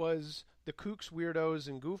 it was the kooks, weirdos,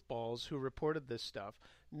 and goofballs who reported this stuff.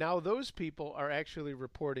 Now those people are actually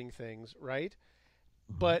reporting things, right?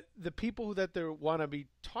 But the people that they want to be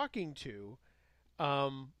talking to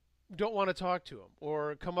don't want to talk to them,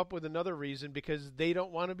 or come up with another reason because they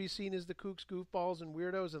don't want to be seen as the kooks, goofballs, and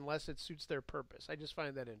weirdos unless it suits their purpose. I just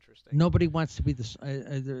find that interesting. Nobody wants to be there's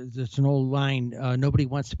an old line, nobody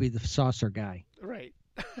wants to be the saucer guy. Right.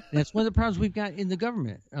 That's one of the problems we've got in the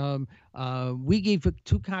government. We gave a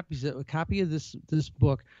copy of this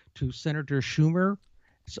book to Senator Schumer's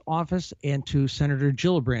office and to Senator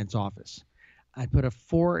Gillibrand's office. I put a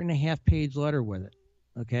 4.5-page letter with it,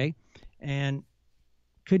 okay, and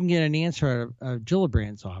couldn't get an answer out of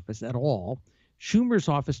Gillibrand's office at all. Schumer's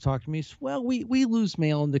office talked to me. Said, well, we lose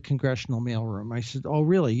mail in the congressional mailroom. I said, oh,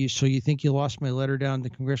 really? So you think you lost my letter down in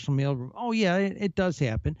the congressional mailroom? Oh, yeah, it does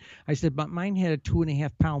happen. I said, but mine had a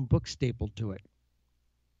 2.5-pound book stapled to it.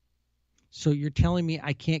 So you're telling me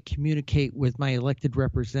I can't communicate with my elected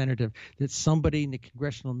representative, that somebody in the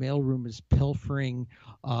congressional mailroom is pilfering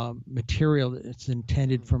material that's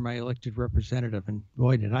intended for my elected representative? And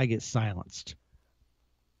boy, did I get silenced.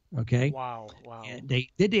 Okay. Wow. And they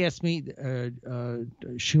did ask me,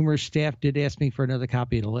 Schumer's staff did ask me for another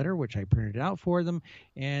copy of the letter, which I printed out for them.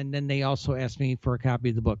 And then they also asked me for a copy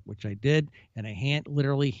of the book, which I did. And I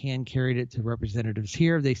literally hand carried it to representatives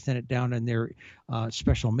here. They sent it down in their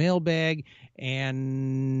special mail bag. And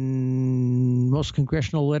most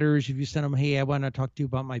congressional letters, if you send them, hey, I want to talk to you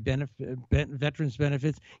about my veterans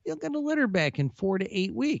benefits, you'll get a letter back in 4 to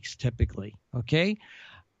 8 weeks, typically. Okay.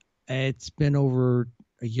 It's been over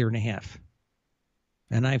a year and a half.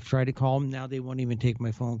 And I've tried to call them. Now they won't even take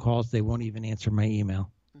my phone calls. They won't even answer my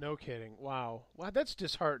email. No kidding. Wow. That's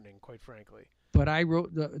disheartening, quite frankly. But I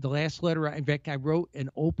wrote the last letter. In fact, I wrote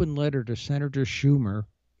an open letter to Senator Schumer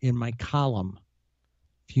in my column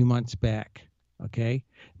a few months back. Okay.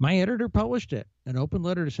 My editor published it, an open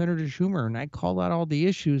letter to Senator Schumer. And I called out all the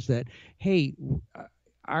issues that, hey,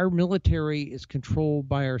 our military is controlled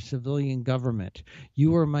by our civilian government.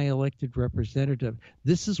 You are my elected representative.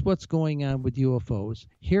 This is what's going on with UFOs.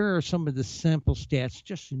 Here are some of the simple stats,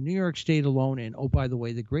 just in New York State alone, and, oh, by the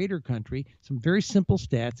way, the greater country, some very simple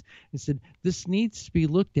stats. And said, this needs to be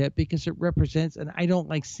looked at because it represents, and I don't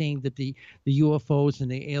like saying that the UFOs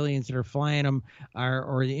and the aliens that are flying them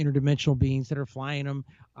or the interdimensional beings that are flying them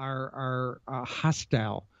are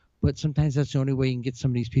hostile. But sometimes that's the only way you can get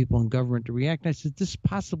some of these people in government to react. And I said, this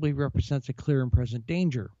possibly represents a clear and present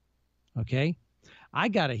danger. Okay? I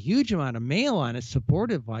got a huge amount of mail on it,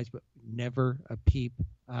 supportive-wise, but never a peep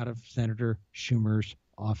out of Senator Schumer's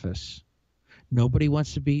office. Nobody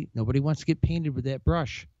wants to get painted with that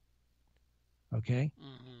brush. Okay?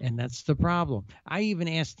 Mm-hmm. And that's the problem. I even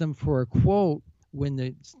asked them for a quote when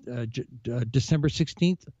the December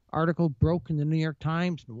 16th article broke in the New York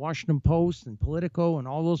Times and Washington Post and Politico and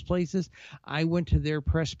all those places. I went to their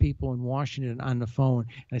press people in Washington on the phone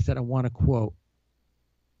and I said, I want a quote.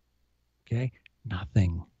 Okay?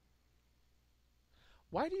 Nothing.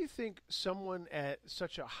 Why do you think someone at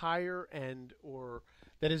such a higher end, or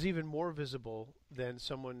that is even more visible than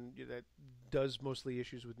someone that does mostly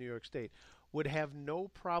issues with New York State, would have no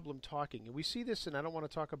problem talking? And we see this, and I don't want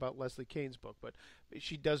to talk about Leslie Kane's book, but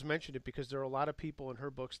she does mention it because there are a lot of people in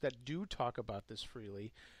her books that do talk about this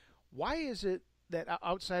freely. Why is it that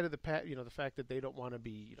outside of the fact that they don't want to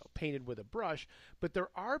be painted with a brush, but there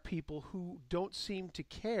are people who don't seem to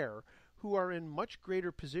care, who are in much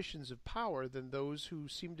greater positions of power than those who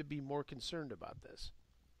seem to be more concerned about this.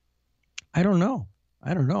 I don't know.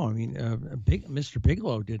 I mean, Mr.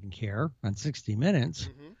 Bigelow didn't care on 60 Minutes.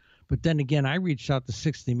 Mm-hmm. But then again, I reached out to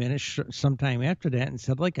 60 Minutes sometime after that and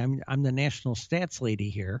said, look, I'm the national stats lady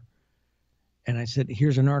here. And I said,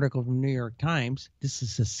 here's an article from the New York Times. This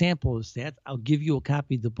is a sample of stats. I'll give you a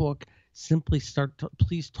copy of the book. Simply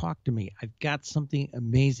please talk to me. I've got something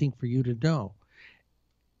amazing for you to know.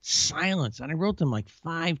 Silence. And I wrote them like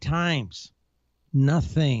 5 times.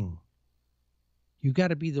 Nothing. You got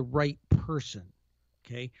to be the right person.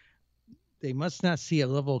 Okay. They must not see a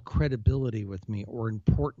level of credibility with me or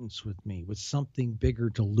importance with me, with something bigger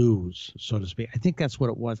to lose, so to speak. I think that's what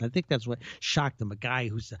it was. I think that's what shocked them. A guy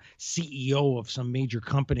who's the CEO of some major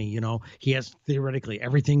company, he has theoretically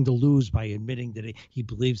everything to lose by admitting that he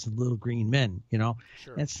believes in little green men,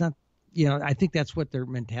 Sure. That's not, I think that's what their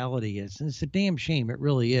mentality is. And it's a damn shame. It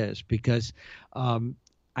really is, because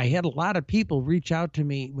I had a lot of people reach out to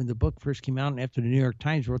me when the book first came out and after the New York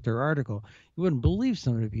Times wrote their article. You wouldn't believe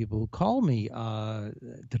some of the people who called me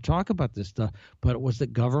to talk about this stuff. But was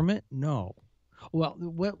it government? No. Well,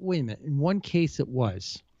 wait a minute. In one case it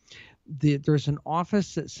was. There's an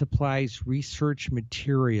office that supplies research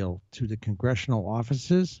material to the congressional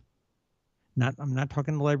offices. I'm not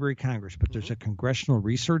talking the Library of Congress, but there's a congressional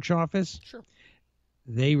research office. Sure.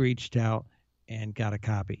 They reached out and got a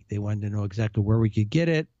copy. They wanted to know exactly where we could get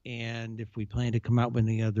it and if we plan to come out with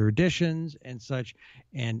any other editions and such.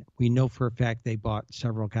 And we know for a fact they bought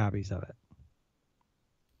several copies of it.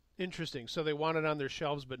 Interesting. So they want it on their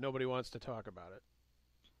shelves, but nobody wants to talk about it.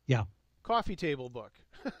 Yeah. Coffee table book.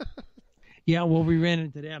 Yeah, well, we ran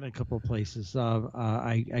into that in a couple of places.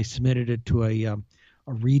 I submitted it to a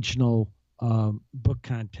regional book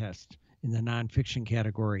contest in the nonfiction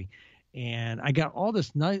category. And I got all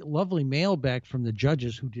this lovely mail back from the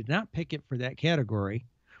judges who did not pick it for that category,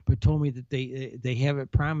 but told me that they have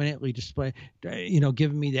it prominently displayed,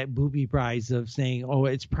 giving me that booby prize of saying, oh,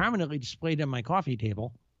 it's prominently displayed on my coffee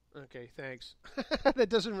table. Okay, thanks. That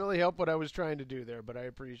doesn't really help what I was trying to do there, but I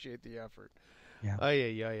appreciate the effort. Yeah.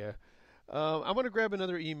 Yeah. I'm going to grab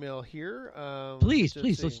another email here. Please,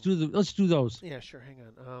 let's do those. Yeah, sure. Hang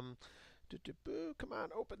on. Come on,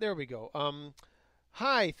 open. There we go.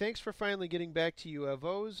 Hi, thanks for finally getting back to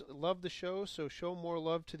UFOs. Love the show, so show more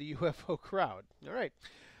love to the UFO crowd. All right.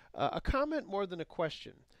 A comment more than a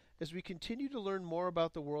question. As we continue to learn more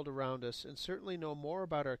about the world around us and certainly know more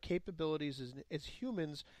about our capabilities as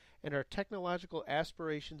humans and our technological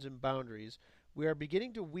aspirations and boundaries, we are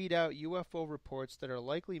beginning to weed out UFO reports that are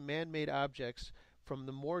likely man-made objects from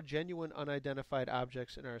the more genuine unidentified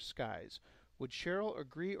objects in our skies. Would Cheryl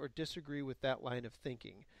agree or disagree with that line of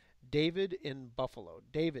thinking? David in Buffalo.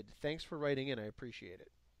 David, thanks for writing in. I appreciate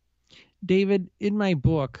it. David, in my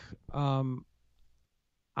book,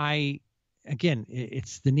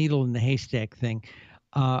 it's the needle in the haystack thing.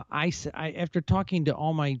 I after talking to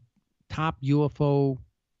all my top UFO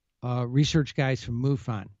research guys from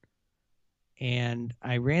MUFON, and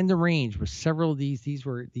I ran the range with several of these. These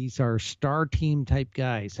are star team type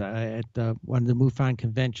guys at one of the MUFON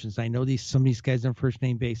conventions. I know some of these guys on a first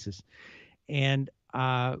name basis, and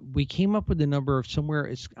we came up with a number of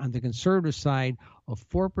somewhere on the conservative side of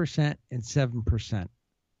 4% and 7%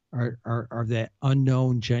 are that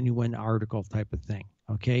unknown genuine article type of thing.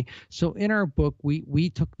 Okay, so in our book we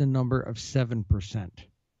took the number of 7%.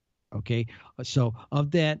 Okay, so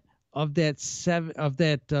of that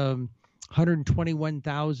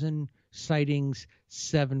 121,000 sightings,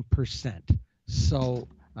 7%. So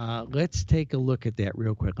let's take a look at that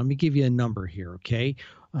real quick. Let me give you a number here. Okay,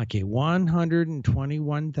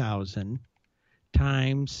 121,000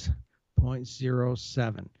 times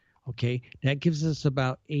 0.07. Okay, that gives us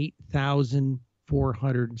about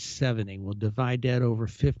 8,470. We'll divide that over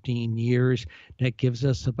 15 years. That gives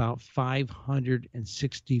us about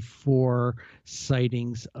 564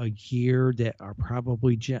 sightings a year that are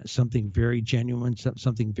probably something very genuine,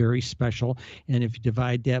 something very special. And if you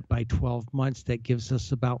divide that by 12 months, that gives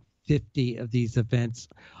us about 50 of these events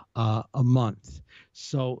a month.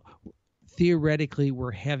 So theoretically,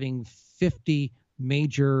 we're having 50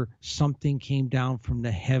 major something came down from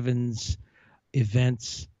the heavens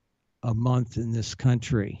events a month in this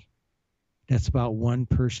country. That's about one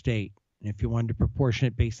per state. And if you wanted to proportion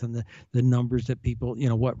it based on the numbers that people,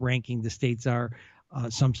 what ranking the states are,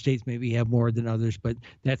 Some states maybe have more than others, but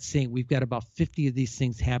that's saying we've got about 50 of these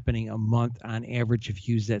things happening a month on average if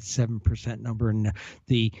you use that 7% number. And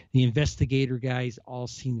the investigator guys all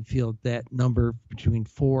seem to feel that number between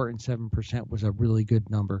 4 and 7% was a really good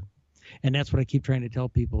number. And that's what I keep trying to tell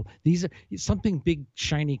people. These are something big,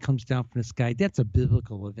 shiny comes down from the sky. That's a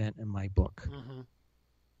biblical event in my book. Mm-hmm.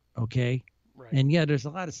 Okay? Right. And yeah, there's a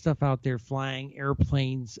lot of stuff out there flying,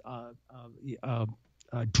 airplanes,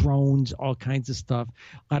 drones, all kinds of stuff,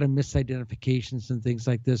 a lot of misidentifications and things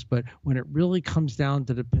like this. But when it really comes down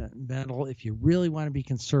to the metal, if you really want to be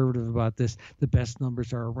conservative about this, the best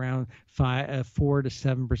numbers are around 4 to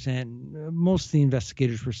 7%. Most of the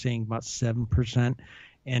investigators were saying about 7%.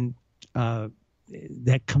 And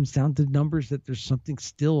that comes down to numbers that there's something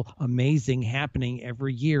still amazing happening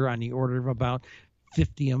every year on the order of about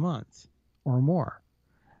 50 a month or more.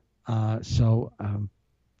 So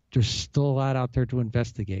there's still a lot out there to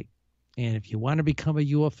investigate. And if you want to become a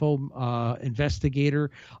UFO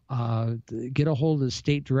investigator, get a hold of the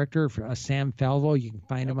state director, Sam Falvo. You can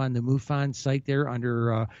find him on the MUFON site there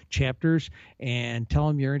under chapters, and tell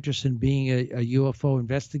him you're interested in being a UFO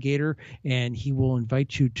investigator, and he will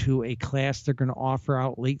invite you to a class they're going to offer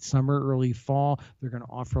out late summer, early fall. They're going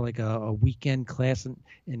to offer like a weekend class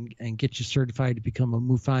and get you certified to become a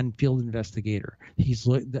MUFON field investigator.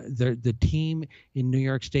 The team in New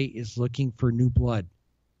York State is looking for new blood.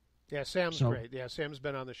 Yeah, Sam's great. Yeah, Sam's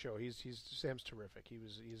been on the show. Sam's terrific.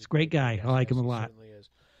 He's a great guy. I like him a lot. Certainly is.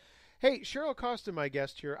 Hey, Cheryl Costa, my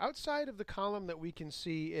guest here. Outside of the column that we can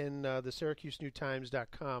see in the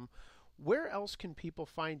SyracuseNewTimes.com, where else can people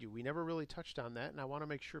find you? We never really touched on that, and I want to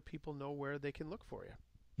make sure people know where they can look for you.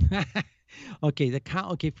 Okay,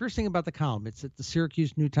 first thing about the column, it's at the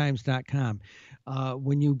SyracuseNewTimes.com.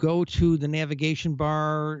 When you go to the navigation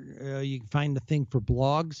bar, you can find the thing for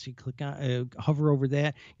blogs. You click on, hover over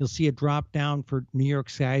that. You'll see a drop down for New York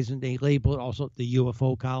skies, and they label it also the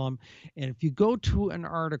UFO column. And if you go to an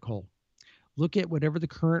article, look at whatever the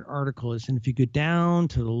current article is, and if you go down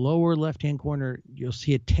to the lower left-hand corner, you'll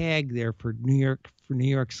see a tag there for New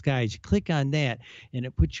York skies. You click on that, and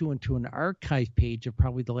it puts you into an archive page of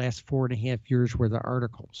probably the last 4.5 years worth of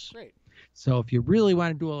articles. Great. So if you really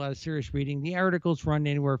want to do a lot of serious reading, the articles run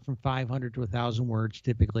anywhere from 500 to 1,000 words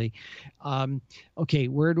typically. Okay,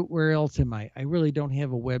 where else am I? I really don't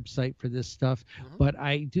have a website for this stuff, but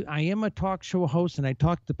I am a talk show host, and I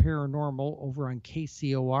talk the paranormal over on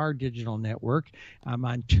KCOR Digital Network. I'm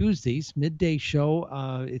on Tuesdays, midday show.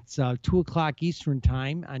 It's 2 o'clock Eastern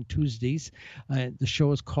time on Tuesdays. The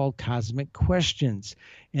show is called Cosmic Questions.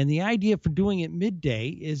 And the idea for doing it midday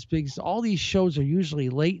is because all these shows are usually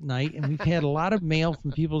late night, and we've had a lot of mail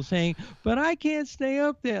from people saying, but I can't stay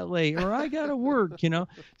up that late, or I got to work,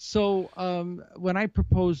 So when I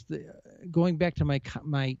proposed going back to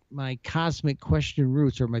my cosmic question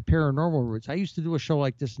roots, or my paranormal roots, I used to do a show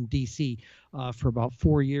like this in D.C. For about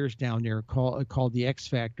 4 years down there called The X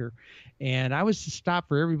Factor. And I was to stop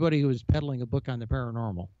for everybody who was peddling a book on the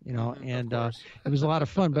paranormal, and it was a lot of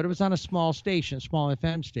fun, but it was on a small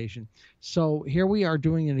FM station. So here we are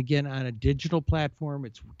doing it again on a digital platform.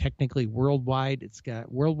 It's technically worldwide. It's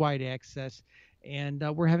got worldwide access. And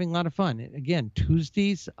we're having a lot of fun. Again,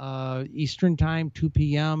 Tuesdays, Eastern time, 2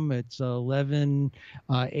 p.m. It's 11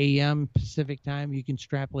 a.m. Pacific time. You can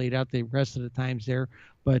extrapolate out the rest of the times there.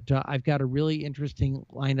 But I've got a really interesting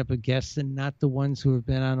lineup of guests, and not the ones who have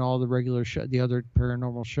been on all the regular the other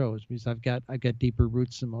paranormal shows, because I've got deeper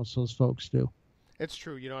roots than most of those folks do. It's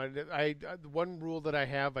true. I one rule that I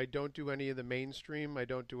have, I don't do any of the mainstream. I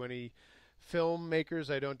don't do any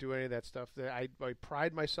filmmakers. I don't do any of that stuff. I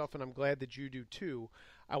pride myself, and I'm glad that you do too.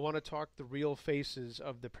 I want to talk the real faces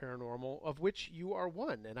of the paranormal, of which you are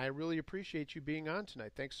one, and I really appreciate you being on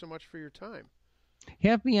tonight. Thanks so much for your time.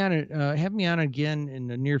 Have me on again in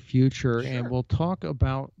the near future, and we'll talk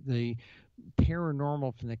about the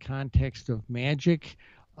paranormal from the context of magic,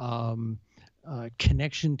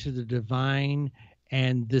 connection to the divine,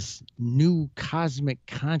 and this new cosmic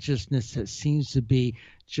consciousness that seems to be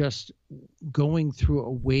just going through a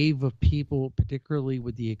wave of people, particularly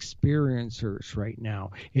with the experiencers right now.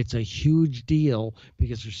 It's a huge deal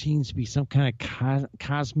because there seems to be some kind of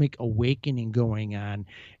cosmic awakening going on.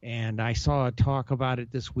 And I saw a talk about it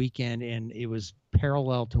this weekend, and it was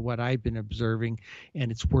parallel to what I've been observing, and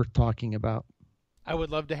it's worth talking about. I would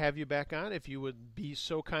love to have you back on if you would be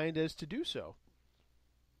so kind as to do so.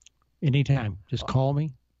 Anytime. Just call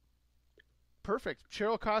me. Perfect.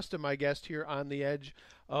 Cheryl Costa, my guest here on The Edge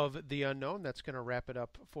of the Unknown. That's going to wrap it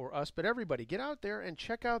up for us. But everybody, get out there and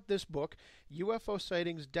check out this book, UFO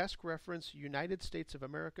Sightings Desk Reference, United States of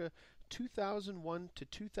America, 2001 to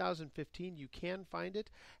 2015. You can find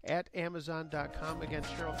it at Amazon.com. Again,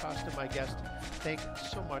 Cheryl Costa, my guest, thanks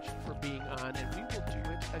so much for being on, and we will do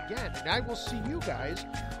it again. And I will see you guys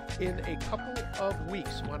in a couple of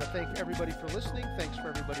weeks. I want to thank everybody for listening. Thanks for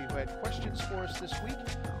everybody who had questions for us this week.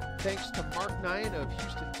 Thanks to Mark Nyan of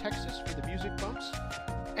Houston, Texas for the music bumps.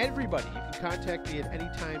 Everybody, you can contact me at any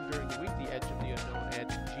time during the week,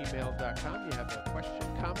 theedgeoftheunknown@gmail.com. You have a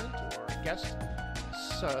question, comment, or guest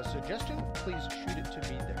suggestion, please shoot it to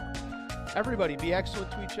me there. Everybody, be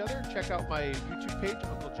excellent to each other. Check out my YouTube page,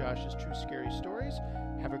 Uncle Josh's True Scary Stories.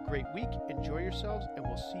 Have a great week. Enjoy yourselves, and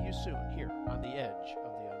we'll see you soon here on The Edge of